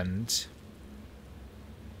 and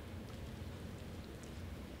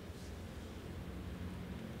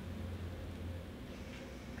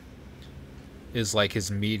is like his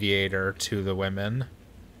mediator to the women.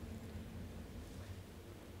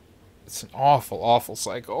 It's an awful, awful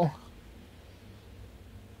cycle.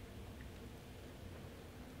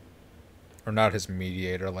 Or not his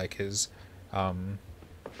mediator, like his,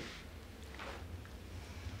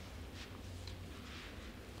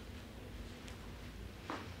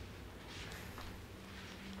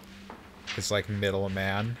 his like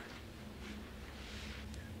middleman.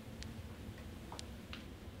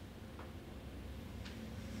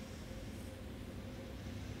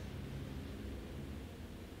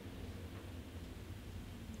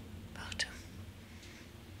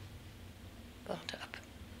 Warte ab.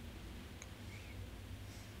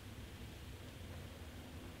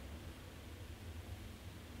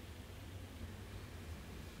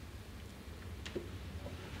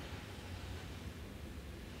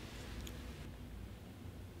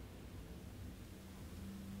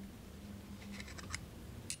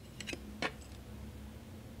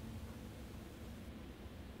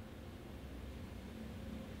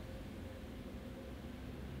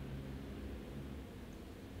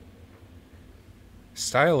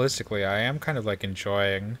 Stylistically, I am kind of like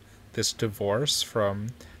enjoying this divorce from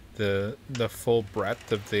the full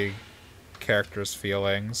breadth of the character's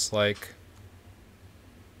feelings. Like,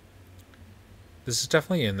 this is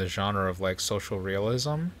definitely in the genre of like social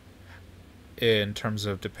realism in terms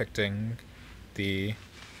of depicting the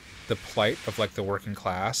plight of like the working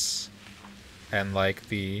class and like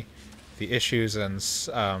the issues and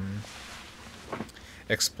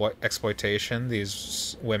exploitation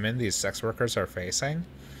these women, these sex workers, are facing,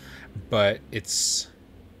 but it's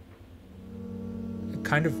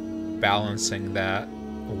kind of balancing that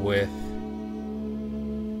with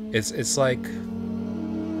it's like,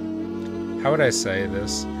 how would I say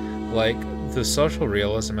this, like the social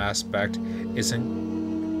realism aspect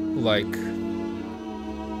isn't like,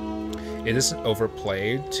 it isn't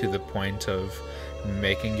overplayed to the point of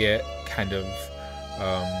making it kind of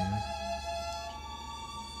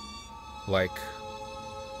like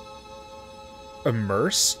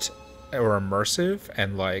immersed or immersive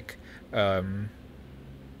and like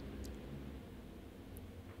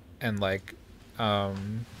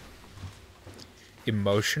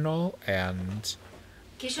emotional and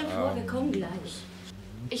Geh schon vor, wir kommen gleich.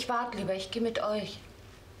 Ich warte lieber, ich gehe mit euch.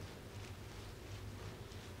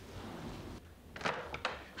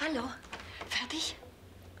 Hallo, fertig?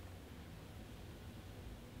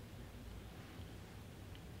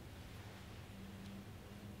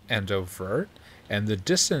 and overt, and the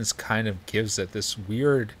distance kind of gives it this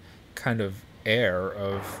weird kind of air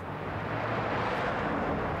of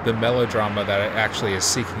the melodrama that it actually is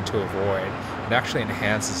seeking to avoid. It actually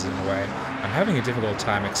enhances it in a way. I'm having a difficult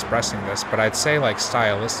time expressing this, but I'd say like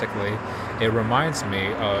stylistically, it reminds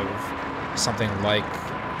me of something like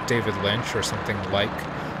David Lynch or something like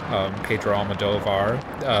Pedro Almodovar,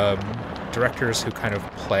 directors who kind of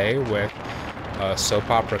play with soap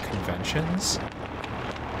opera conventions.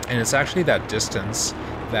 And it's actually that distance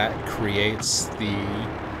that creates the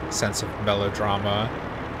sense of melodrama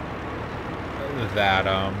that,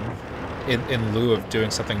 in lieu of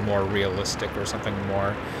doing something more realistic or something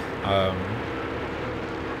more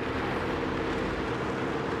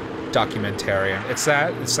documentarian. It's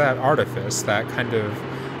that artifice, that kind of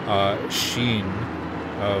sheen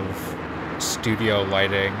of studio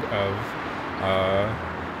lighting,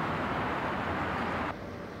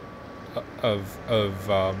 of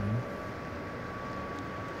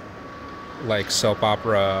like soap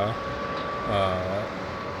opera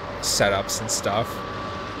setups and stuff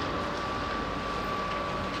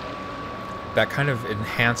that kind of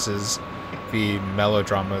enhances the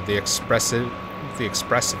melodrama, the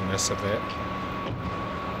expressiveness of it,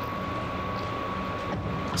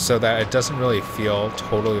 so that it doesn't really feel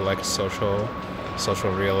totally like social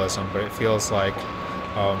realism, but it feels like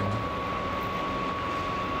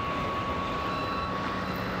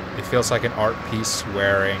an art piece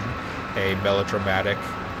wearing a melodramatic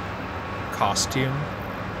costume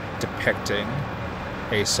depicting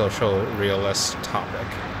a social realist topic.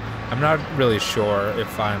 I'm not really sure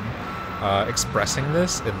if I'm expressing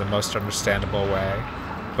this in the most understandable way,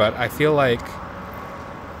 but I feel like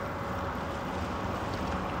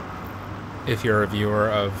if you're a viewer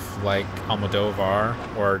of like Almodovar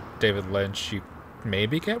or David Lynch, you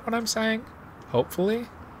maybe get what I'm saying, hopefully.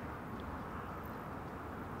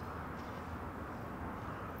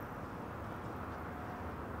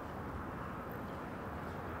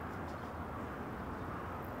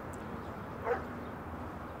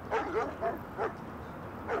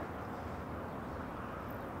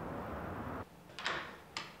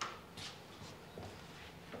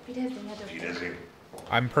 Wiedersehen, Herr Doktor. Wiedersehen.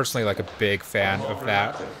 I'm personally like a big fan of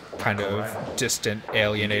that kind of distant,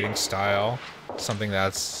 alienating style. Something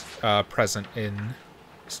that's present in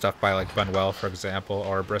stuff by like Buñuel, for example,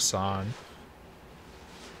 or Bresson,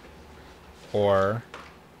 or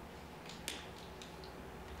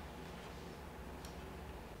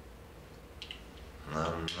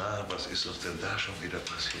was ist uns denn da schon wieder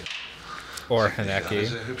passiert? Or Sieht nicht gerade Haneke.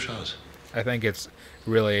 sehr hübsch aus. I think it's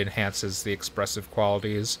really enhances the expressive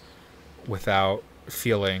qualities without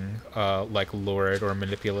feeling like lurid or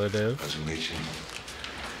manipulative. Also Mädchen,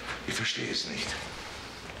 ich verstehe es nicht.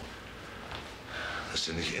 Dass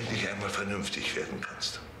du nicht endlich einmal vernünftig werden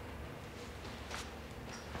kannst.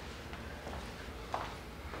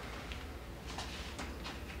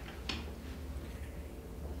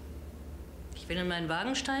 Ich will in meinen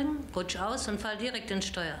Wagen steigen, rutsch aus und fall direkt ins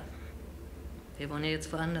Steuer. Wir wohnen ja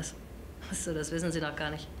jetzt woanders. Achso, das wissen Sie noch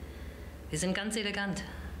gar nicht. Wir sind ganz elegant.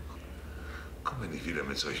 Komm mir nicht wieder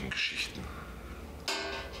mit solchen Geschichten.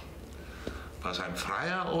 War es ein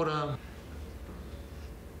Freier oder?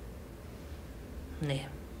 Nee,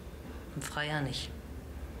 ein Freier nicht.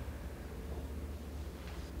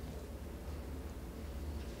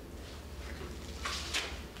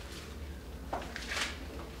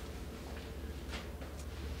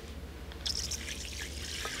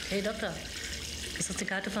 Hey Doktor, ist das die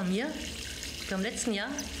Karte von mir? Vom letzten Jahr?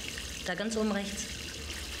 Da ganz oben rechts.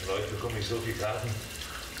 Leute, bekomme ich so viele Karten.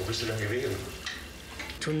 Wo bist du denn gewesen?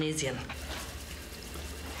 Tunesien.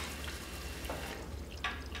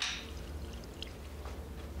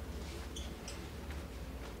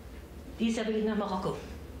 Dieses Jahr will ich nach Marokko.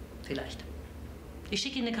 Vielleicht. Ich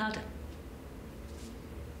schicke Ihnen eine Karte.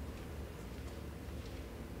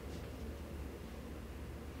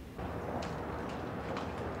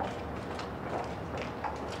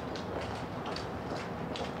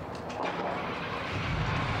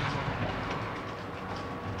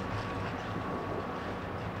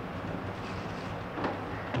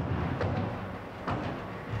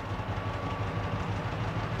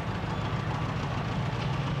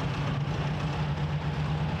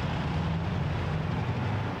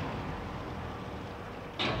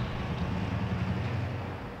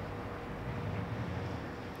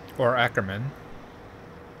 Or Ackerman.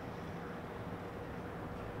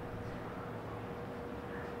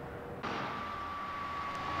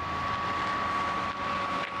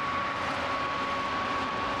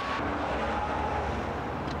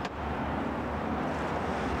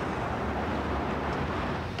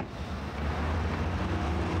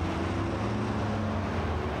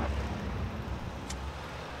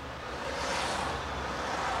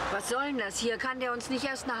 Was soll denn das hier? Kann der uns nicht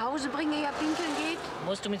erst nach Hause bringen, ehe er pinkeln geht?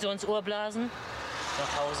 Musst du mir so ins Ohr blasen?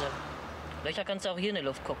 Nach Hause. Löcher kannst du auch hier in die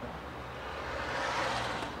Luft gucken.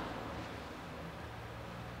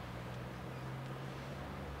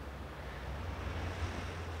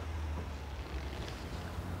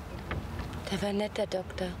 Der war nett, der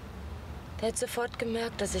Doktor. Der hat sofort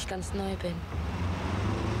gemerkt, dass ich ganz neu bin.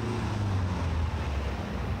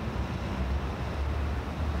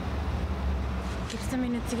 Gibst du mir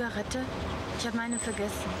eine Zigarette? Ich habe meine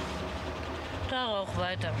vergessen. Da rauch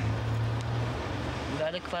weiter. Bei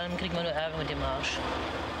alle Qualmen kriegen wir nur Ärger mit dem Arsch.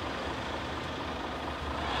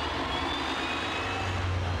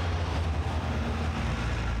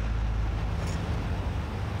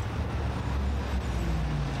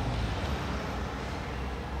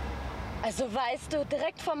 Also weißt du,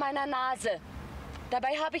 direkt vor meiner Nase.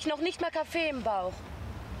 Dabei habe ich noch nicht mal Kaffee im Bauch.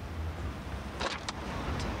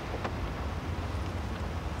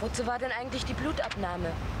 Wozu war denn eigentlich die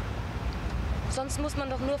Blutabnahme? Sonst muss man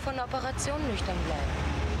doch nur von der Operation nüchtern bleiben.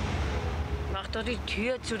 Mach doch die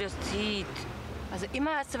Tür zu, das zieht. Also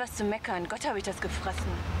immer hast du was zu meckern. Gott, habe ich das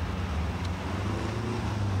gefressen.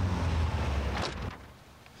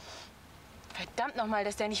 Verdammt nochmal,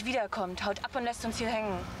 dass der nicht wiederkommt. Haut ab und lässt uns hier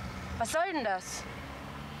hängen. Was soll denn das?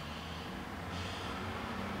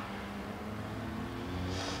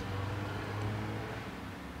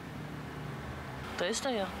 Da ist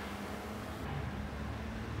er ja.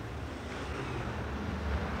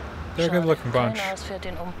 They're a good looking bunch. Kein Haus fährt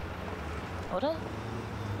den um. Oder?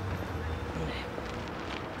 Nee.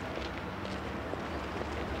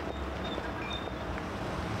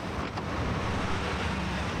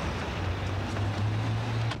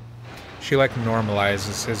 She like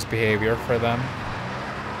normalizes his behavior for them.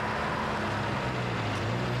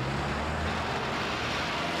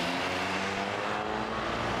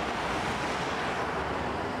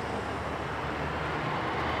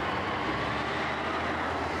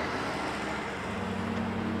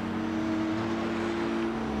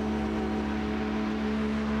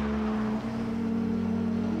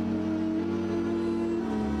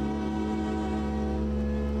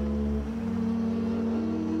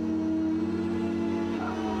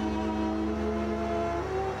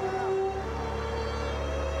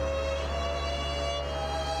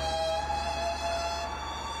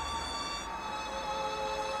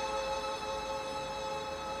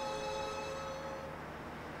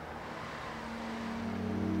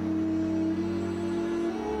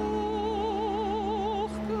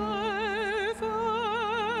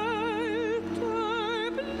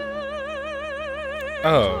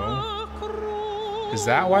 Oh. Is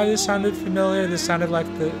that why this sounded familiar? This sounded like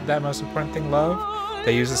that most important thing, love?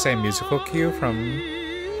 They use the same musical cue from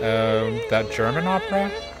that German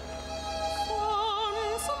opera?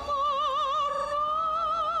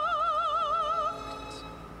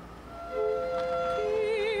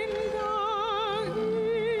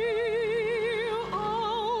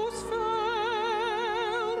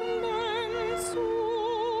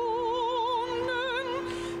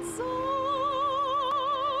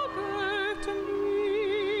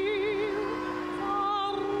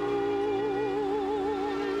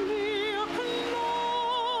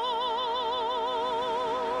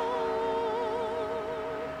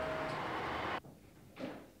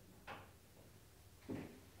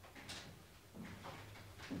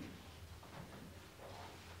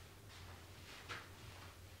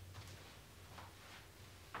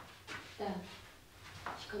 Da.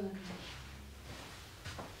 Ich komme gleich.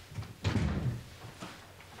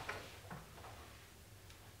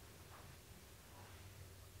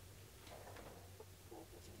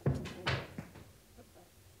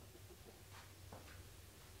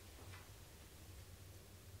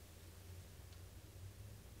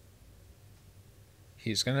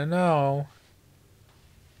 He's gonna know.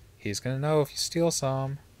 He's gonna know if you steal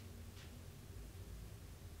some.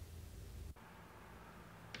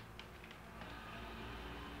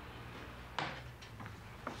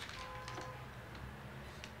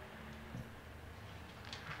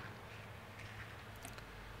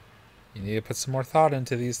 You need to put some more thought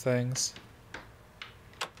into these things.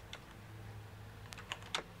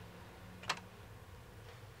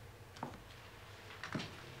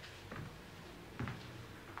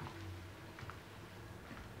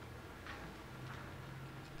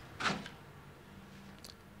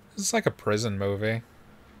 This is like a prison movie.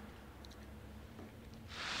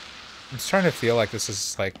 I'm starting to feel like this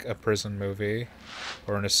is like a prison movie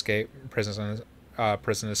or an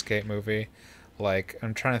prison escape movie. Like,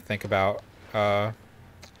 I'm trying to think about the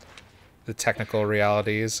technical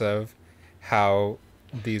realities of how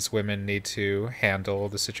these women need to handle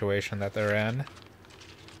the situation that they're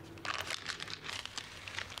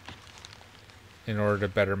in order to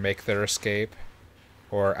better make their escape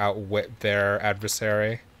or outwit their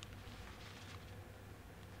adversary.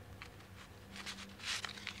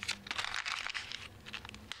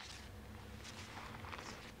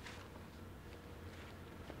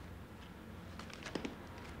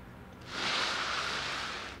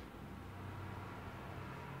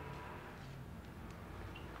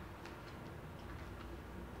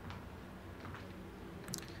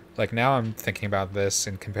 Like, now I'm thinking about this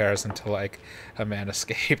in comparison to, like, A Man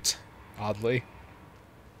Escaped, oddly.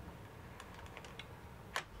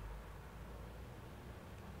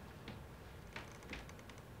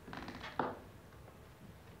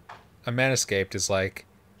 A Man Escaped is, like,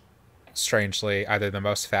 strangely, either the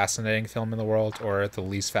most fascinating film in the world or the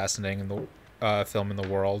least fascinating film in the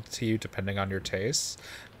world to you, depending on your tastes.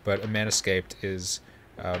 But A Man Escaped is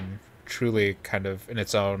truly kind of, in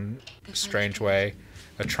its own strange way,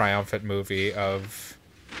 a triumphant movie of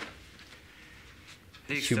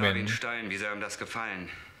human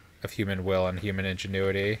will and human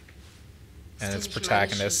ingenuity, and its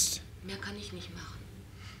protagonist. Mehr kann ich nicht machen.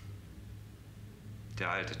 Der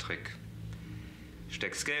alte Trick.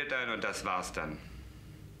 Steckst Geld ein und das war's dann.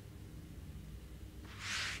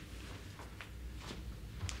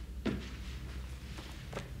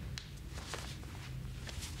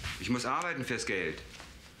 Ich muss arbeiten fürs Geld.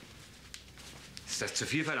 Ist das zu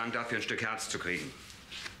viel verlangt, dafür ein Stück Herz zu kriegen?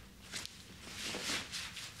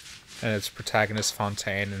 And its protagonist,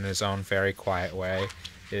 Fontaine, in his own very quiet way,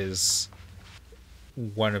 is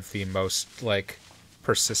one of the most, like,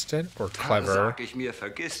 persistent or clever Sag ich mir,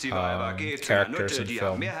 vergiss die Weiber, geh zu einer characters Nutte, in die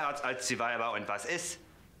film. haben mehr Herz als die Weiber. Und was ist?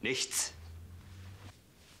 Nichts.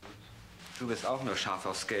 Du bist auch nur scharf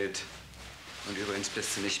aufs Geld. Und übrigens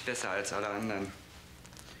bist du nicht besser als alle anderen.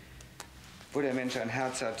 Wo der Mensch ein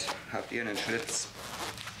Herz hat, habt ihr einen Schlitz.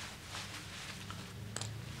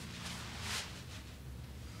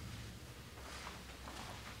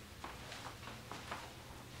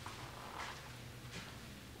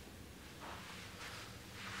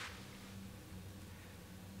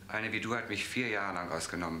 Eine wie du hat mich 4 Jahre lang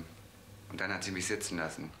ausgenommen. Und dann hat sie mich sitzen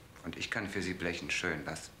lassen. Und ich kann für sie blechen. Schön,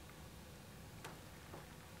 was?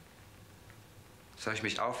 Soll ich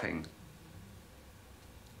mich aufhängen?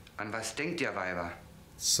 An was denkt ihr, Weiber?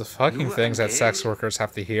 It's the fucking Nur things an that sex Geld? workers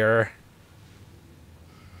have to hear.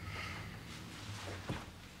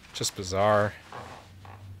 Just bizarre.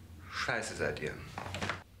 Scheiße seid ihr.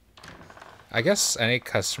 I guess any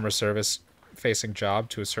customer service facing job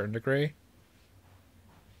to a certain degree.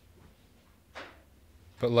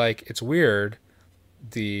 But, like, it's weird,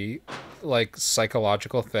 the, like,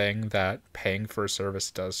 psychological thing that paying for a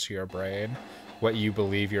service does to your brain, what you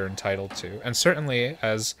believe you're entitled to. And certainly,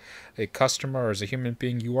 as a customer or as a human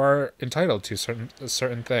being, you are entitled to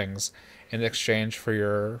certain things in exchange for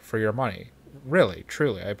your money. Really,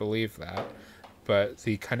 truly, I believe that. But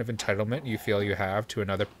the kind of entitlement you feel you have to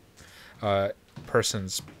another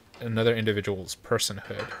another individual's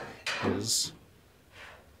personhood is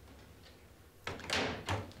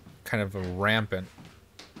kind of a rampant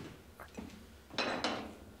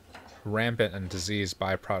and diseased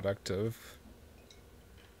byproduct of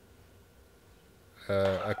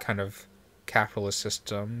a kind of capitalist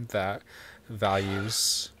system that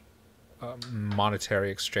values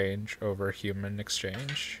monetary exchange over human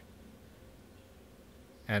exchange,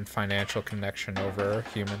 and financial connection over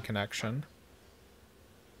human connection.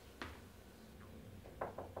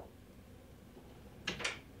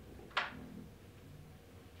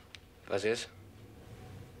 Was ist?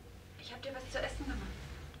 Ich hab dir was zu essen gemacht.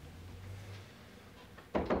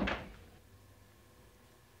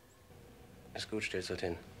 Ist gut, stell's dort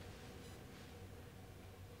hin.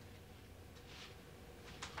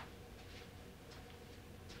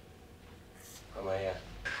 Komm mal her.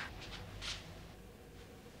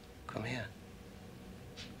 Komm her.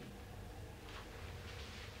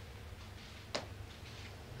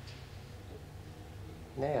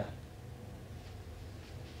 Näher.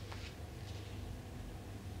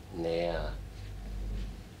 Näher.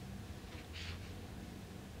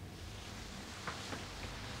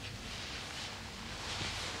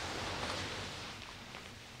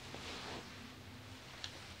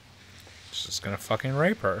 She's just gonna fucking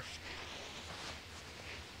rape her.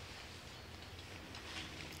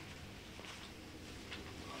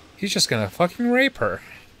 He's just gonna fucking rape her.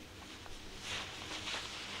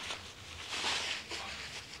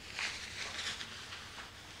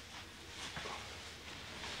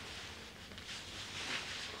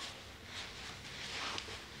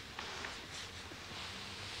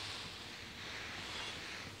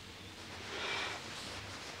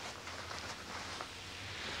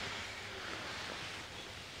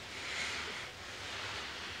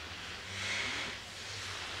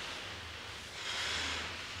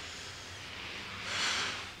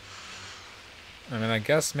 I mean, I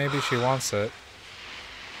guess maybe she wants it.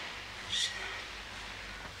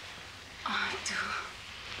 Oh, du.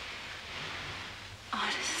 Oh,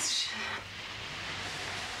 das ist schön.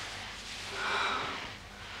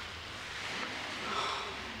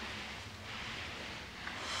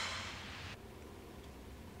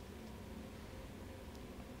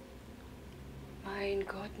 Mein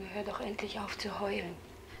Gott, hör doch endlich auf zu heulen.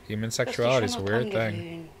 Human sexuality is a weird thing.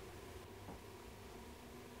 Gewöhnen.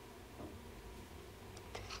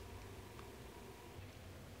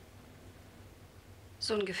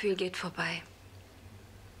 So ein Gefühl geht vorbei.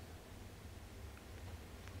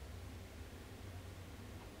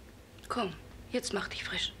 Komm, jetzt mach dich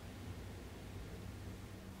frisch.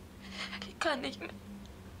 Ich kann nicht mehr.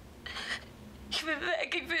 Ich will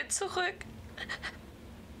weg, ich will zurück.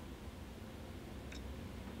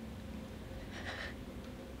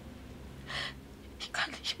 Ich kann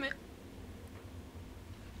nicht mehr.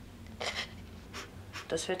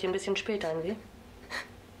 Das wird dir ein bisschen spät ein, wie?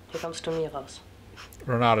 Hier kommst du nie raus.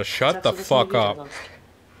 Renata, shut Sagst the du das fuck nie wieder up. sonst?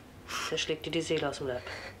 Der schlägt dir die Seele aus dem Leib.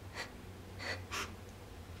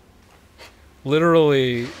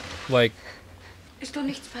 Literally, like, Ist doch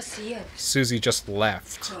nichts passiert. Susie just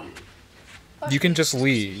left. Komm. You can just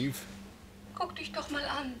leave. Guck dich doch mal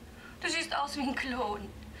an. Du siehst aus wie ein Klon.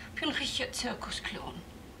 Wie ein richtiger Zirkusklon.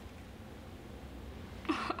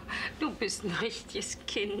 Du bist ein richtiges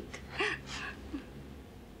Kind.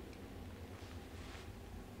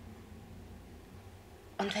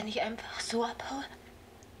 Und wenn ich einfach so abhaue,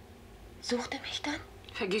 sucht er mich dann?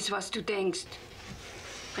 Vergiss, was du denkst.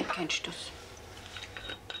 Bring keinen Stuss.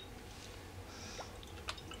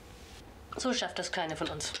 So schafft das keine von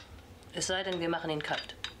uns. Es sei denn, wir machen ihn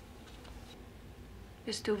kalt.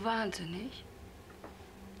 Bist du wahnsinnig?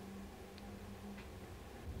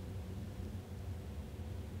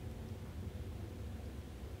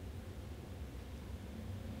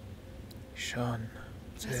 Schon.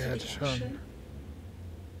 Das finde Sehr ich auch schon. schön.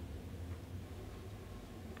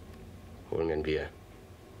 Hol mir ein Bier.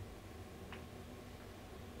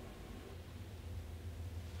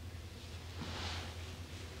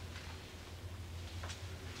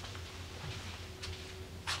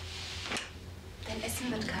 Dein Essen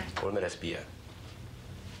wird kalt. Hol mir das Bier.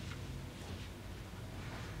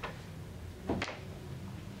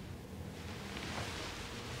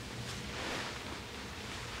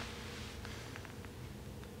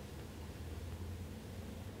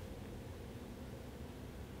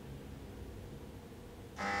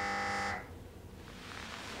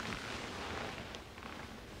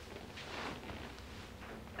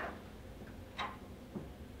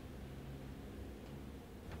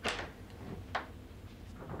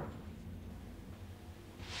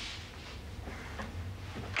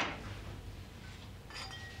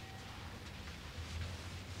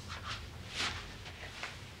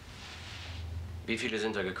 Wie viele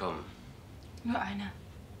sind da gekommen? Nur einer.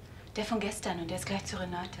 Der von gestern und der ist gleich zu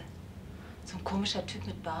Renate. So ein komischer Typ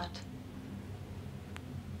mit Bart.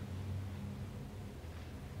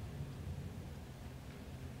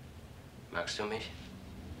 Magst du mich?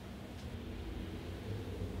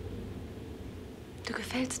 Du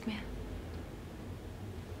gefällst mir.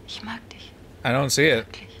 Ich mag dich. I don't see it.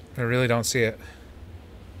 I really don't see it.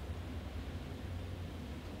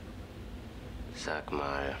 Sag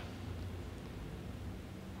mal,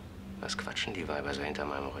 was quatschen die Weiber so hinter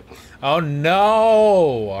meinem Rücken? Oh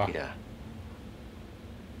no! Wieder.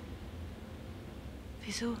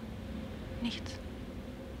 Wieso? Nichts.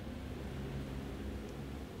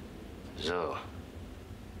 So.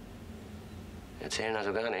 Erzählen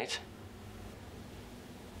also gar nichts?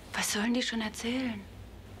 Was sollen die schon erzählen?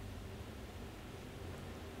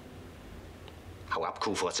 Hau ab,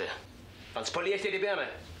 Kuhfurze. Sonst poliere ich dir die Birne.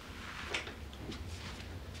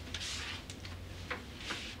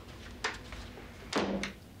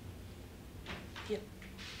 Hier.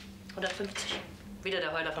 150. Wieder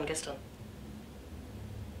der Heuler von gestern.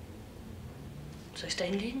 Soll ich es da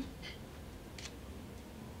hinlegen?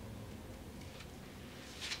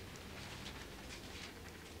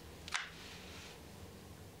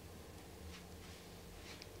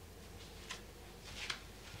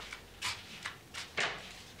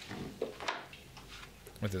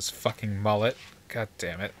 With his fucking mullet. God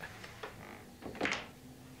damn it.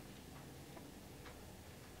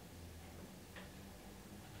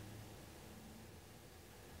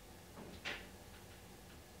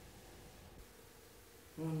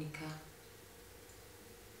 Monika.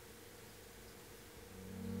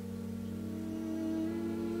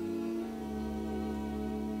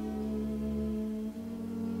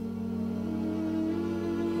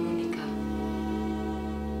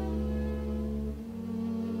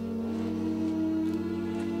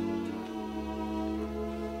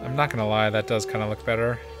 I'm not gonna lie, that does kind of look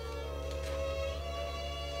better.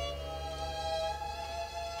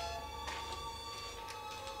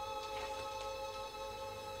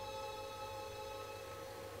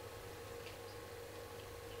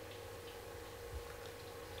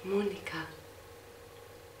 Monika.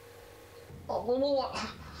 Oh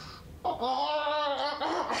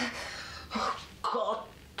Gott,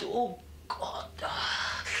 oh Gott.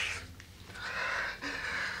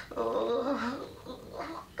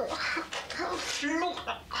 Flucht.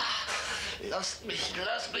 Lasst mich.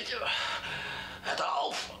 Hört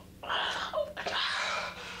auf.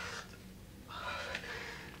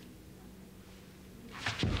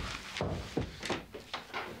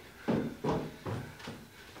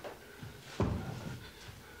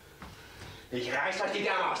 Ich reiß euch die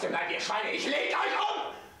Därme aus dem Leib, ihr Schweine! Ich leg euch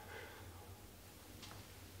um!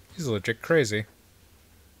 He's legit crazy.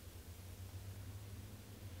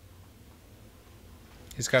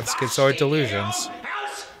 He's got schizoid delusions.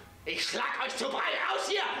 Raus! Ich schlag euch zu Brei! Raus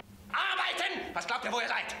hier! Arbeiten! Was glaubt ihr, wo ihr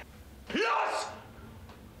seid? Los!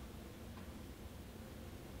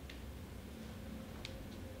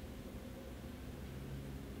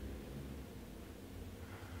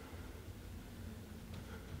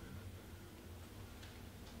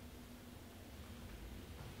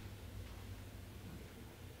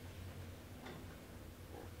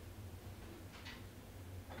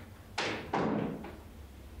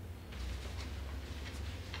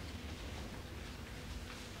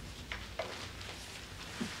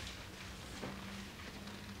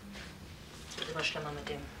 Immer schlimmer mit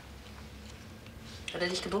dem. Hat er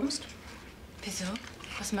dich gebumst? Wieso?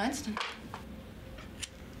 Was meinst du?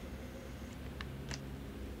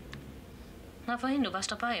 Na, vorhin, du warst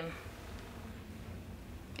doch bei ihm.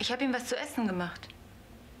 Ich habe ihm was zu essen gemacht.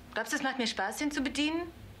 Glaubst du, es macht mir Spaß, ihn zu bedienen?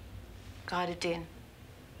 Gerade den.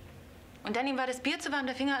 Und dann ihm war das Bier zu warm,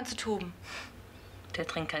 der Finger an zu toben. Der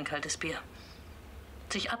trinkt kein kaltes Bier.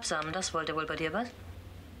 Sich absamen, das wollte er wohl bei dir, was?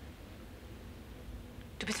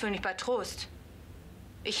 Du bist wohl nicht bei Trost.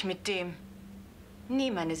 Ich mit dem.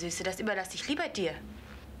 Nee, meine Süße, das überlasse ich lieber dir.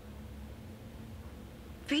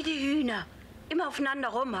 Wie die Hühner. Immer aufeinander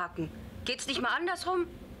rumhacken. Geht's nicht mal andersrum?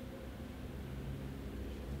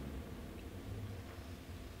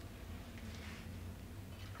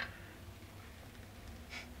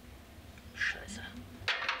 Scheiße.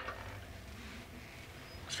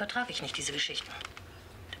 Das vertrag ich nicht, diese Geschichten.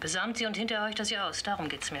 Der besamt sie und hinterher horcht er sie aus. Darum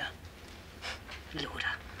geht's mir. Luder.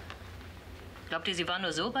 Glaubt ihr, sie war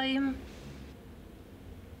nur so bei ihm?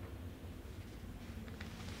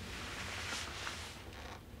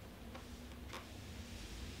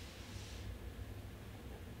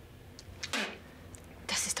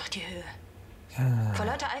 Das ist doch die Höhe. Vor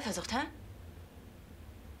lauter Eifersucht, hä?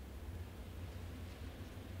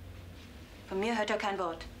 Von mir hört er kein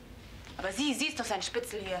Wort. Aber sie ist doch sein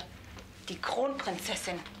Spitzel hier. Die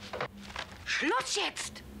Kronprinzessin. Schluss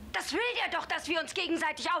jetzt! Das will der doch, dass wir uns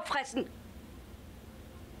gegenseitig auffressen.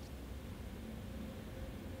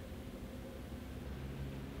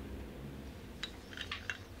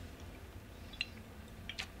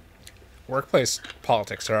 Workplace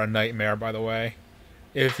politics are a nightmare, by the way.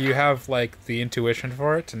 If you have, like, the intuition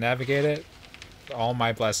for it, to navigate it, all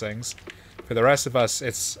my blessings. For the rest of us,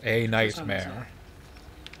 it's a nightmare.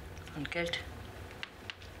 Und Geld?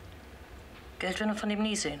 Geld werden wir von ihm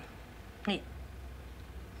nie sehen. Nie.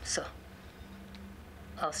 So.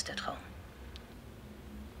 Aus der Traum.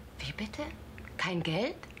 Wie bitte? Kein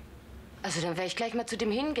Geld? Also dann werde ich gleich mal zu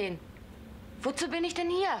dem hingehen. Wozu bin ich denn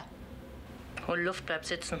hier? Hol Luft, bleib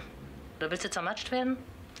sitzen. Du willst jetzt zermatscht werden?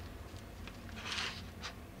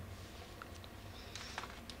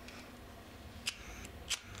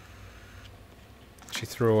 She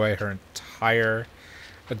threw away her entire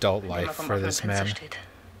adult life for this man.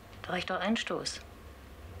 Da reicht doch ein Stoß.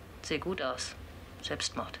 Seh gut aus.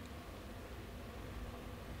 Selbstmord.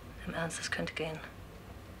 Im Ernst, das könnte gehen.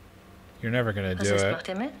 You're never gonna Was do ist, it. macht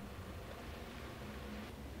ihr mit?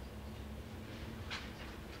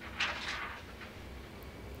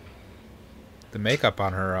 The makeup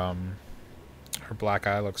on her her black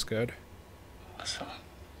eye looks good. Achso.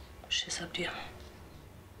 Schiss habt ihr.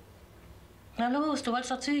 Na los, du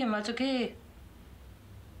wolltest doch zu ihm, also geh.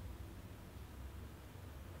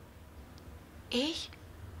 Ich?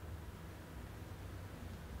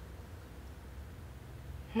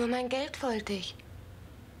 Nur mein Geld wollte ich.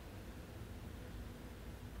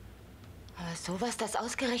 Aber sowas, dass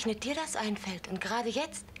ausgerechnet dir das einfällt. Und gerade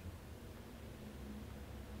jetzt?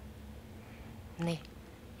 Nee.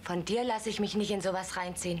 Von dir lasse ich mich nicht in sowas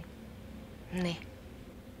reinziehen. Nee.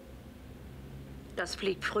 Das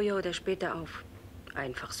fliegt früher oder später auf.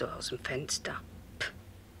 Einfach so aus dem Fenster.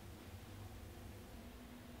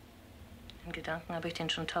 In Gedanken habe ich den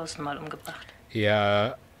schon 1000-mal umgebracht.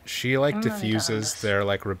 Yeah, she like Immer wieder diffuses anders. their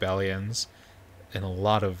like rebellions in a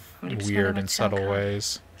lot of Am liebsten, weird wenn er and subtle mitziehen kann.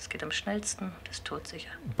 ways. Es geht am schnellsten, das ist todsicher.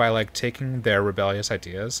 By like taking their rebellious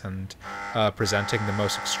ideas and presenting the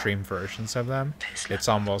most extreme versions of them, it's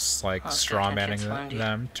almost like strawmanning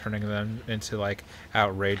them, turning them into like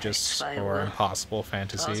outrageous 2 or Uhr. impossible Zu Hause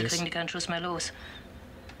fantasies. kriegen die keinen Schuss mehr los.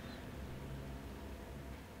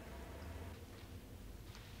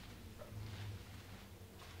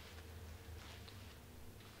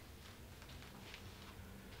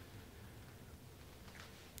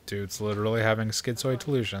 Dude's literally having schizoid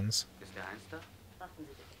delusions. Ist der Eins da?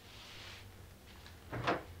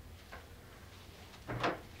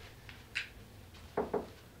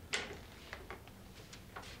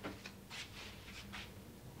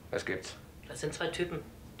 Was gibt's? Das sind 2 Typen,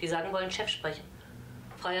 die sagen wollen Chef sprechen.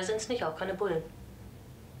 Freier sind's nicht, auch keine Bullen.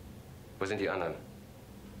 Wo sind die anderen?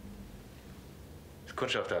 Ist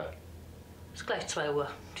Kundschaft da? Ist gleich 2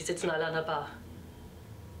 Uhr. Die sitzen alle an der Bar.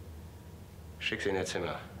 Schick sie in ihr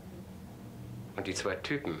Zimmer. Und die 2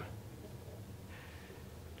 Typen.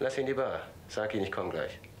 Lass sie in die Bar. Sag ihnen, ich komm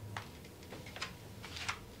gleich.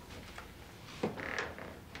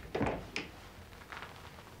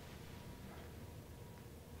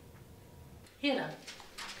 Hier dann.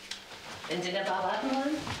 Wenn Sie in der Bar warten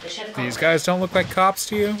wollen, der Chef kommt. These guys don't look like cops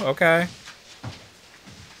to you? Okay.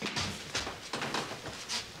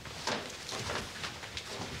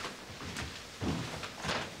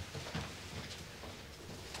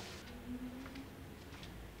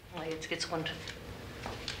 Na, jetzt geht's rund.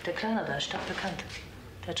 Der Kleine da ist stadtbekannt.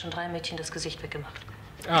 Der hat schon 3 Mädchen das Gesicht weggemacht.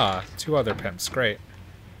 Ah, 2 other pimps. Great.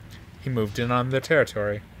 He moved in on their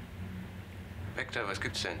territory. Weg da, was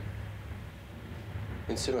gibt's denn?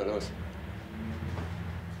 Ins Zimmer, los.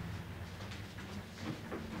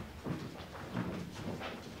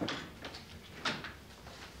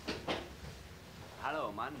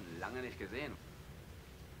 Hallo Mann, lange nicht gesehen.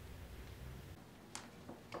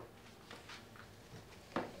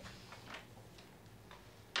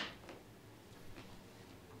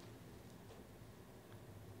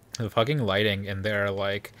 The fucking lighting in their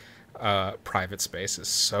like private space is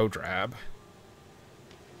so drab.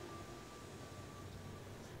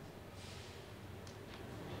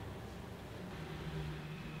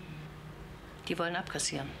 Die wollen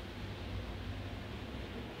abkassieren.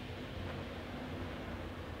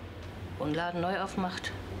 Wo ein Laden neu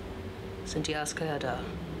aufmacht, sind die Asker ja da.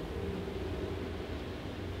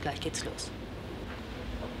 Gleich geht's los.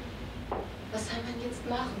 Was soll man jetzt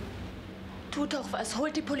machen? Tut doch was,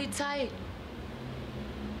 holt die Polizei.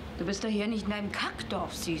 Du bist doch hier nicht in einem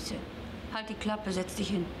Kackdorf, Süße. Halt die Klappe, setz dich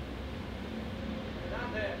hin.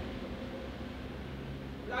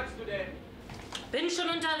 Bleibst du denn? Bin schon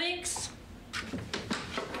unterwegs.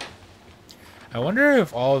 I wonder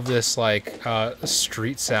if all of this like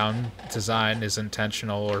street sound design is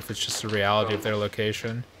intentional or if it's just the reality of their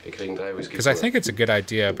location. Because I think it's a good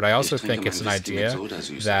idea, but I also think it's an idea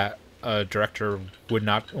that a director would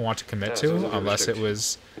not want to commit to unless it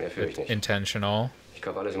was intentional.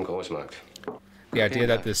 The idea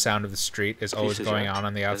that the sound of the street is always going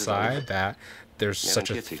on the outside, that there's such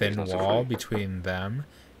a thin wall between them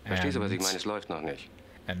and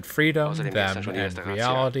freedom, them and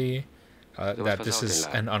reality. That this is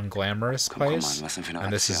an unglamorous place,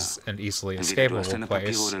 and this is an easily escapable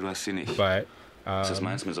place, but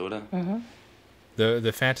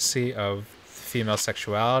the fantasy of female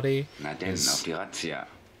sexuality is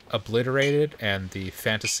obliterated, and the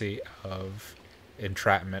fantasy of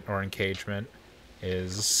entrapment or engagement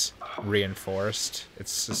is reinforced.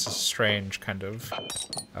 It's a strange kind of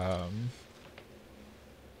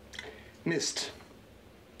Mist.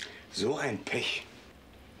 So ein Pech.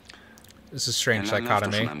 This is a strange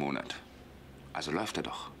dichotomy. Also läuft er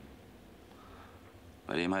doch.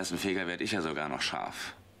 Bei dem heißen Feger werde ich ja sogar noch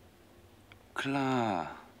scharf. Klar,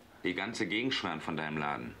 die ganze Gegend schwärmt von deinem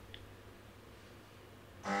Laden.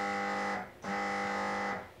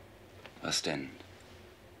 Was denn?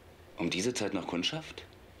 Um diese Zeit noch Kundschaft?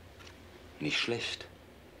 Nicht schlecht.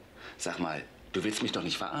 Sag mal, du willst mich doch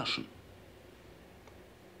nicht verarschen.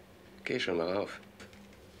 Geh schon mal rauf.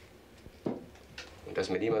 Und dass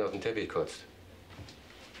mir niemand auf den Teppich kotzt.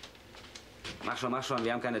 Mach schon,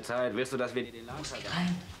 wir haben keine Zeit. Willst du, dass wir dir den Laden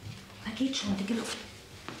Rein. Na geht schon, dicke Luft.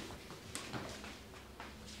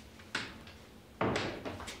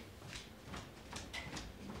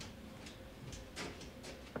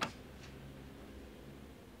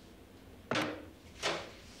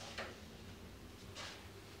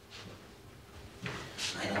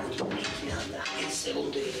 Meine Mutter nicht mehr an der Hitze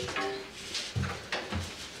runtergelegt.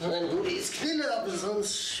 Mein Rudi ist Quille, aber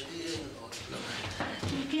sonst schwer in Ordnung.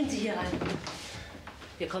 Gehen Sie hier rein.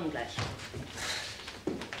 Wir kommen gleich.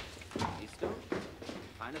 Siehst du?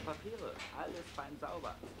 Feine Papiere, alles fein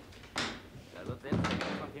sauber. Da wird selbst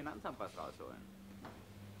vom Finanzamt was rausholen.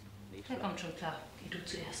 Nicht Der schlecht. kommt schon klar. Geh du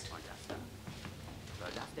zuerst. Und das dann? Soll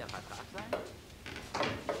das der Vertrag sein?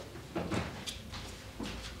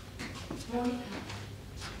 Monika.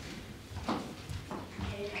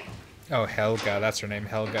 Oh, Helga, that's her name,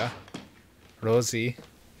 Helga. Rosie.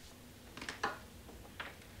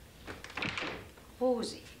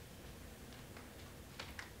 Rosi.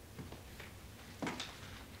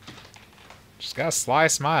 She's got a sly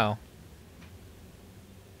smile.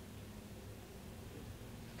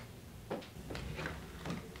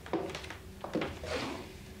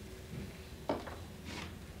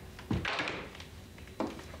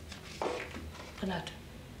 Renate.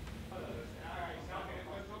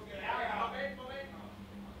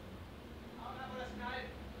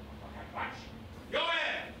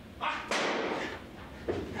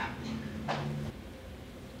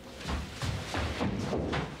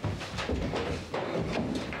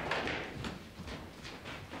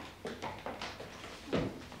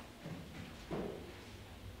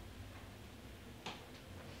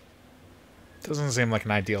 Doesn't seem like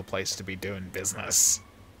an ideal place to be doing business.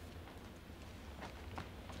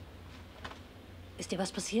 Ist dir was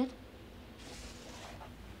passiert?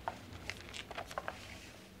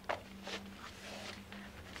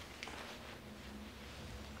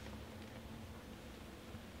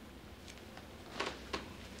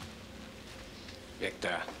 Weg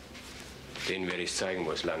da. Denen werde ich zeigen,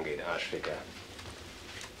 wo es lang geht, Arschficker.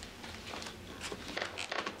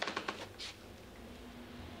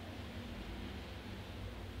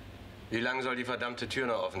 Wie lange soll die verdammte Tür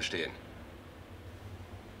noch offen stehen?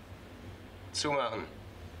 Zumachen.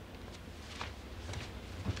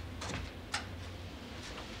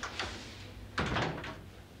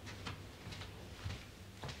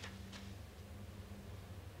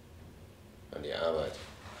 An die Arbeit.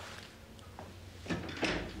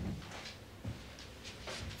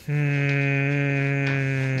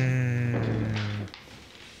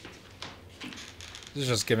 This is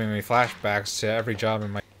just giving me flashbacks to every job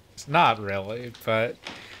in my... Not really, but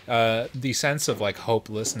the sense of like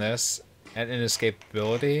hopelessness and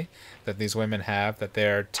inescapability that these women have, that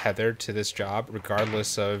they're tethered to this job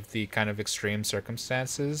regardless of the kind of extreme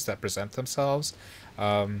circumstances that present themselves.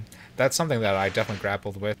 That's something that I definitely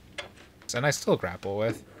grappled with, and I still grapple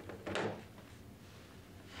with.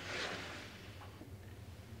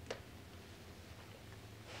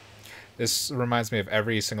 This reminds me of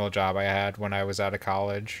every single job I had when I was out of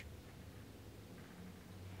college.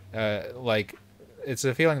 Like, it's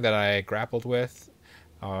a feeling that I grappled with.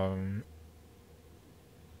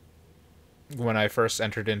 when I first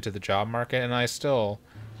entered into the job market, and I still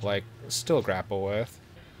grapple with.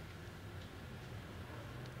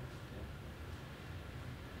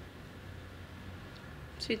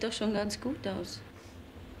 Sieht doch schon ganz gut aus.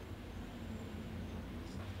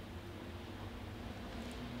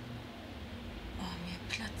 Oh, mir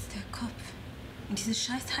platzt der Kopf. Und diese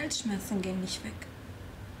scheiß Halsschmerzen gehen nicht weg.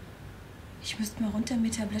 Ich müsste mal runter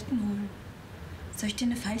mir Tabletten holen. Soll ich dir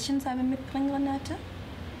eine Veilchensalbe mitbringen, Renate?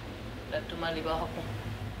 Bleib du mal lieber hocken.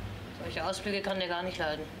 Solche Ausflüge kann der gar nicht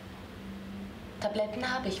leiden. Tabletten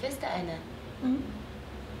habe ich, wisst ihr eine? Hm?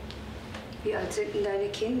 Wie alt sind denn deine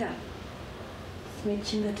Kinder? Das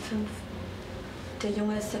Mädchen wird 5. Der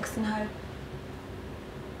Junge ist 6,5.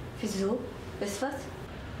 Wieso? Ist was?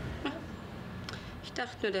 Ich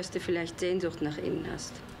dachte nur, dass du vielleicht Sehnsucht nach ihnen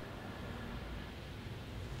hast.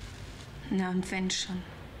 Na und wenn schon.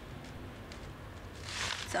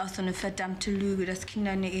 Ist auch so eine verdammte Lüge, dass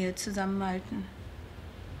Kinder eine Ehe zusammenhalten.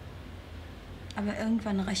 Aber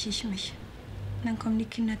irgendwann räche ich mich. Und dann kommen die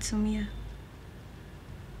Kinder zu mir.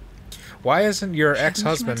 Why isn't your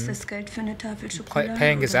ex-husband das Geld für eine Tafel Schokolade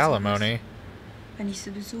paying his oder sowas, alimony? wenn ich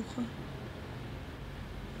sie besuche.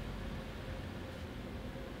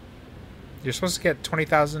 You're supposed to get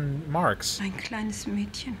 20,000 marks. Ein kleines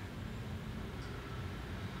Mädchen.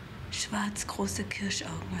 Schwarz, große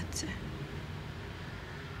Kirschaugen hat sie.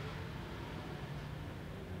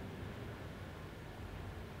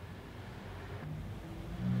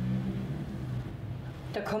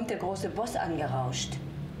 Da kommt der große Boss angerauscht.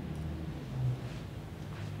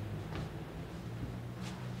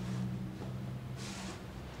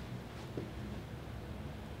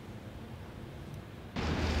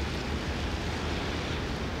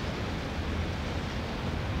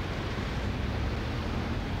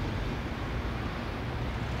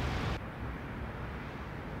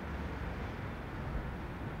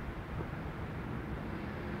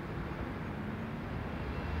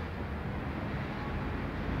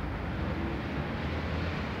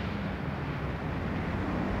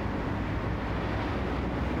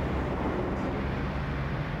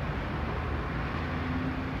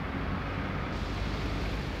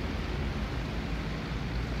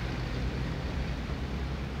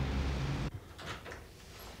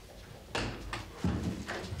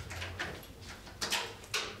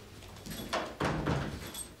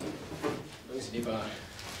 Lieber.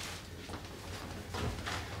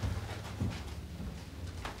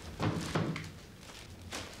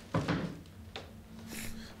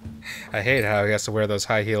 I hate how he has to wear those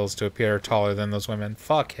high heels to appear taller than those women.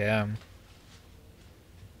 Fuck him.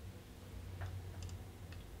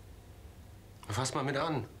 Fass mal mit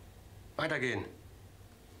an. Weitergehen.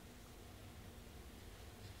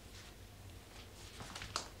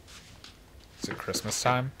 Is it Christmas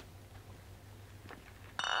time?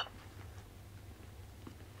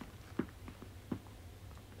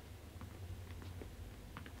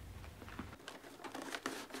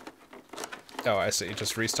 Oh, I see.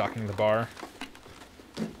 Just restocking the bar.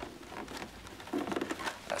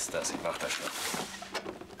 Lass das, ich mach das schon.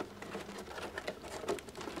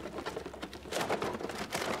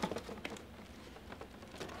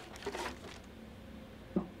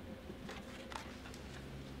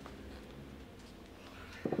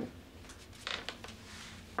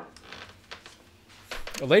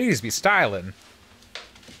 The ladies be styling.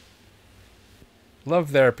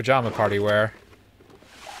 Love their pajama party wear.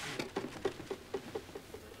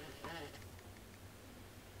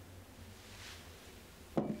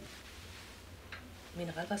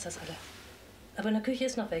 Mineralwasser ist alle. Aber in der Küche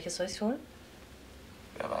ist noch welches. Soll ich's holen?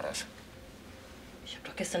 Wer war das? Ich habe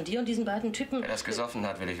doch gestern dir und diesen beiden Typen... Wer das gesoffen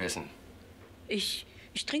hat, will ich wissen. Ich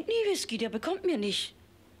trinke nie Whisky, der bekommt mir nicht.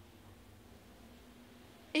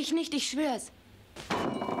 Ich nicht, ich schwör's.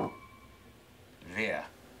 Wer?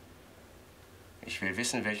 Ich will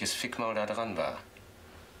wissen, welches Fickmaul da dran war.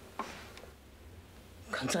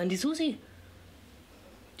 Kann sein, die Susi.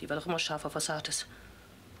 Die war doch immer scharf auf was Hartes.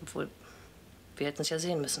 Obwohl, wir hätten es ja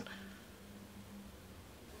sehen müssen.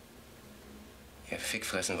 Ihr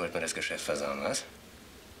Fickfressen wollt mir das Geschäft versauen, was?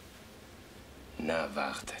 Na,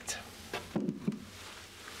 wartet.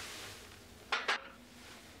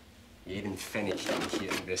 Jeden Pfennig, den ich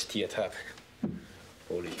hier investiert habe,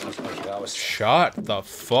 hole ich aus euch raus. Shut the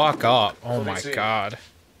fuck up. Oh my god.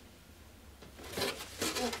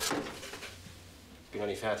 Ich bin noch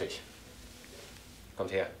nicht fertig.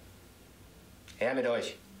 Kommt her. Her mit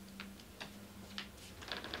euch.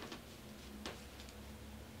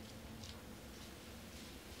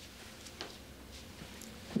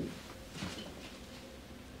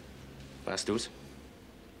 Warst du's?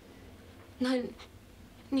 Nein,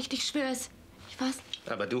 nicht, ich schwör's. Ich war's.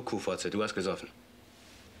 Aber du, Kuhfotze, du hast gesoffen.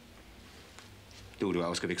 Du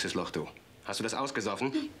ausgewichstes Loch, du. Hast du das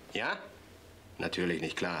ausgesoffen? Ja? Natürlich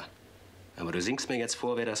nicht, klar. Aber du singst mir jetzt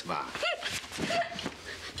vor, wer das war.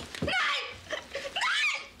 Nein!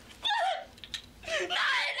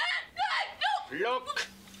 Schluck!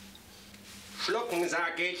 Schlucken,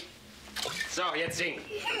 sag ich. So, jetzt sing.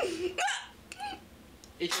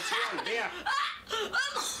 Ich will's hören, wer?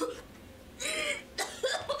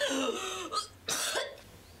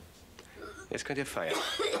 Jetzt könnt ihr feiern.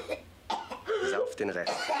 Sauft den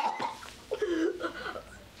Rest.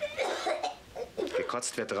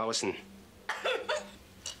 Gekotzt wird draußen.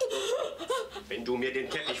 Wenn du mir den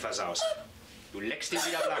Teppich versaust. Du leckst ihn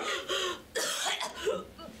wieder blank.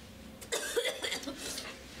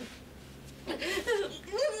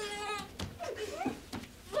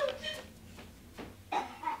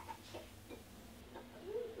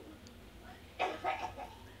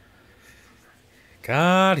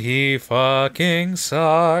 God, he fucking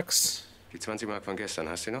sucks. Die 20 Mark von gestern,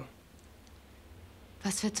 hast du noch?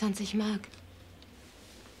 Was für 20 Mark?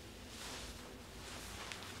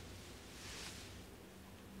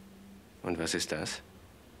 Und was ist das?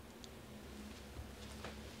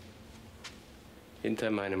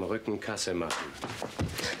 Hinter meinem Rücken Kasse machen.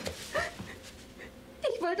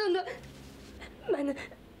 Ich wollte nur... Meine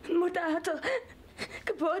Mutter hatte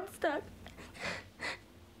Geburtstag.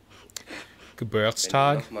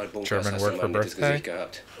 Geburtstag? German word for birthday?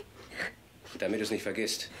 Gehabt. Damit du es nicht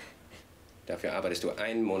vergisst. Dafür arbeitest du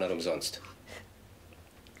einen Monat umsonst.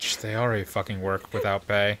 They already fucking work without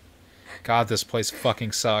pay. God, this place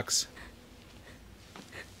fucking sucks.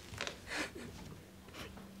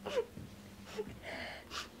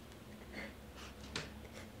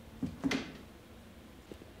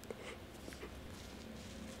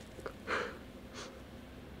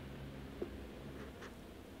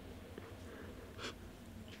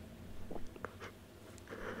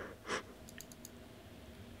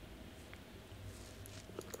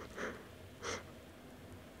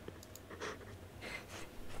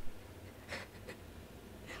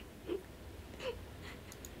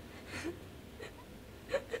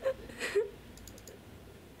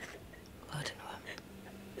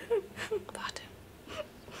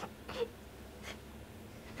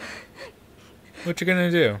 What you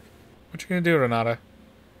gonna do? What you gonna do, Renata?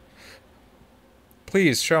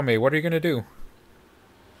 Please show me. What are you gonna do?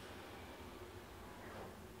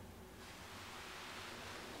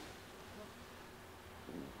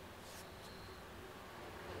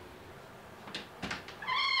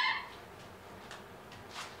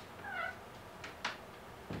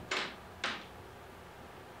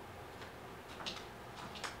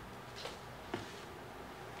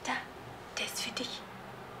 Da, der ist für dich.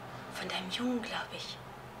 Von deinem Jungen, glaube ich.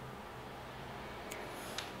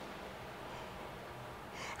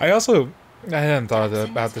 I hadn't thought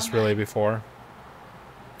about this really before.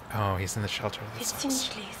 Oh, he's in the shelter. That sucks.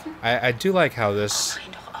 I do like how this,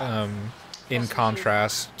 in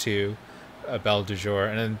contrast to Belle du Jour,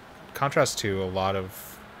 and in contrast to a lot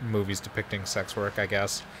of movies depicting sex work, I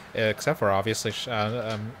guess, except for obviously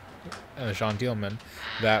Jean Dielman,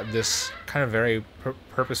 that this kind of very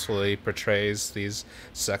purposefully portrays these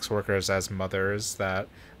sex workers as mothers, that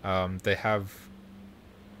they have...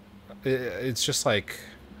 It's just like...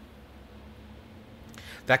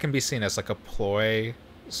 That can be seen as like a ploy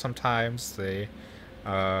sometimes. The,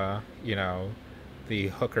 you know, the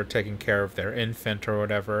hooker taking care of their infant or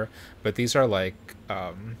whatever. But these are like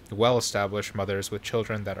well-established mothers with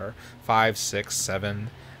children that are 5, 6, 7.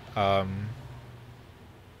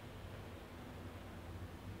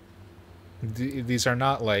 These are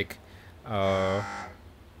not like...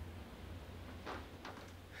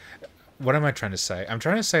 what am I trying to say? I'm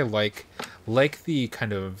trying to say like the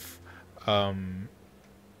kind of...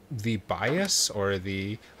 the bias or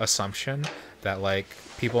the assumption that like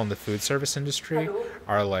people in the food service industry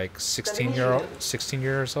are like 16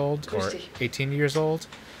 years old or 18 years old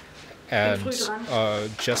and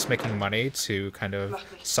just making money to kind of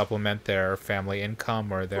supplement their family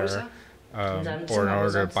income or their or in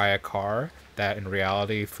order to buy a car, that in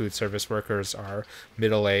reality food service workers are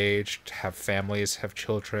middle-aged, have families, have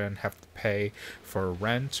children, have to pay for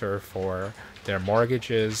rent or for their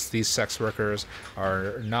mortgages. These sex workers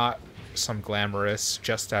are not some glamorous,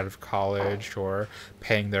 just out of college or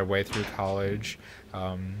paying their way through college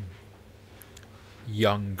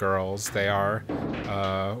young girls. They are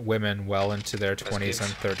women well into their 20s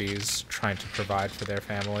and 30s trying to provide for their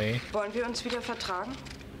family. Wollen wir uns wieder vertragen?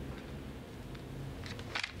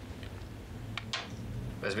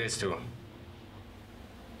 Was willst du?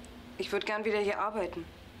 Ich würde gern wieder hier arbeiten.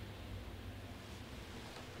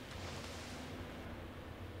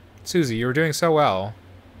 Susie, you were doing so well.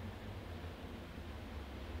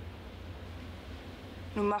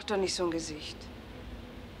 Nun mach doch nicht so ein Gesicht.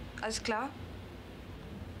 Alles klar?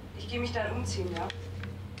 Ich gehe mich dann umziehen, ja?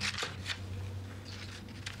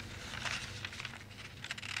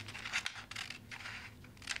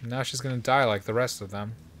 Now she's gonna die like the rest of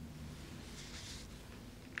them.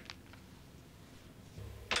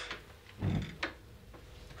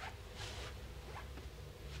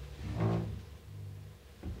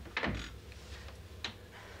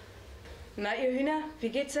 Na, ihr Hühner, wie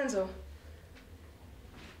geht's denn so?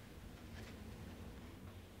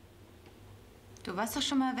 Du warst doch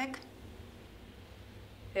schon mal weg.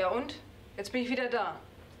 Ja und? Jetzt bin ich wieder da.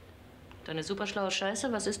 Deine super schlaue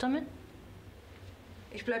Scheiße, was ist damit?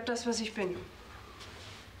 Ich bleib das, was ich bin.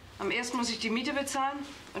 Am ersten muss ich die Miete bezahlen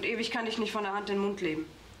und ewig kann ich nicht von der Hand in den Mund leben.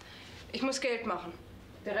 Ich muss Geld machen.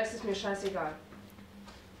 Der Rest ist mir scheißegal.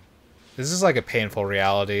 This is like a painful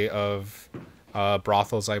reality of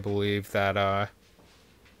brothels, I believe, that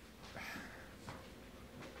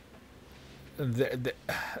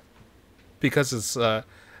because it's a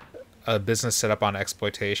business set up on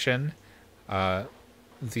exploitation,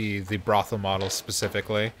 the brothel model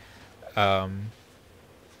specifically,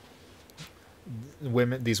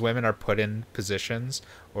 these women are put in positions,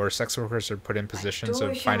 or sex workers are put in positions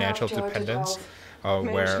of financial dependence,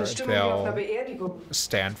 where they'll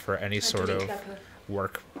stand for any sort of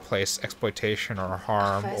workplace exploitation or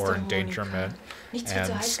harm or endangerment,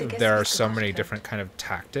 and there are so many different kind of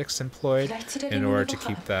tactics employed in order to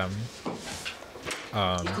keep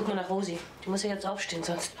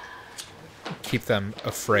them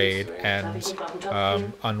afraid and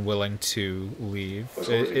unwilling to leave.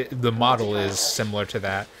 The model is similar to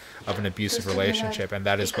that of an abusive relationship, and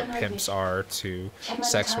that is what pimps are to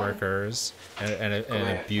sex workers, an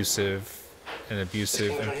abusive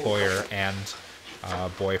employer and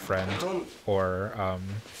boyfriend or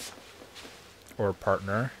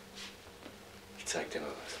partner.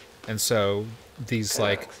 And so this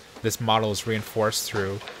model is reinforced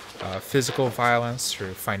through physical violence,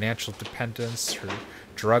 through financial dependence, through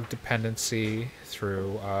drug dependency,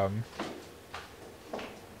 through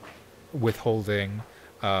withholding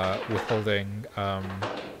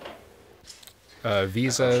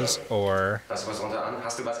visas, or Hast du was unter an?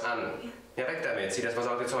 Hast du was an? Ja, weg damit. Zieh das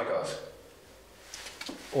versaute Zeug aus.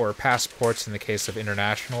 or passports in the case of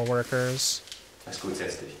international workers. Alles gut,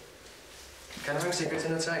 setz dich. Keine Angst, ich will's dir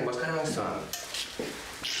nur zeigen. Du musst keine Angst haben.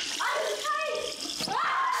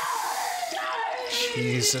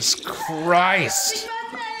 Jesus Christ!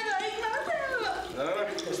 Na,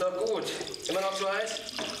 ist doch gut. Immer noch zu heiß?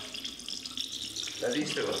 Da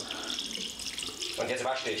siehst du. Und jetzt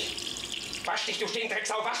wasch dich. Wasch dich, du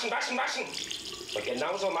Stinkdrecksau. Waschen, waschen, waschen. Und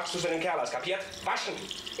genauso machst du so einen Kerl aus, kapiert? Waschen.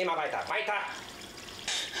 Immer weiter, weiter.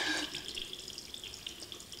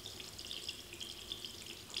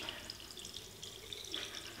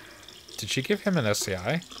 Did she give him an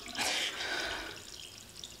STI?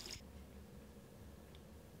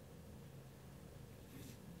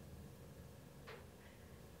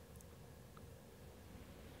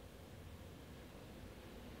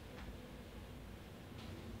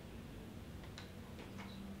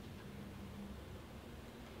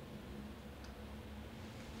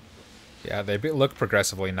 Yeah, they look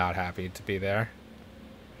progressively not happy to be there.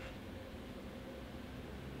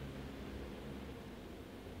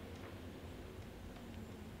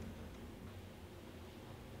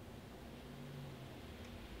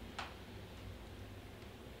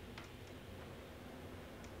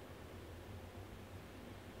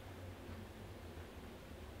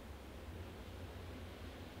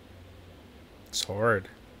 It's horrid.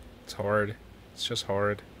 It's horrid. It's just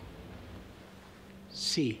horrid.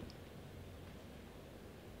 See.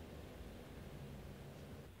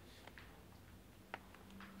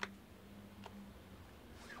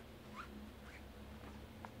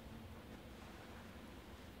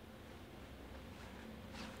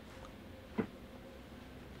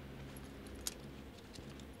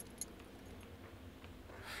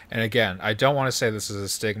 And again, I don't want to say this is a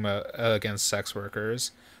stigma against sex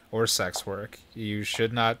workers or sex work. You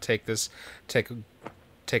should not take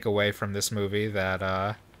away from this movie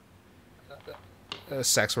that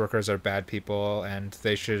sex workers are bad people and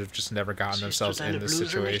they should have just never gotten themselves in this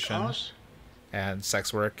situation. And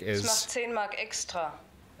sex work is Es macht 10 Mark extra.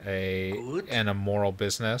 an immoral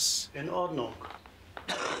business. In Ordnung.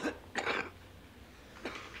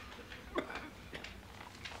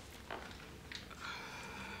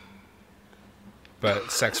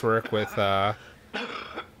 But sex work with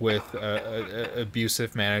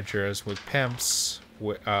abusive managers, with pimps,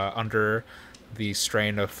 under the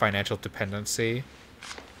strain of financial dependency,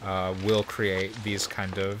 will create these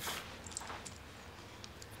kind of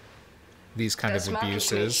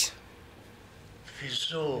abuses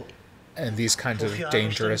Wieso? and these kind of Wofür habe ich denn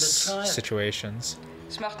dangerous bezahlt? situations.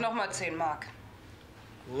 Es macht nochmal 10 Mark.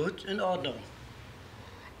 Gut, in Ordnung.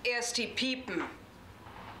 Erst die Piepen.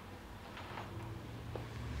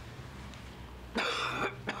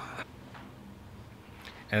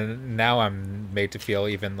 And now I'm made to feel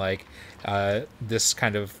even like this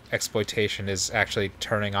kind of exploitation is actually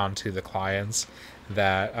turning on to the clients,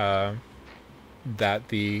 that that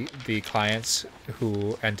the clients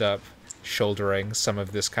who end up shouldering some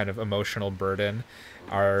of this kind of emotional burden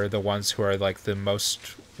are the ones who are like the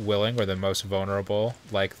most willing or the most vulnerable,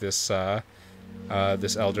 like this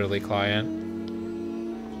this elderly client.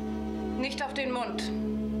 Nicht auf den Mund.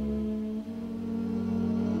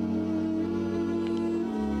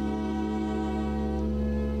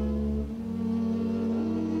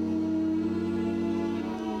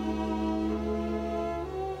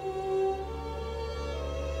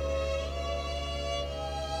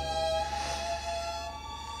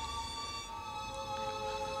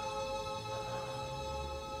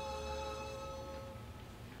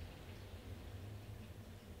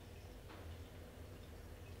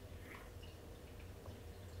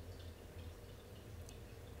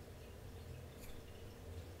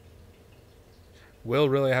 We'll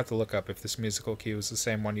really have to look up if this musical cue is the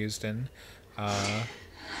same one used in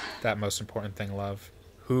That Most Important Thing, Love.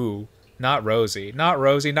 Who? Not Rosie. Not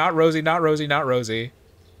Rosie. Not Rosie. Not Rosie. Not Rosie.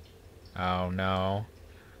 Oh, no.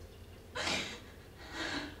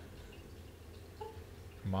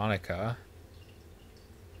 Monica.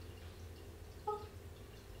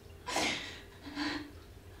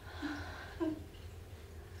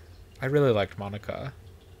 I really liked Monica.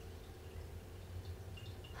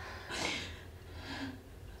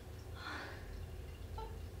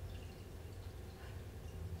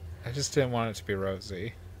 I just didn't want it to be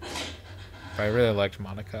Rosie. But I really liked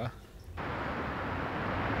Monica.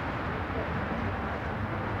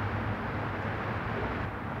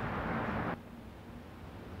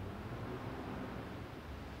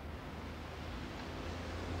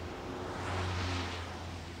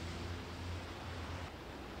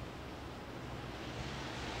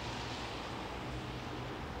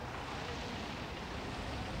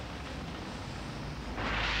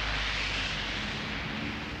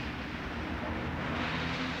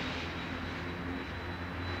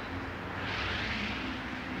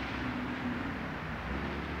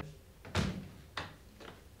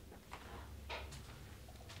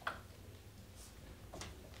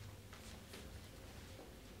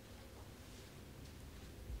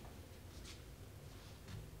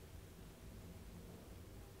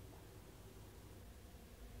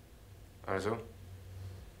 Also?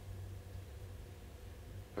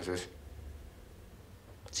 Was ist?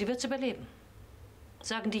 Sie wird's überleben.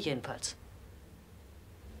 Sagen die jedenfalls.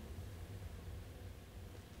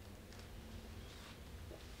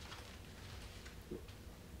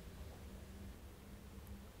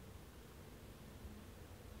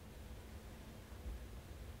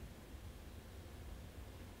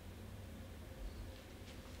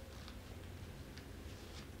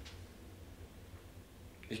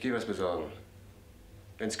 Ich gehe was besorgen.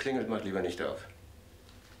 Wenn's klingelt, mach lieber nicht auf.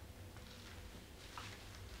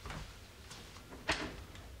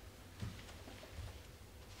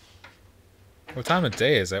 What time of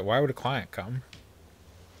day is it? Why would a client come?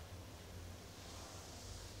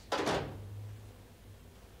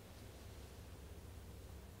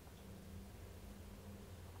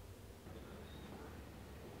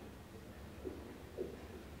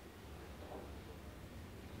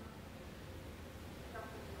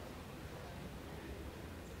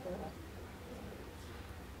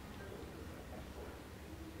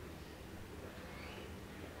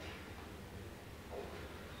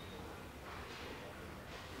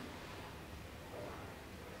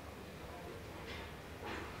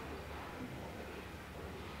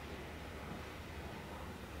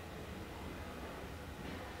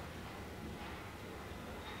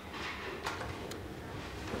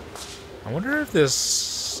 I wonder if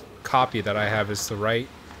this copy that I have is the right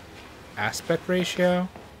aspect ratio.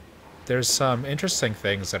 There's some interesting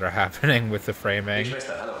things that are happening with the framing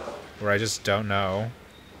where I just don't know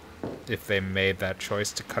if they made that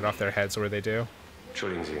choice to cut off their heads where they do.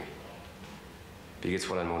 Entschuldigen Sie. Wie geht's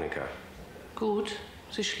Fräulein Monika? Gut,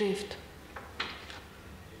 sie schläft.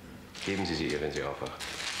 Geben Sie sie ihr, wenn sie aufwacht.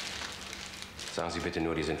 Sagen Sie bitte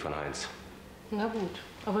nur, die sind von Heinz. Na gut,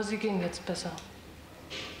 aber sie ging jetzt besser.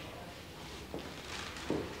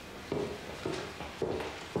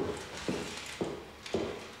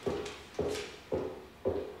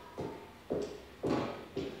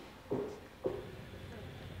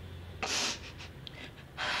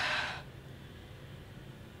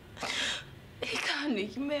 kann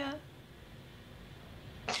nicht mehr.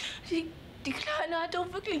 Die Kleine hat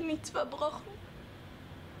doch wirklich nichts verbrochen.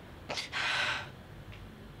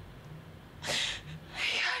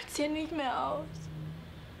 Ich halte es hier nicht mehr aus.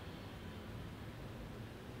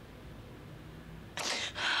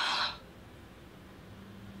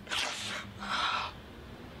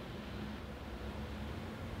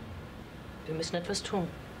 Wir müssen etwas tun.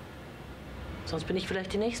 Sonst bin ich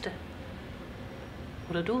vielleicht die Nächste.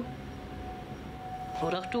 Oder du.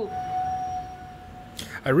 Oder auch du.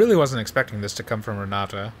 I really wasn't expecting this to come from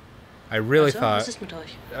Renata. I really Also, was thought ist mit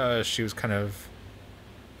euch? she was kind of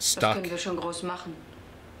Das stuck können wir schon groß machen.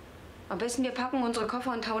 Am besten wir packen unsere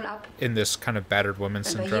Koffer und hauen ab. in this kind of battered woman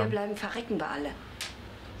Wenn wir hier syndrome. bleiben, verrecken wir alle.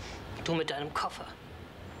 Du mit deinem Koffer.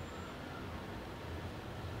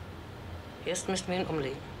 Erst müssen wir ihn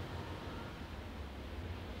umlegen.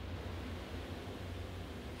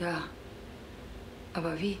 Ja.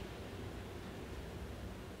 Aber wie?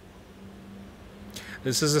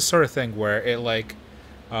 This is the sort of thing where it like,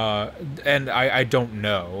 and I don't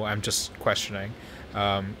know, I'm just questioning,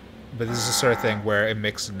 but this is the sort of thing where it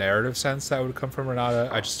makes narrative sense that would come from Renata.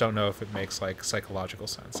 I just don't know if it makes like psychological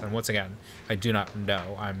sense. And once again, I do not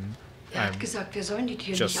know. I'm hat gesagt, wir sollen die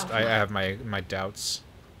Tür nicht just, aufmachen. I have my doubts.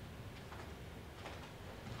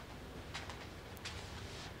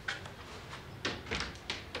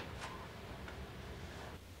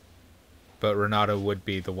 But Renata would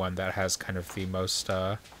be the one that has kind of the most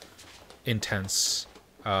intense,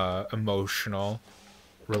 emotional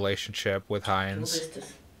relationship with Heinz. Du bist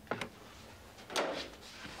es.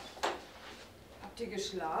 Habt ihr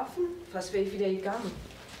geschlafen? Fast wäre ich wieder gegangen.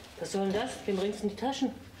 Was soll denn das? Wem bringst du die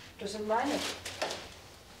Taschen? Das sind meine.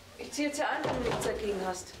 Ich zieh jetzt hier ein, wenn du nichts dagegen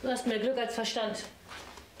hast. Du hast mehr Glück als Verstand.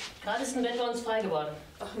 Gerade ist ein Bett bei uns frei geworden.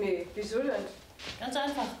 Ach nee, wieso denn? Ganz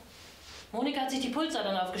einfach. Monika hat sich die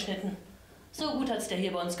Pulsadern aufgeschnitten. So gut hat's dir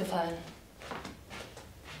hier bei uns gefallen.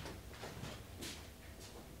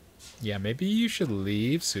 Yeah, maybe you should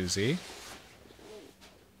leave, Susie.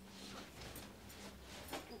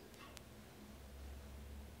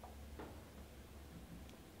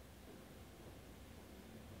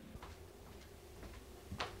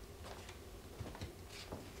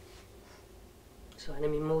 So eine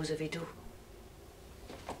Mimose wie du.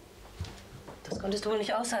 Das konntest du wohl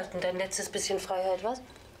nicht aushalten, dein letztes bisschen Freiheit, was?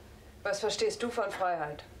 Was verstehst du von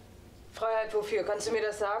Freiheit? Freiheit wofür? Kannst du mir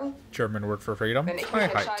das sagen? German word for freedom. Wenn ich mich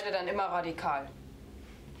entscheide, dann immer radikal.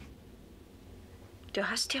 Du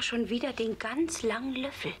hast ja schon wieder den ganz langen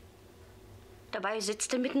Löffel. Dabei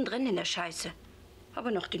sitzt du mittendrin in der Scheiße. Aber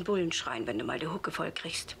noch den Bullen schreien, wenn du mal die Hucke voll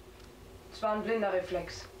kriegst. Es war ein blinder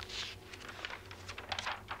Reflex.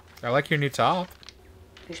 I like your new top.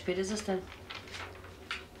 Wie spät ist es denn?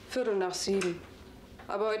 7:15.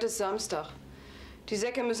 Aber heute ist Samstag. Die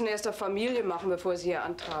Säcke müssen erst auf Familie machen, bevor sie hier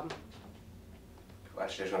antraben.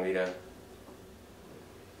 Quatsch dir schon wieder.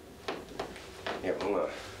 Ich hab Hunger.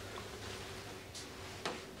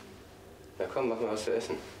 Na komm, mach mal was zu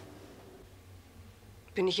essen.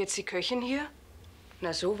 Bin ich jetzt die Köchin hier?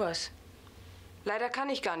 Na sowas. Leider kann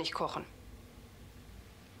ich gar nicht kochen.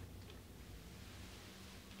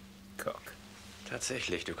 Cook.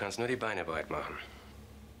 Tatsächlich, du kannst nur die Beine breit machen.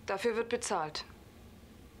 Dafür wird bezahlt.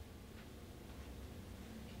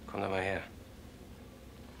 Komm doch mal her.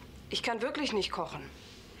 Ich kann wirklich nicht kochen.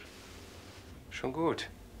 Schon gut.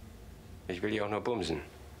 Ich will dich auch nur bumsen.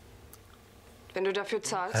 Wenn du dafür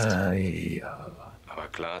zahlst. Ja. Aber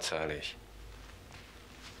klar zahle ich.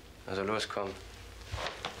 Also los, komm.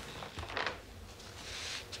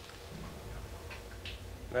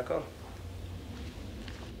 Na komm.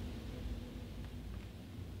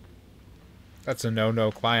 That's a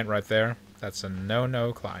no-no client right there. That's a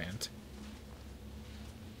no-no client.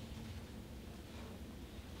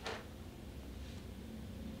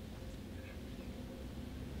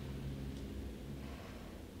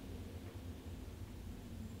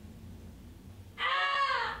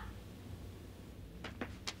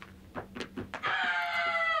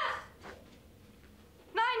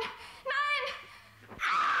 Nein! Nein!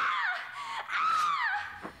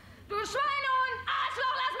 Du Schweinehund!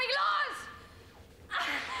 Arschloch, lass mich los!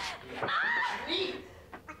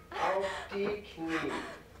 Auf die Knie.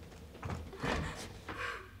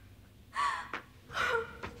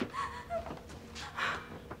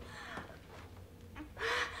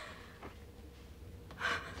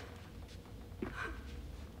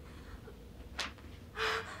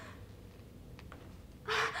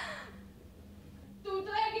 Du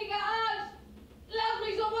dreckiger Arsch! Lass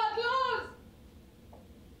mich sofort los!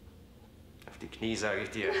 Auf die Knie, sage ich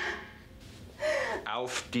dir.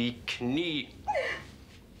 Auf die Knie.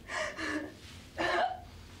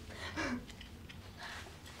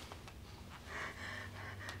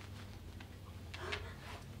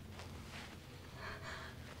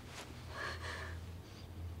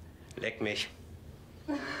 Leck mich.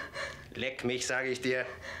 Leck mich, sage ich dir.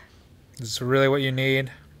 Is this really what you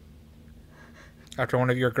need? After one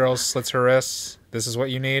of your girls slits her wrists, this is what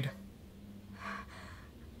you need?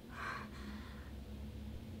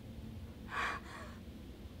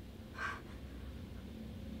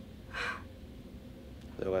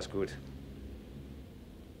 So was gut.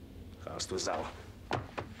 Raus, du Sau.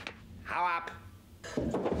 Hau ab!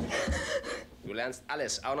 Du lernst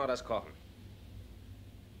alles, auch noch das Kochen.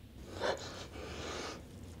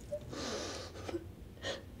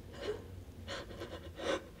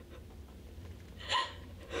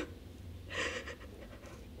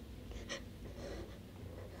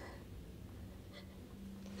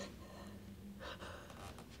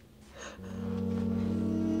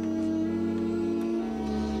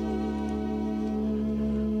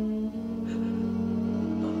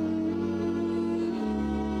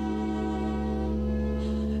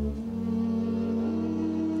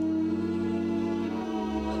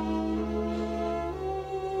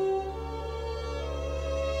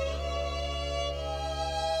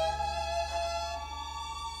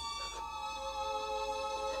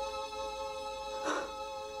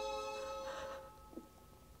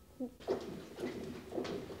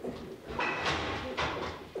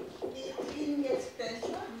 Ihnen jetzt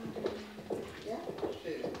besser? Ja,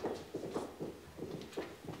 schön.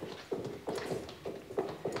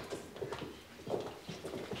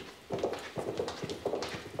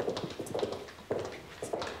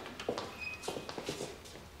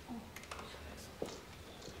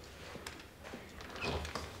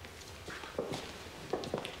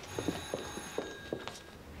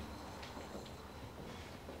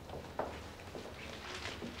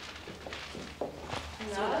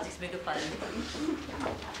 So lasse ich es mir gefallen.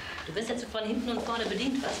 Du wirst jetzt von hinten und vorne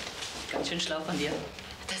bedient, was? Ganz schön schlau von dir.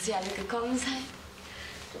 Dass ihr alle gekommen seid?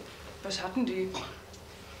 Was hatten die?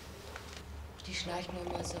 Die schnarchen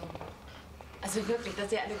nur immer so. Also wirklich,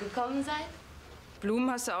 dass ihr alle gekommen seid? Blumen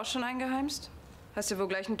hast du auch schon eingeheimst? Hast du wohl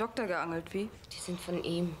gleich einen Doktor geangelt, wie? Die sind von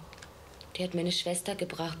ihm. Die hat mir eine Schwester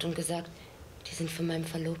gebracht und gesagt, die sind von meinem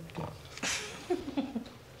Verlobten.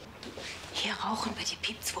 Hier rauchen wir die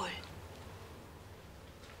Pimps wohl.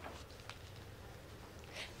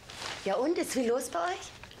 Ja und, ist viel los bei euch?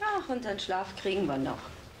 Ach, und den Schlaf kriegen wir noch.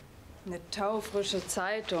 Eine taufrische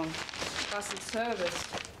Zeitung. Krassen Service.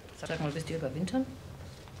 Sag mal, wisst ihr überwintern?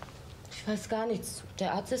 Ich weiß gar nichts.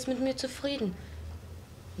 Der Arzt ist mit mir zufrieden.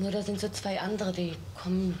 Nur da sind so zwei andere, die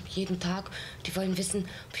kommen jeden Tag. Die wollen wissen,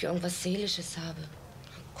 ob ich irgendwas Seelisches habe.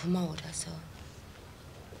 Kummer oder so.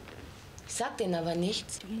 Ich sag denen aber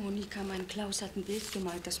nichts. Du, Monika, mein Klaus hat ein Bild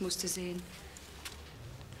gemalt, das musst du sehen.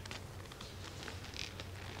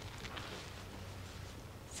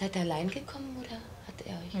 Seid ihr allein gekommen oder hat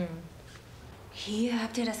er euch? Hier,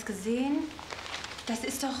 habt ihr das gesehen? Das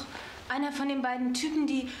ist doch einer von den beiden Typen,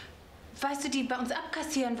 die, weißt du, die bei uns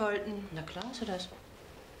abkassieren wollten. Na klar ist er das.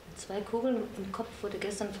 Mit 2 Kugeln im Kopf wurde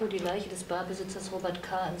gestern früh die Leiche des Barbesitzers Robert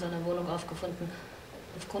K. in seiner Wohnung aufgefunden.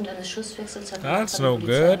 Aufgrund eines Schusswechsels hat That's die no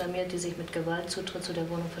Polizei good. alarmiert, die sich mit Gewalt Zutritt zu der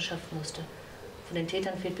Wohnung verschaffen musste. Von den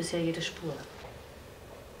Tätern fehlt bisher jede Spur.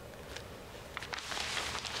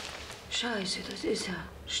 Scheiße, das ist er.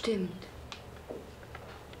 Stimmt.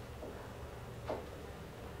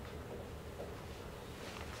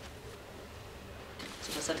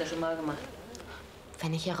 So was hat er schon mal gemacht.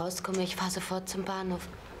 Wenn ich hier rauskomme, ich fahre sofort zum Bahnhof.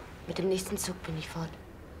 Mit dem nächsten Zug bin ich fort.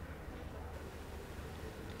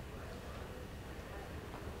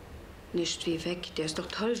 Nicht wie weg, der ist doch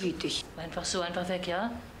tollwütig. Einfach so, einfach weg,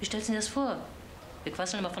 ja? Wie stellst du dir das vor? Wir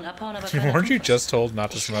quasseln immer von abhauen, aber Weren't you just told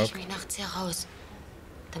not to Ich schleiche smoke? mich nachts hier raus.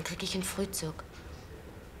 Dann krieg ich einen Frühzug.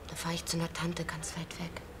 Da fahre ich zu einer Tante ganz weit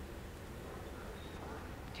weg.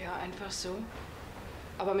 Ja, einfach so.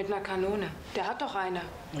 Aber mit einer Kanone. Der hat doch eine.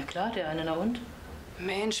 Na klar, der eine, na und?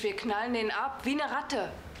 Mensch, wir knallen den ab, wie eine Ratte.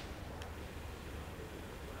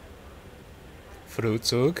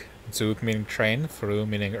 Frühzug. Zug meaning train. Früh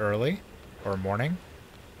meaning early or morning.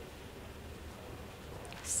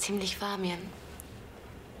 Ist ziemlich warm hier.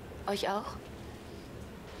 Euch auch?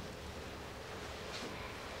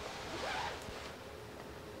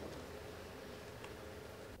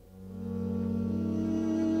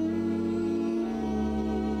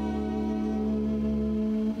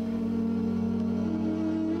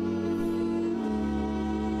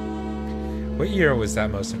 What year was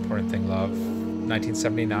that most important thing, love?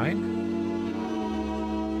 1979?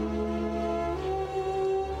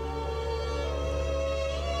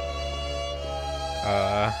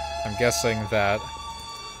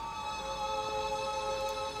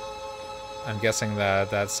 I'm guessing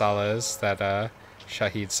that Saless,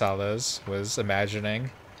 Shahid-Saless was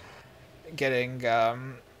imagining getting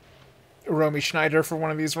Romy Schneider for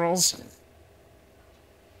one of these roles.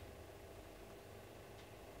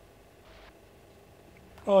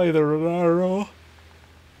 Probably the Renata.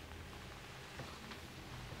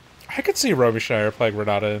 I could see Romy Schneider playing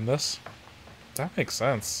Renata in this. That makes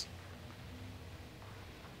sense.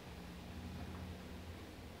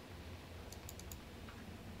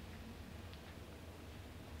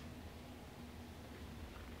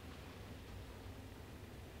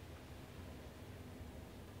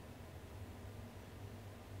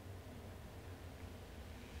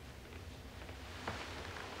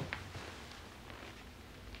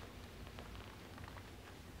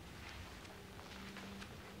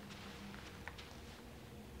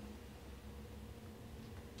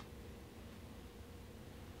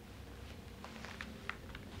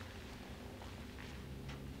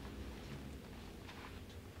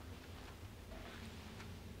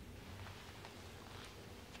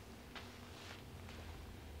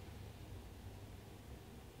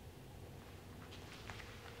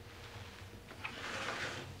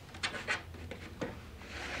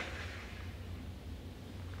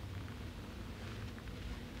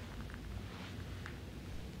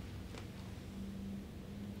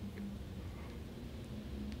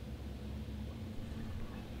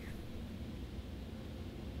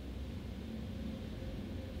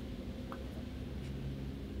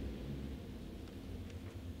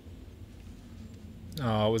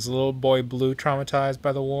 Oh, was little boy Blue traumatized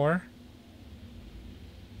by the war?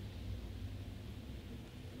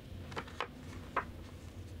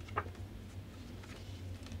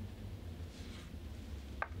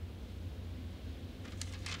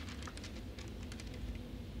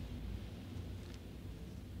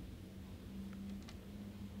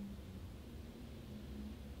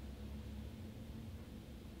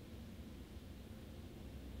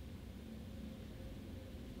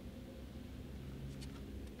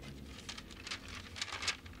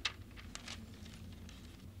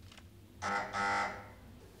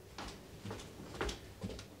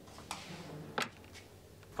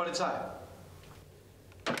 Polizei.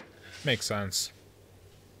 Makes sense.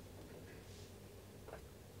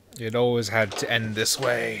 It always had to end this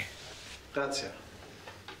way. Grazie.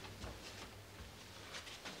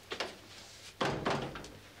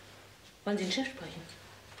 Wollen Sie den Chef sprechen?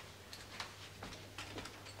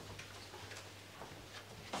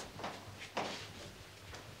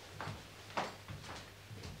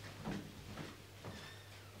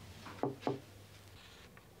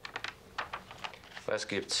 Was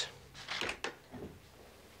gibt's?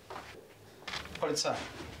 Polizei.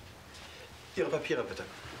 Ihre Papiere bitte.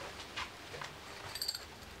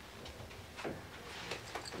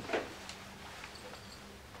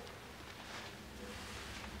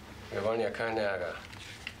 Wir wollen ja keinen Ärger.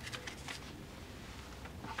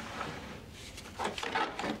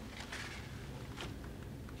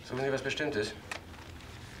 Suchen Sie was Bestimmtes?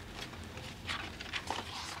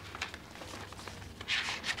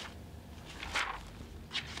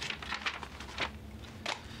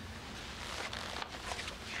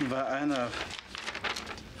 War einer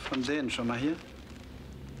von denen schon mal hier?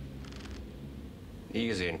 Nie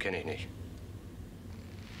gesehen, kenne ich nicht.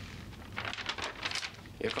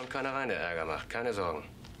 Hier kommt keiner rein, der Ärger macht. Keine Sorgen.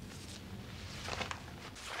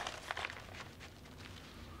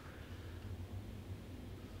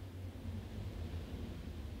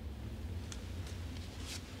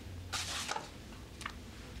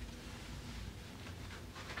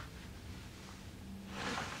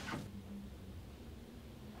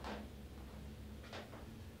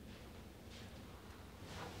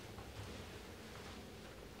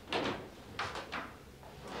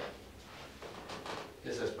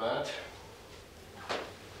 Hier ist das Bad.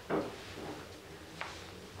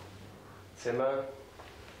 Zimmer.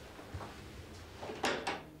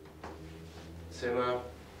 Zimmer.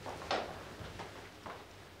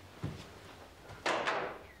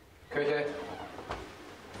 Küche.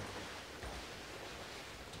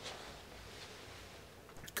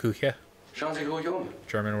 Küche. Schauen Sie ruhig um.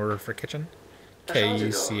 German word for kitchen. Da schauen Sie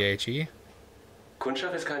doch. K-U-C-H-E.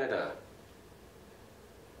 Kundschaft ist keine da.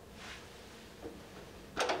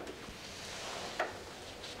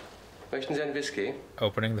 Möchten Sie einen Whisky?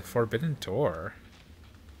 Opening the forbidden door.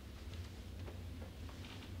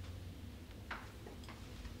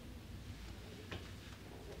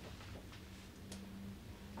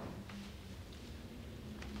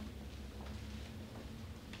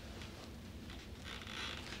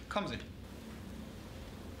 Kommen Sie.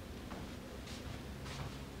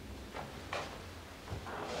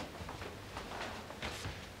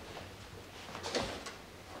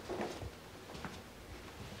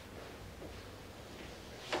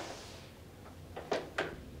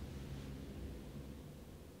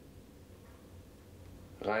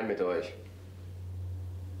 rein mit euch.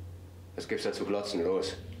 Was gibt's da zu glotzen?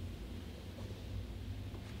 Los.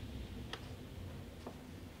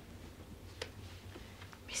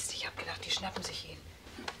 Mist, ich hab gedacht, die schnappen sich ihn.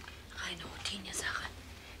 Reine Routine-Sache.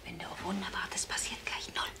 Wenn du auf Wunder wartest, passiert gleich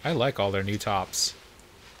null. I like all their new tops.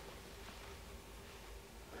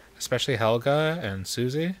 Especially Helga and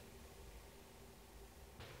Susie.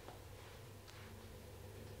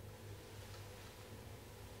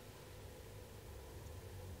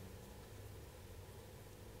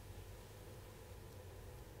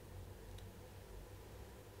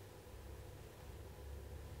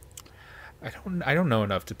 I don't know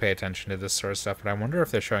enough to pay attention to this sort of stuff, but I wonder if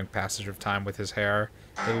they're showing passage of time with his hair.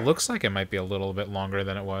 It looks like it might be a little bit longer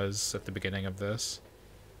than it was at the beginning of this.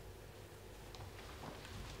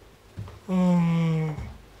 Oh.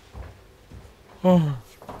 Oh.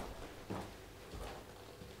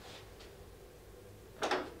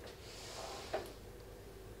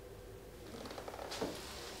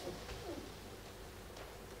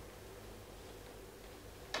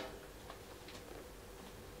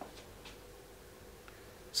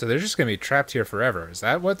 So they're just gonna be trapped here forever. Is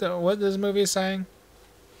that what this movie is saying?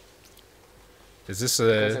 Is this Du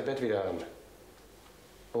kannst dein Bett wieder haben.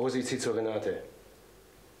 Rosi zieht zur Renate.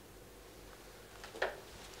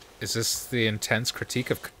 Is this the intense critique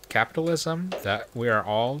of capitalism, that we are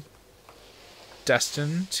all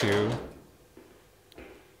destined to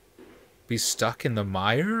be stuck in the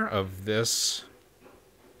mire of this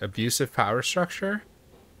abusive power structure?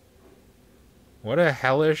 What a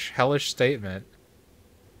hellish statement.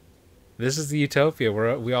 This is the utopia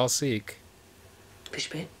we all seek. Wie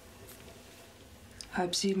spät?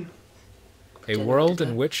 6:30. A world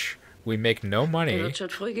in which we make no money,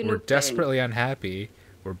 we're desperately unhappy,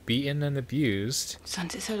 we're beaten and abused,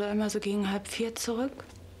 Sonst ist doch immer so gegen 3:30 zurück.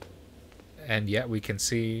 and yet we can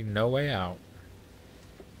see no way out.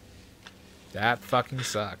 That fucking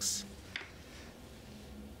sucks.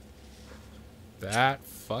 That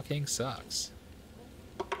fucking sucks.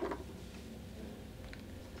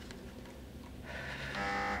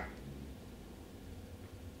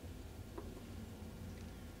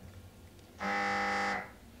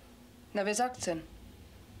 Na, wer sagt's denn?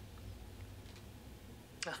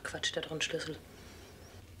 Ach Quatsch, der hat doch einen Schlüssel.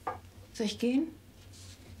 Soll ich gehen?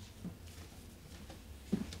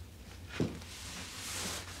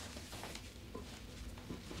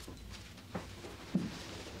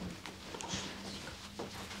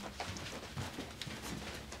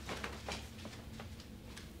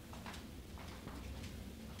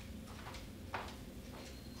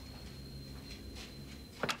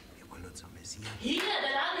 Hier, der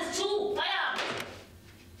Laden ist zu! Feierabend!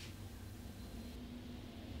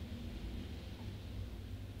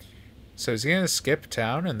 So is he gonna skip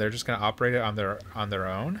town and they're just gonna operate it on their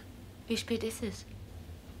own? Wie spät ist es?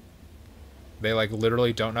 They like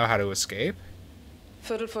literally don't know how to escape?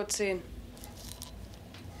 10:15.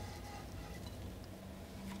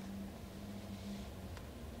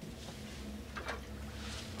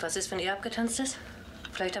 Was ist, wenn er abgetanzt ist?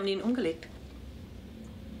 Vielleicht haben die ihn umgelegt.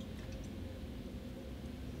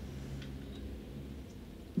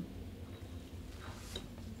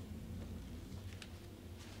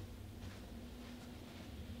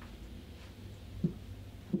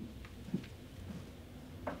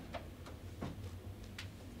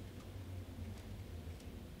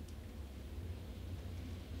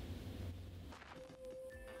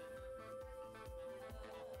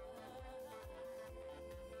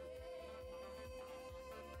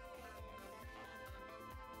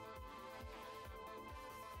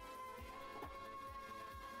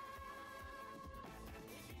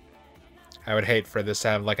 I would hate for this to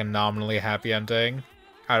have like a nominally happy ending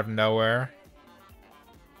out of nowhere.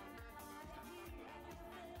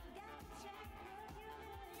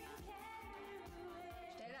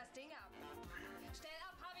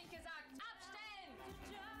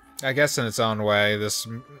 I guess in its own way,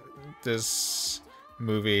 this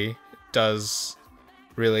movie does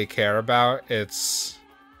really care about its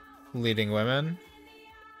leading women.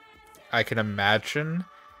 I can imagine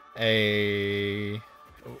a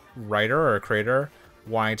writer or a creator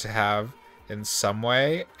wanting to have in some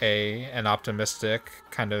way an optimistic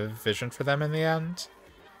kind of vision for them in the end,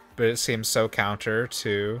 but it seems so counter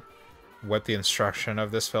to what the instruction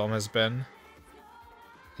of this film has been.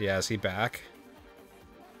 Yeah, is he back?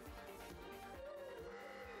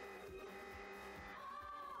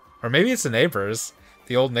 Or maybe it's the neighbors,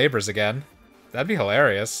 the old neighbors again. That'd be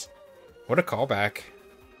hilarious. What a callback.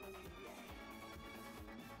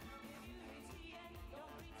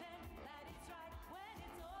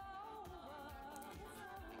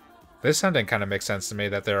 This ending kind of makes sense to me,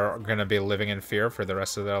 that they're going to be living in fear for the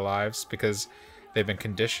rest of their lives because they've been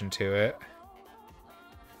conditioned to it.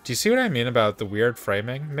 Do you see what I mean about the weird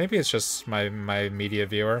framing? Maybe it's just my media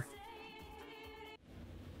viewer.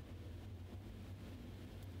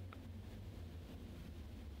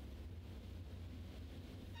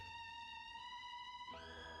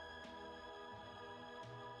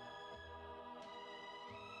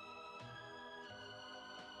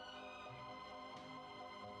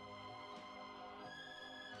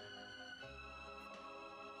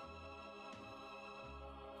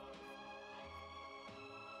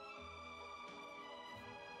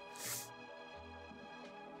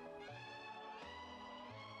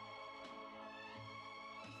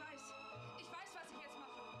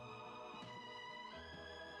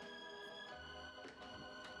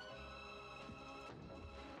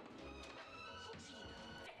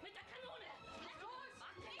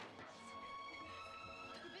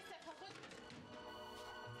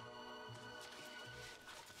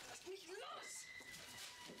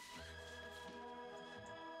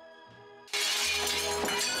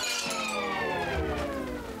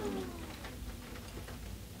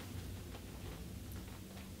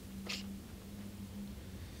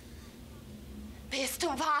 Bist du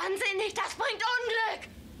wahnsinnig? Das bringt Unglück!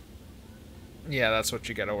 Yeah, that's what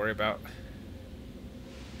you gotta worry about.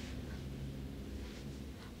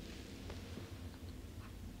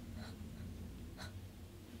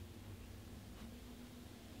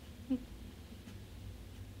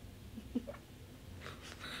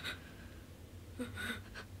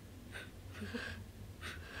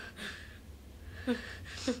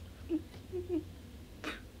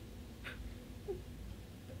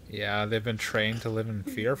 Yeah, they've been trained to live in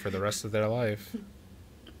fear for the rest of their life.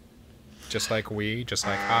 Just like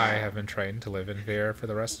I have been trained to live in fear for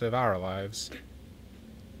the rest of our lives.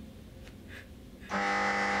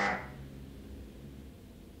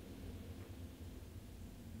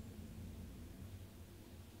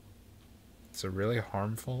 It's a really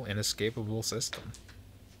harmful, inescapable system.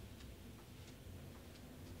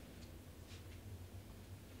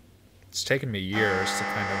 It's taken me years to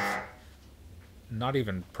kind of not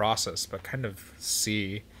even process, but kind of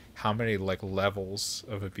see how many like levels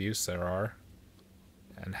of abuse there are,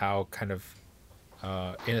 and how kind of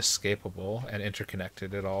inescapable and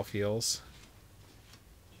interconnected it all feels.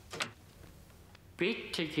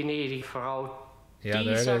 Bitte, gnädige Frau. Yeah,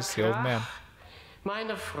 there it is, the old man.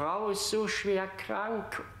 Meine Frau ist so schwer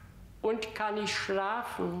krank und kann nicht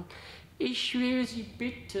schlafen. Ich will Sie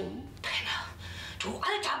bitten. Penner! Du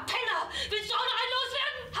alter Penner! Willst du auch noch ein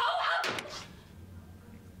loswerden? Hau ab!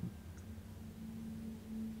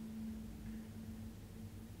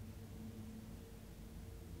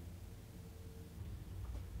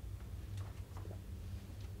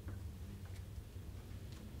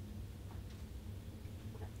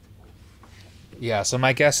 Yeah, so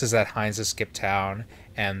my guess is that Heinz has skipped town,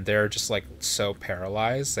 and they're just like so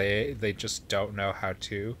paralyzed. They just don't know how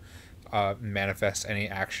to manifest any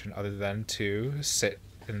action other than to sit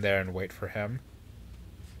in there and wait for him.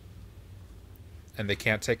 And they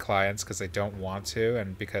can't take clients because they don't want to,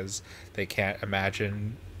 and because they can't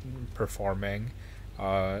imagine performing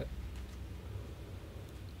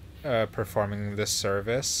performing this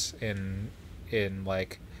service in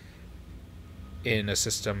a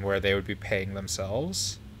system where they would be paying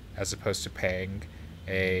themselves as opposed to paying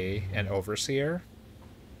an overseer.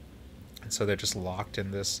 And so they're just locked in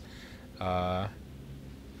this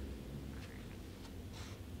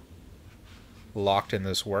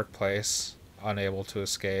workplace, unable to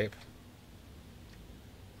escape.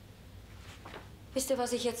 Wisst ihr,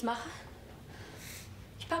 was ich jetzt mache?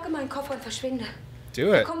 Ich packe meinen Koffer und verschwinde.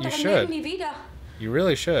 Do it. Kommt You doch im should. Leben nie wieder. You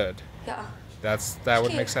really should. Ja. That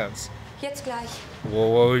would make sense. Jetzt gleich.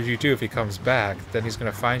 Well, what would you do if he comes back? Then he's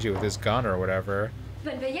gonna find you with his gun or whatever.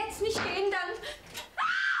 Wenn wir jetzt nicht gehen, dann...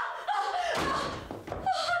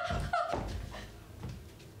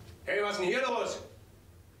 Hey, was ist denn hier los?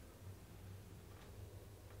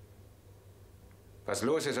 Was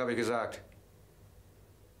los ist, habe ich gesagt.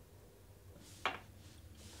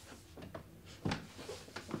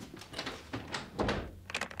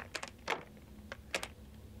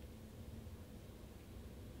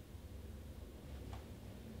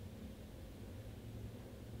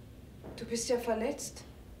 Du bist ja verletzt.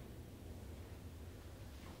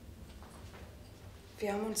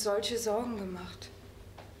 Wir haben uns solche Sorgen gemacht.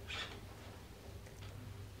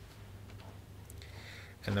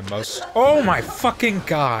 And the most... Oh my fucking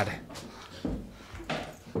god!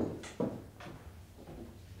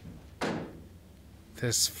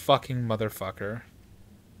 This fucking motherfucker.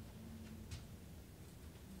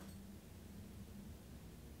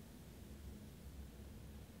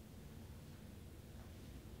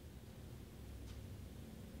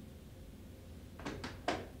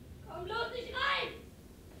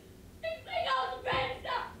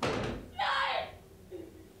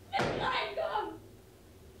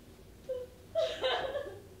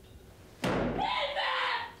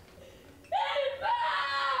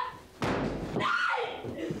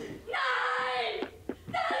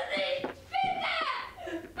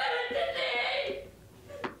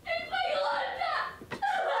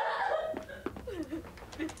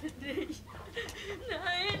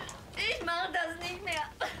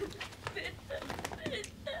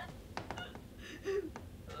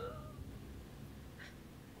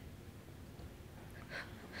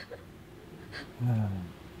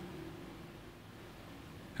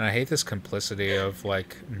 And I hate this complicity of,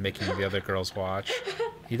 like, making the other girls watch.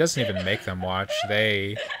 He doesn't even make them watch.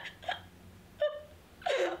 They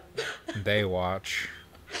watch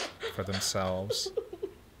for themselves.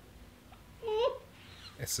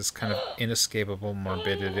 It's this kind of inescapable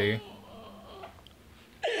morbidity.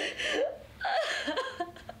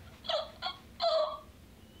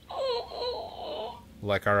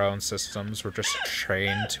 Like our own systems, we're just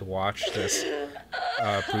trained to watch this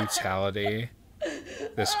brutality,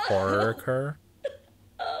 this horror occur,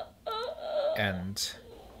 and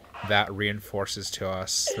that reinforces to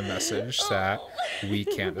us the message that we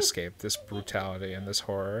can't escape this brutality and this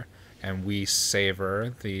horror, and we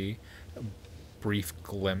savor the brief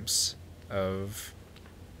glimpse of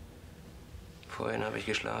Vorhin habe ich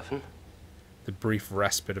geschlafen. The brief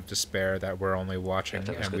respite of despair that we're only watching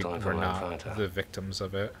and we're not the victims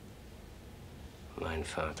of it. Mein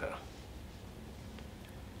Vater.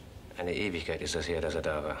 Eine Ewigkeit ist das her, dass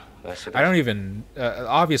da war. Weißt du das? I don't even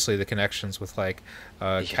obviously the connections with like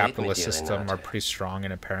capitalist system are pretty strong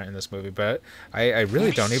and apparent in this movie, but I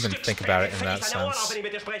really don't even think about it in that sense.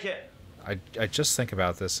 I just think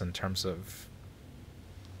about this in terms of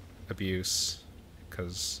abuse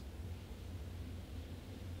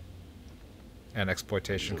and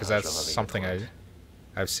exploitation, because that's something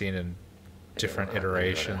I've seen in different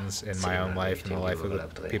iterations in my own life and the life of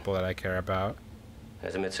the people that I care about.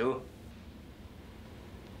 Hörst du mir zu?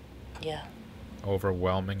 Yeah.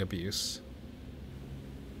 Overwhelming abuse.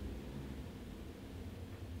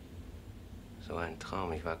 So ein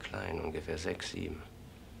Traum, ich war klein, ungefähr 6, 7.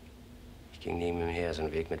 Ich ging neben ihm her, so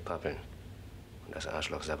einen Weg mit Pappeln. Und das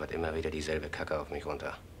Arschloch sabbert immer wieder dieselbe Kacke auf mich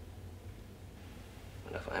runter.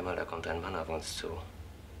 Und auf einmal, da kommt ein Mann auf uns zu.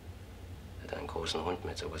 Hat einen großen Hund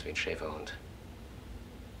mit, sowas wie ein Schäferhund.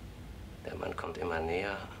 Der Mann kommt immer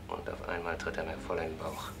näher und auf einmal tritt er mir voll in den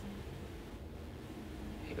Bauch.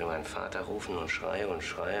 Ich will meinen Vater rufen und schreie,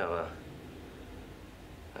 aber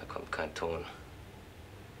da kommt kein Ton.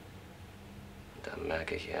 Und da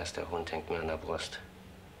merke ich erst, der Hund hängt mir an der Brust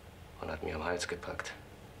und hat mir am Hals gepackt.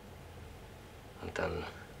 Und dann...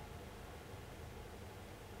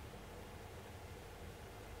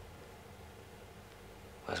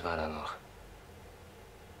 Was war da noch?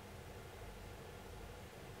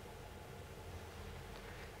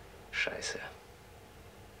 Scheiße.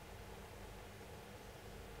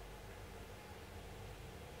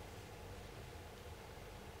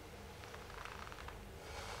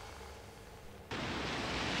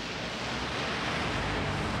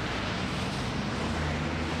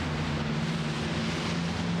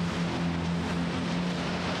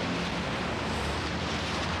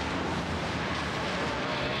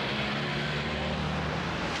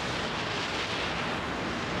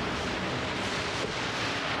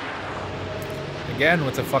 Again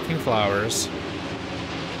with the fucking flowers.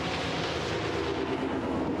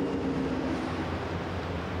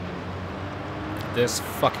 This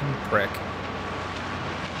fucking prick.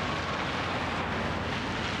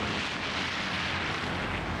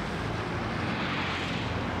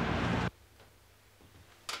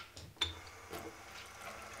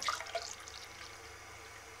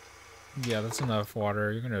 Yeah, that's enough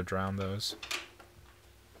water. You're gonna drown those.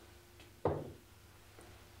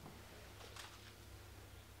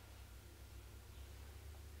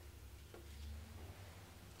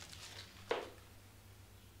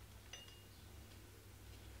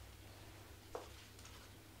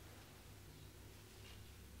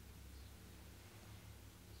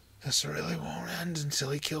 This really won't end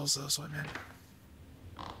until he kills those women.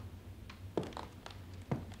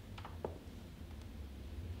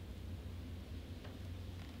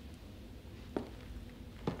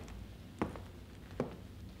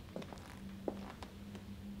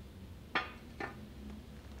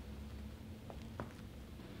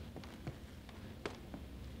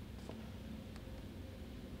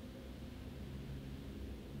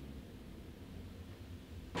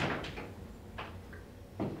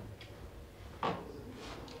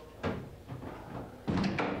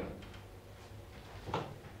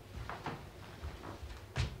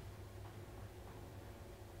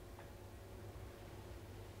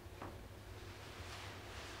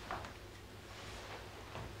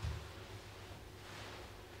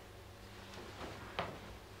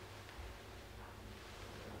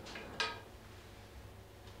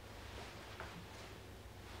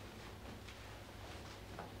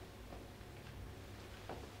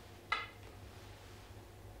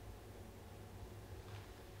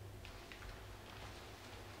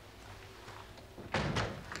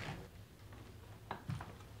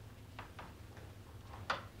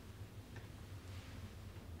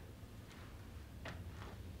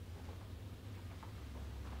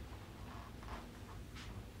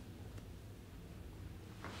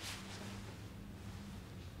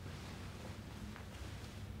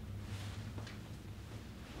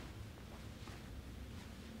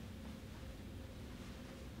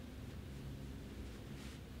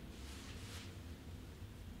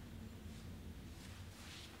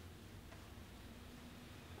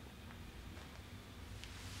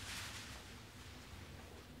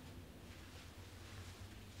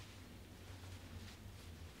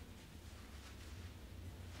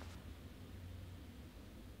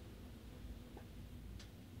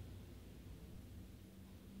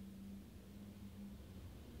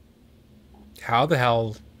 How the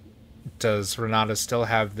hell does Renata still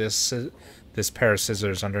have this pair of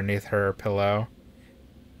scissors underneath her pillow?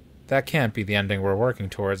 That can't be the ending we're working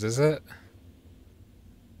towards, is it?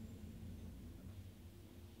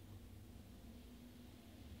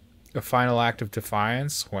 A final act of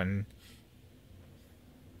defiance when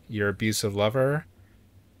your abusive lover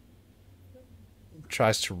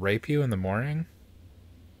tries to rape you in the morning?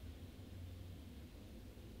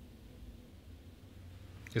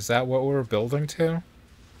 Is that what we're building to?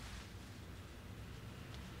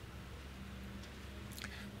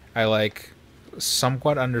 I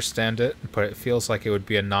somewhat understand it, but it feels like it would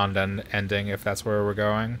be a non-ending if that's where we're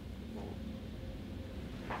going.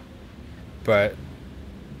 But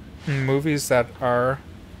movies that are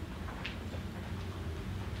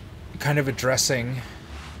kind of addressing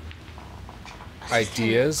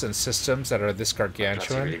ideas and systems that are this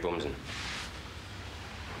gargantuan,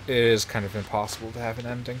 it is kind of impossible to have an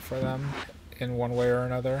ending for them in one way or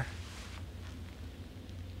another.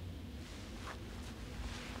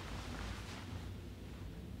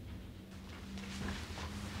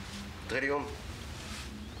 Dreh dich um.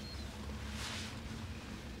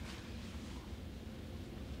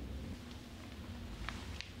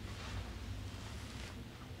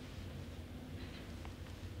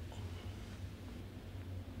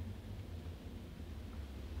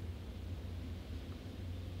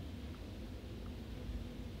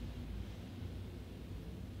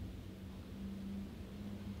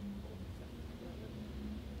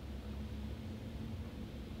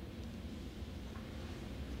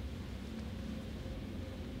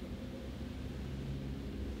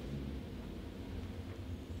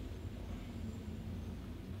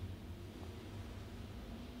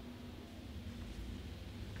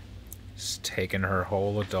 Just taking her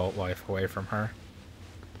whole adult life away from her.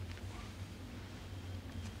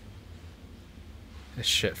 This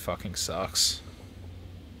shit fucking sucks.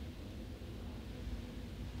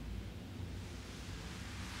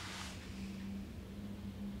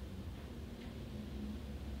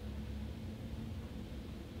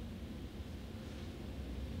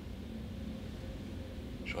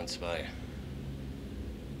 Schon zwei.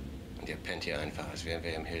 Und ihr pennt hier einfach, als wären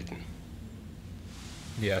wir im Hilton.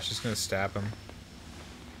 Yeah, she's gonna stab him.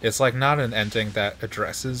 It's like not an ending that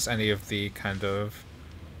addresses any of the kind of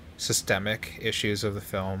systemic issues of the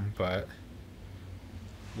film, but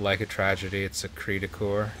like a tragedy, it's a cri de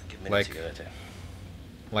coeur. Like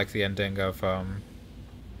the ending of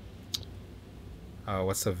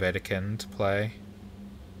what's the Wedekind play?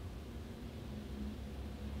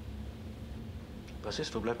 Was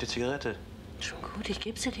ist? Wo bleibt die Zigarette? Schon gut, ich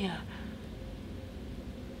geb sie dir.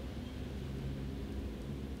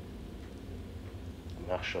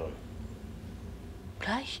 Mach schon.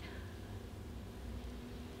 Gleich.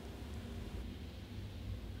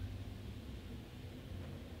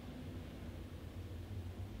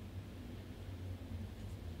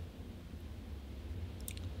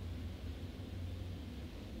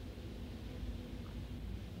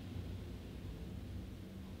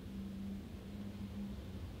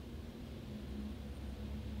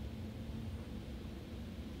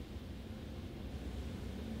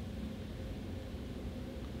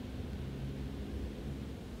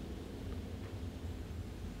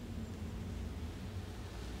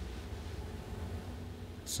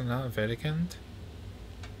 So not Wedekind?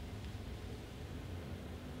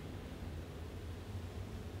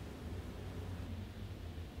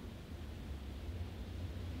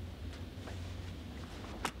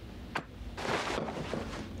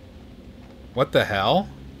 What the hell?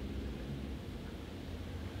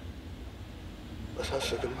 Was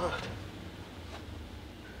hast du gemacht?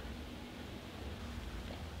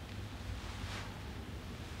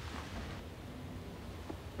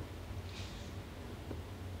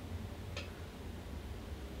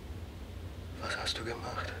 Was hast du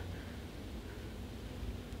gemacht?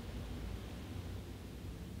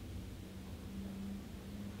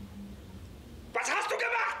 Was hast du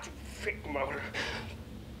gemacht, du Fickmaul?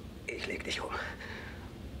 Ich leg dich um.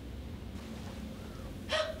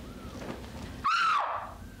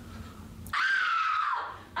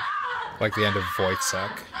 Like the end of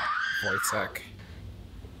Wojciech. Wojciech.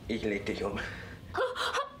 Ich leg dich um.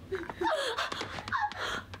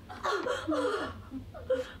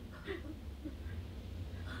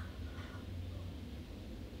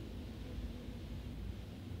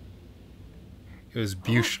 It was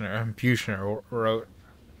Buchner. Buchner wrote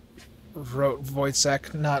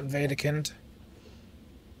Wojciech, not Wedekind.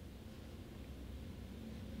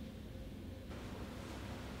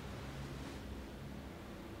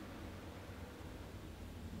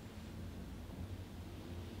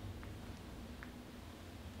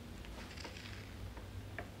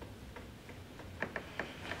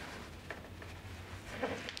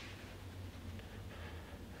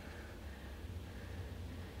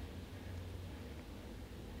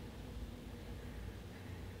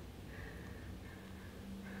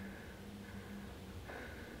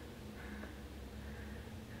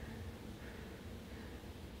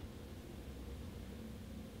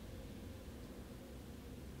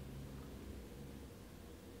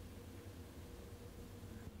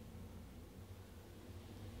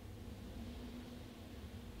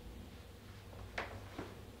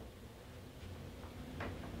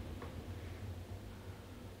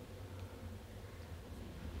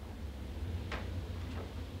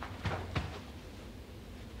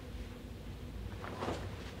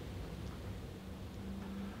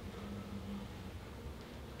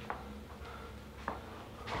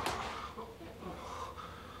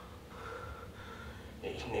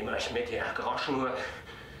 nehme euch mit, ihr Groschenur.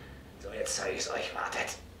 So, jetzt zeige ich's euch.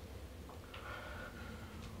 Wartet.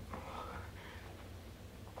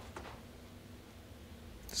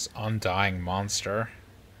 This undying monster.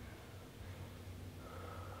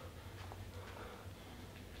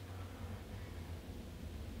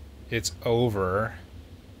 It's over.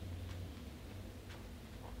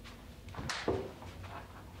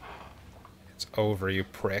 It's over, you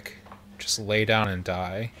prick. Just lay down and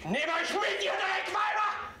die. Nehmt euch mit, ihr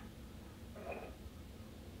Dreckweiber!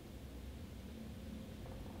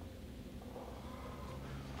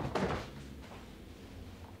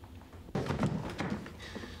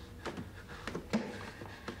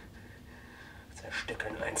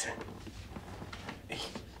 Zerstückeln einzeln. Ich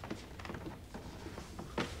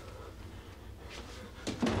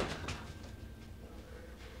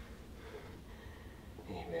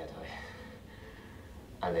werde euch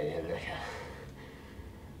alle, ihr Löcher.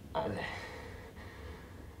 Alle.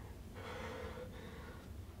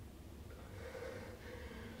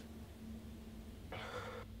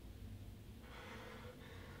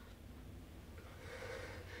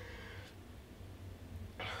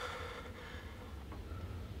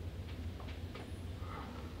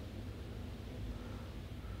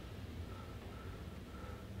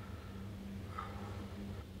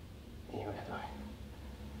 Ich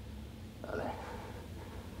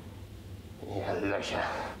werde euch alle, ihr Löcher.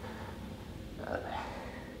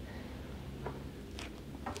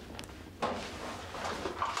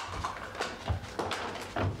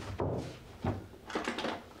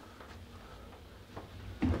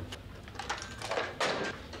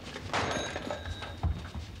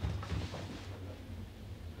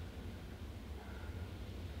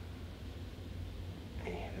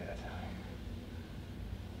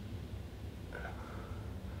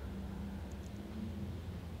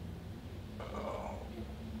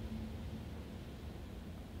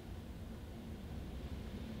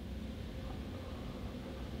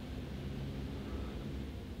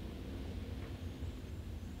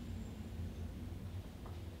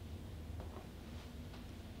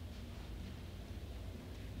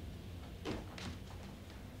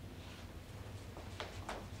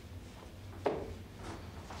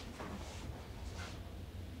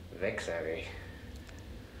 Weg, sage ich.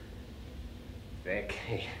 Weg.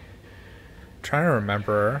 Trying to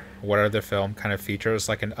remember what other film kind of features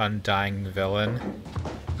like an undying villain,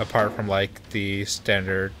 apart from like the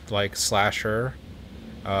standard like slasher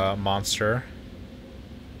monster.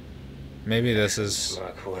 Maybe this is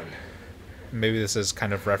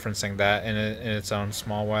kind of referencing that in its own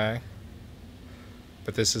small way.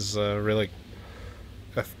 But this is really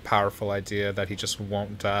a powerful idea that he just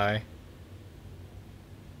won't die.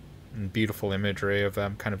 And beautiful imagery of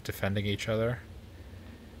them kind of defending each other.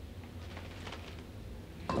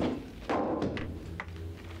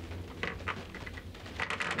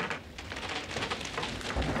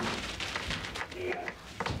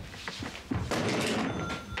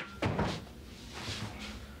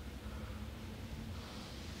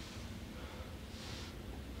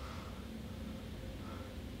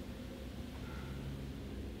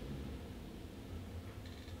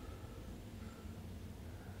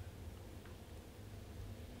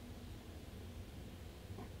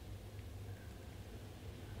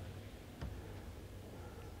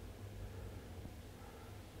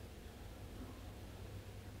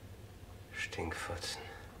 Stinkfotzen.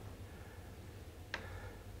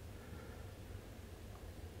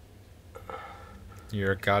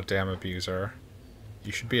 You're a goddamn abuser.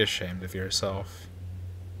 You should be ashamed of yourself.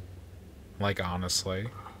 Like, honestly.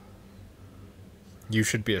 You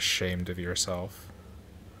should be ashamed of yourself.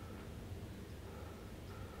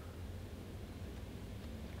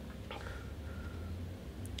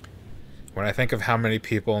 When I think of how many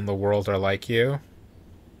people in the world are like you,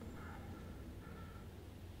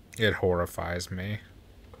 it horrifies me.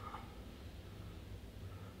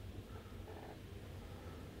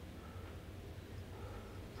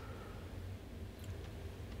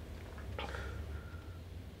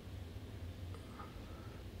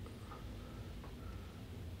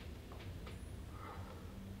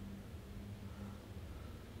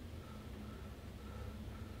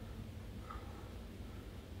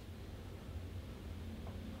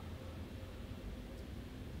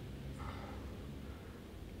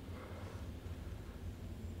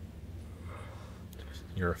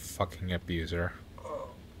 You're a fucking abuser.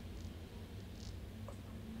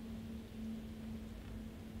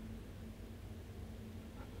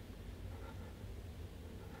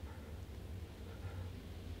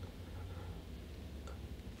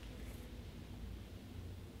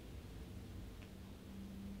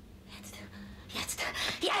 Jetzt!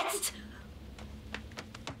 Jetzt!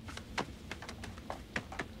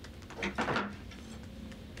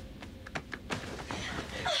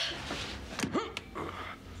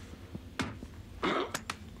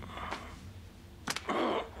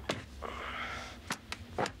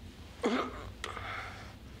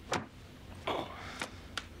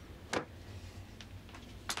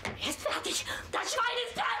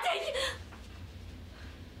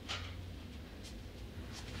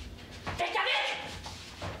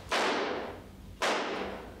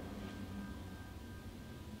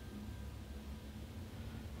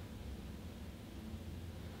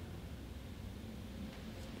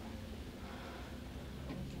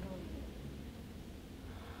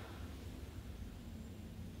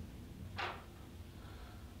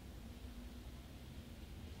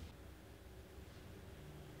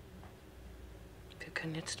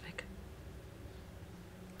 können jetzt weg.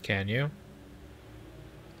 Can you?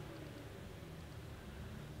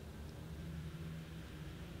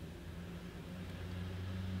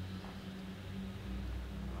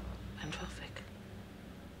 Einfach weg.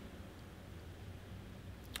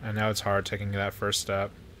 I know it's hard taking that first step.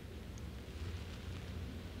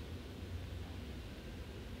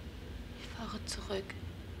 Ich fahre zurück.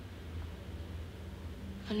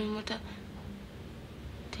 Meine Mutter,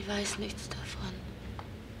 die weiß nichts davon.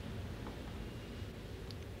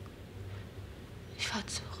 Ich fahre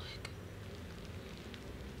zurück.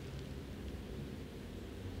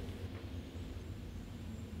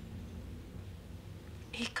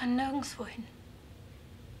 Ich kann nirgendwo hin.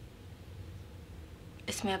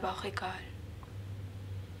 Ist mir aber auch egal.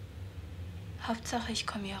 Hauptsache, ich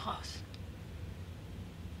komme hier raus.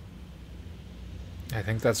 I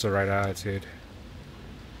think that's the right attitude.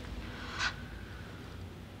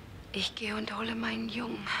 Ich gehe und hole meinen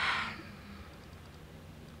Jungen.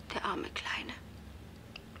 Der arme Kleine.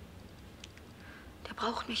 Der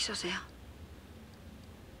braucht mich so sehr.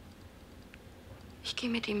 Ich gehe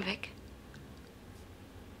mit ihm weg.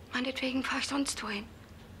 Meinetwegen fahre ich sonst wohin.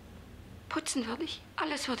 Putzen würde ich,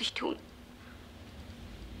 alles würde ich tun.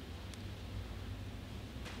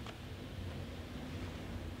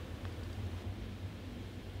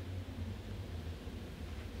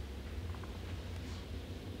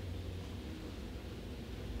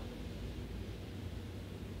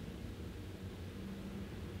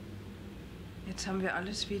 Jetzt haben wir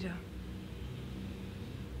alles wieder.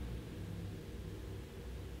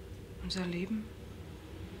 Unser Leben.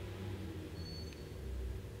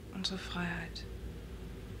 Unsere Freiheit.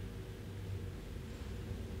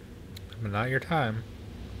 But not your time.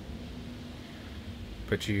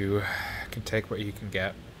 But you can take what you can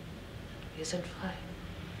get. Wir sind frei.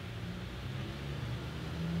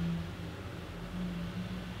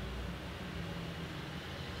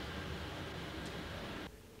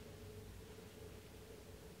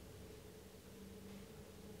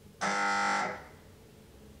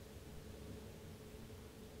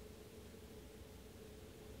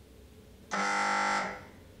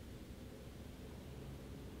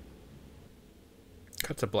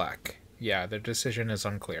 Cut to black. Yeah, their decision is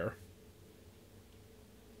unclear.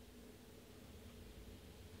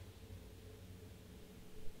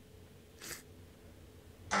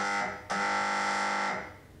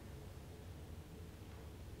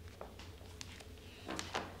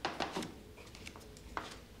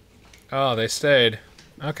 Oh, they stayed.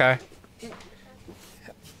 Okay.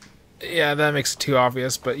 Yeah, that makes it too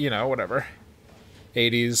obvious, but you know, whatever.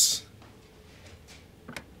 80s.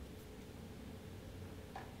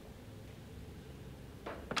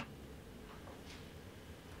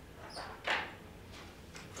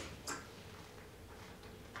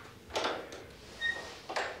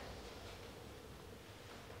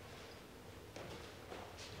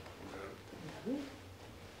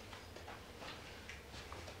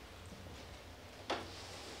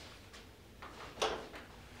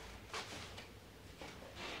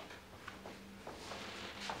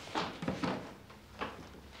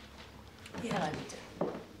 Hier rein, bitte.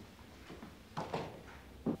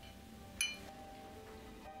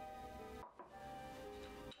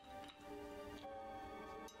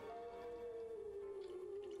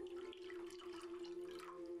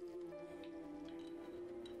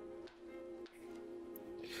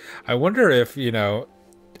 I wonder if, you know,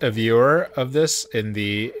 a viewer of this in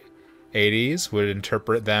the 80s would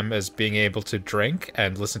interpret them as being able to drink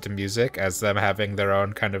and listen to music as them having their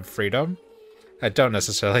own kind of freedom. I don't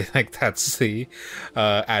necessarily think that's the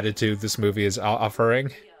attitude this movie is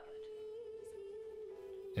offering.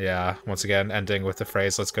 Yeah, once again, ending with the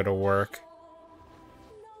phrase, let's go to work.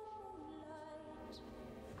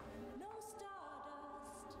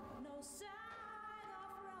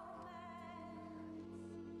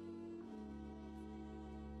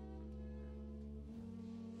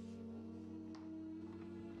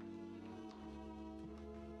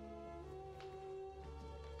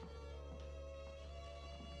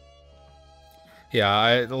 Yeah,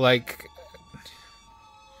 I like...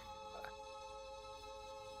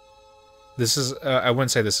 This is... I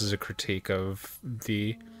wouldn't say this is a critique of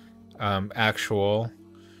the actual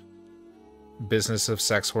business of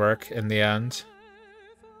sex work in the end,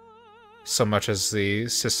 so much as the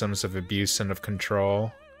systems of abuse and of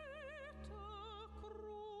control.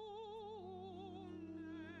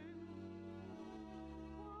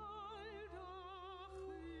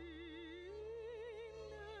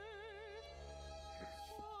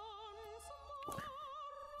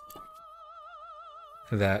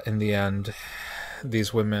 That in the end,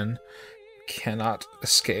 these women cannot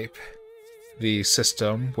escape the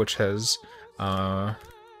system which has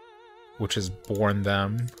born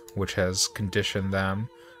them, which has conditioned them,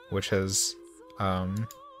 which has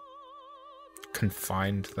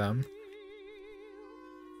confined them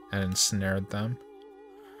and ensnared them.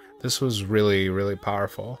 This was really, really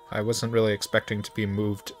powerful. I wasn't really expecting to be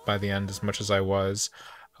moved by the end as much as I was.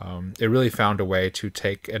 It really found a way to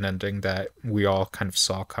take an ending that we all kind of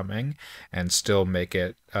saw coming and still make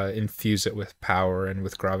it, infuse it with power and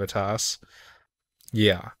with gravitas.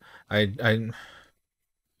 Yeah,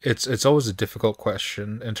 it's always a difficult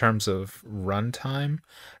question in terms of runtime,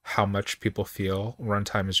 how much people feel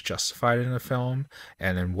runtime is justified in a film,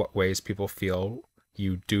 and in what ways people feel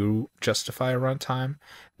you do justify a runtime.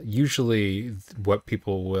 Usually, what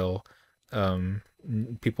people will,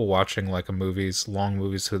 people watching like long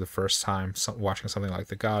movies for the first time, watching something like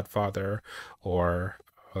The Godfather, or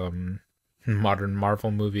modern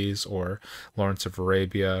Marvel movies, or Lawrence of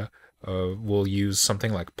Arabia, will use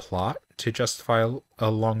something like plot to justify a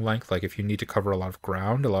long length. Like if you need to cover a lot of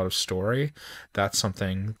ground, a lot of story, that's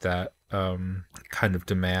something that kind of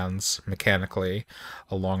demands mechanically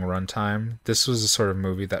a long runtime. This was a sort of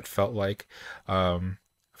movie that felt like from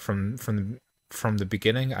the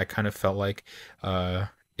beginning, I kind of felt like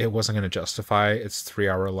it wasn't going to justify its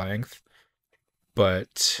 3-hour length,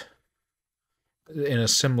 but in a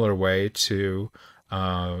similar way to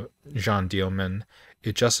Jean Dielman,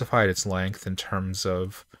 it justified its length in terms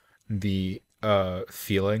of the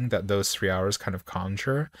feeling that those 3 hours kind of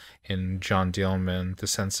conjure. In John Dielman, the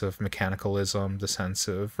sense of mechanicalism, the sense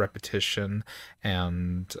of repetition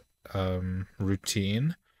and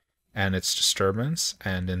routine and its disturbance.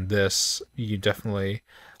 And in this, you definitely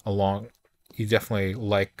like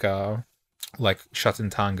Shut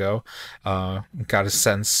Tango, got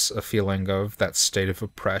a feeling of that state of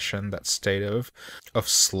oppression, that state of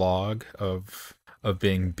slog, of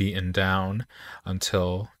being beaten down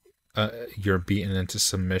until you're beaten into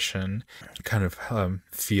submission. Kind of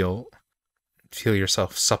feel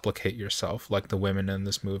yourself, supplicate yourself, like the women in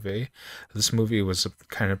this movie. This movie was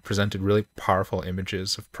kind of presented really powerful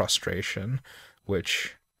images of prostration,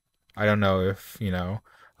 which I don't know if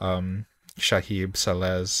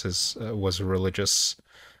Shahid-Saless was a religious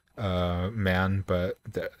man, but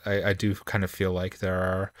I do kind of feel like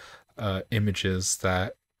there are images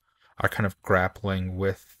that are kind of grappling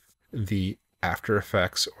with the after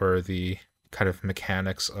effects or the kind of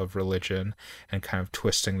mechanics of religion and kind of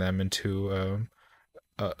twisting them into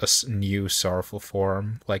a new sorrowful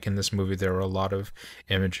form. Like in this movie, there were a lot of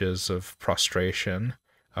images of prostration,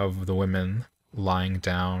 of the women lying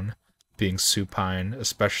down, being supine,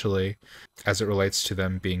 especially as it relates to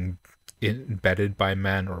them being embedded by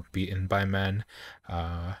men or beaten by men.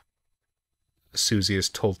 Susie is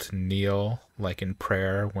told to kneel, like in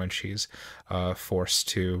prayer, when she's forced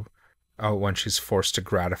to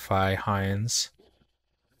gratify Hines.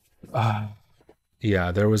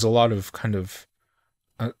 Yeah, there was a lot of kind of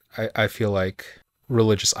I feel like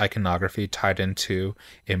religious iconography tied into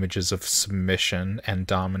images of submission and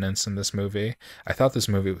dominance in this movie. I thought this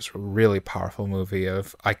movie was a really powerful movie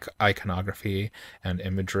of iconography and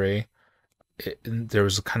imagery. There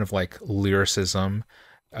was a kind of like lyricism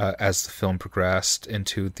as the film progressed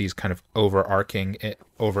into these kind of overarching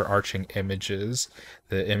images,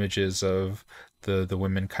 the images of the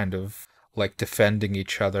women kind of like defending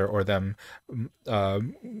each other, or them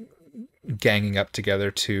ganging up together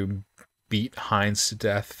to beat Hines to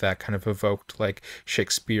death. That kind of evoked like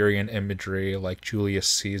Shakespearean imagery, like Julius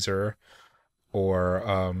Caesar,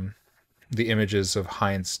 or the images of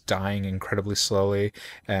Hines dying incredibly slowly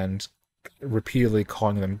and repeatedly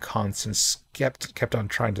calling them cunts, and kept on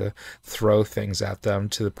trying to throw things at them,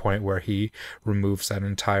 to the point where he removes that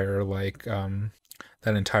entire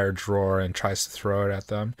drawer and tries to throw it at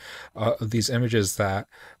them. These images that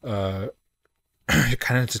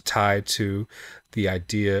kind of tied to the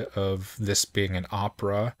idea of this being an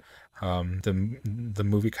opera. The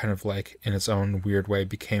movie kind of like in its own weird way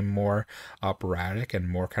became more operatic and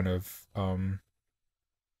more kind of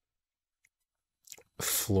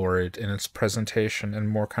florid in its presentation, and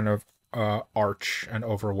more kind of arch and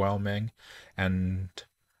overwhelming. And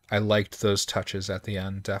I liked those touches at the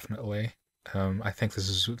end, definitely. I think this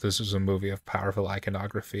is a movie of powerful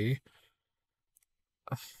iconography.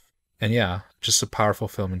 And yeah, just a powerful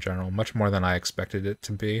film in general, much more than I expected it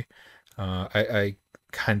to be. I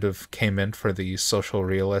kind of came in for the social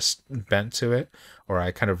realist bent to it, or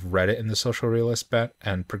I kind of read it in the social realist bent,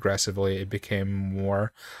 and progressively it became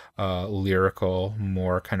more lyrical,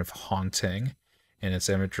 more kind of haunting in its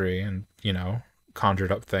imagery, and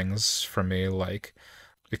conjured up things for me. Like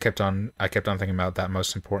I kept on thinking about That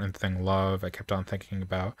Most Important Thing, Love. I kept on thinking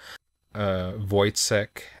about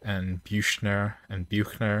Wojciech and Buchner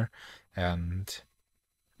and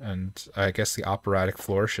I guess the operatic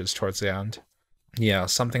flourishes towards the end. Yeah,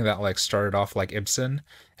 something that like started off like Ibsen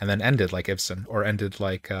and then ended like Ibsen, or ended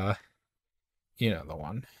like the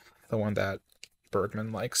one that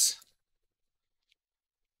Bergman likes.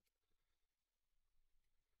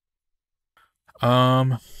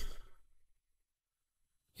 Yeah,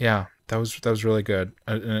 that was really good.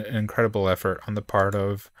 An incredible effort on the part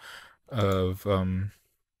of um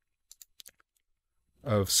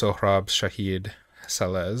of Sohrab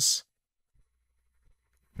Shahid-Saless.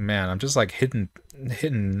 Man, I'm just like hitting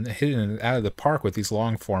out of the park with these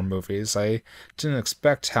long form movies. I didn't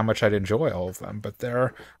expect how much I'd enjoy all of them, but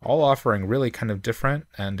they're all offering really kind of different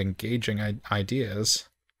and engaging ideas.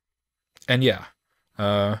 And yeah,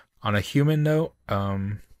 on a human note,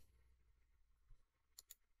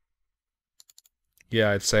 yeah,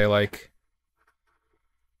 I'd say like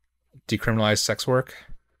decriminalize sex work.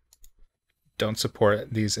 Don't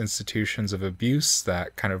support these institutions of abuse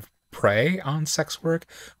that kind of prey on sex work,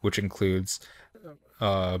 which includes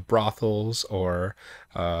brothels or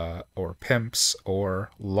pimps or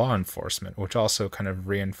law enforcement, which also kind of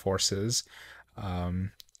reinforces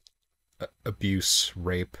abuse,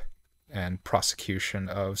 rape, and prosecution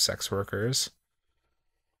of sex workers.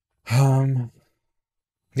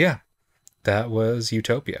 Yeah, that was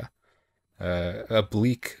Utopia. A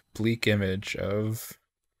bleak image of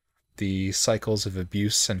the cycles of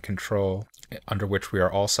abuse and control under which we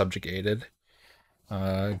are all subjugated.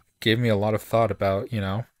 Gave me a lot of thought about,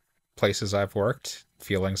 places I've worked,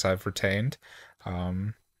 feelings I've retained,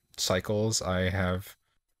 cycles I have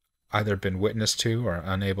either been witness to or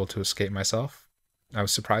unable to escape myself. I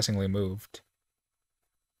was surprisingly moved.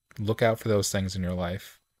 Look out for those things in your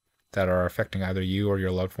life that are affecting either you or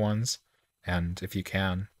your loved ones, and if you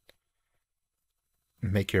can,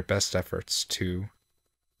 make your best efforts to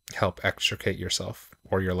help extricate yourself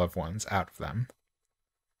or your loved ones out of them.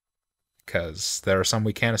 Because there are some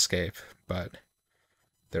we can't escape, but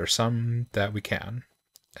there are some that we can,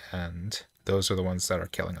 and those are the ones that are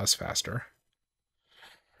killing us faster.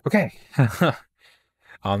 Okay.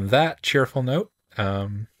 On that cheerful note,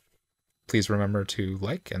 please remember to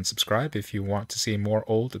like and subscribe if you want to see more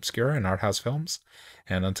old, obscure, and art house films.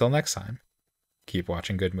 And until next time, keep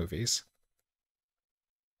watching good movies.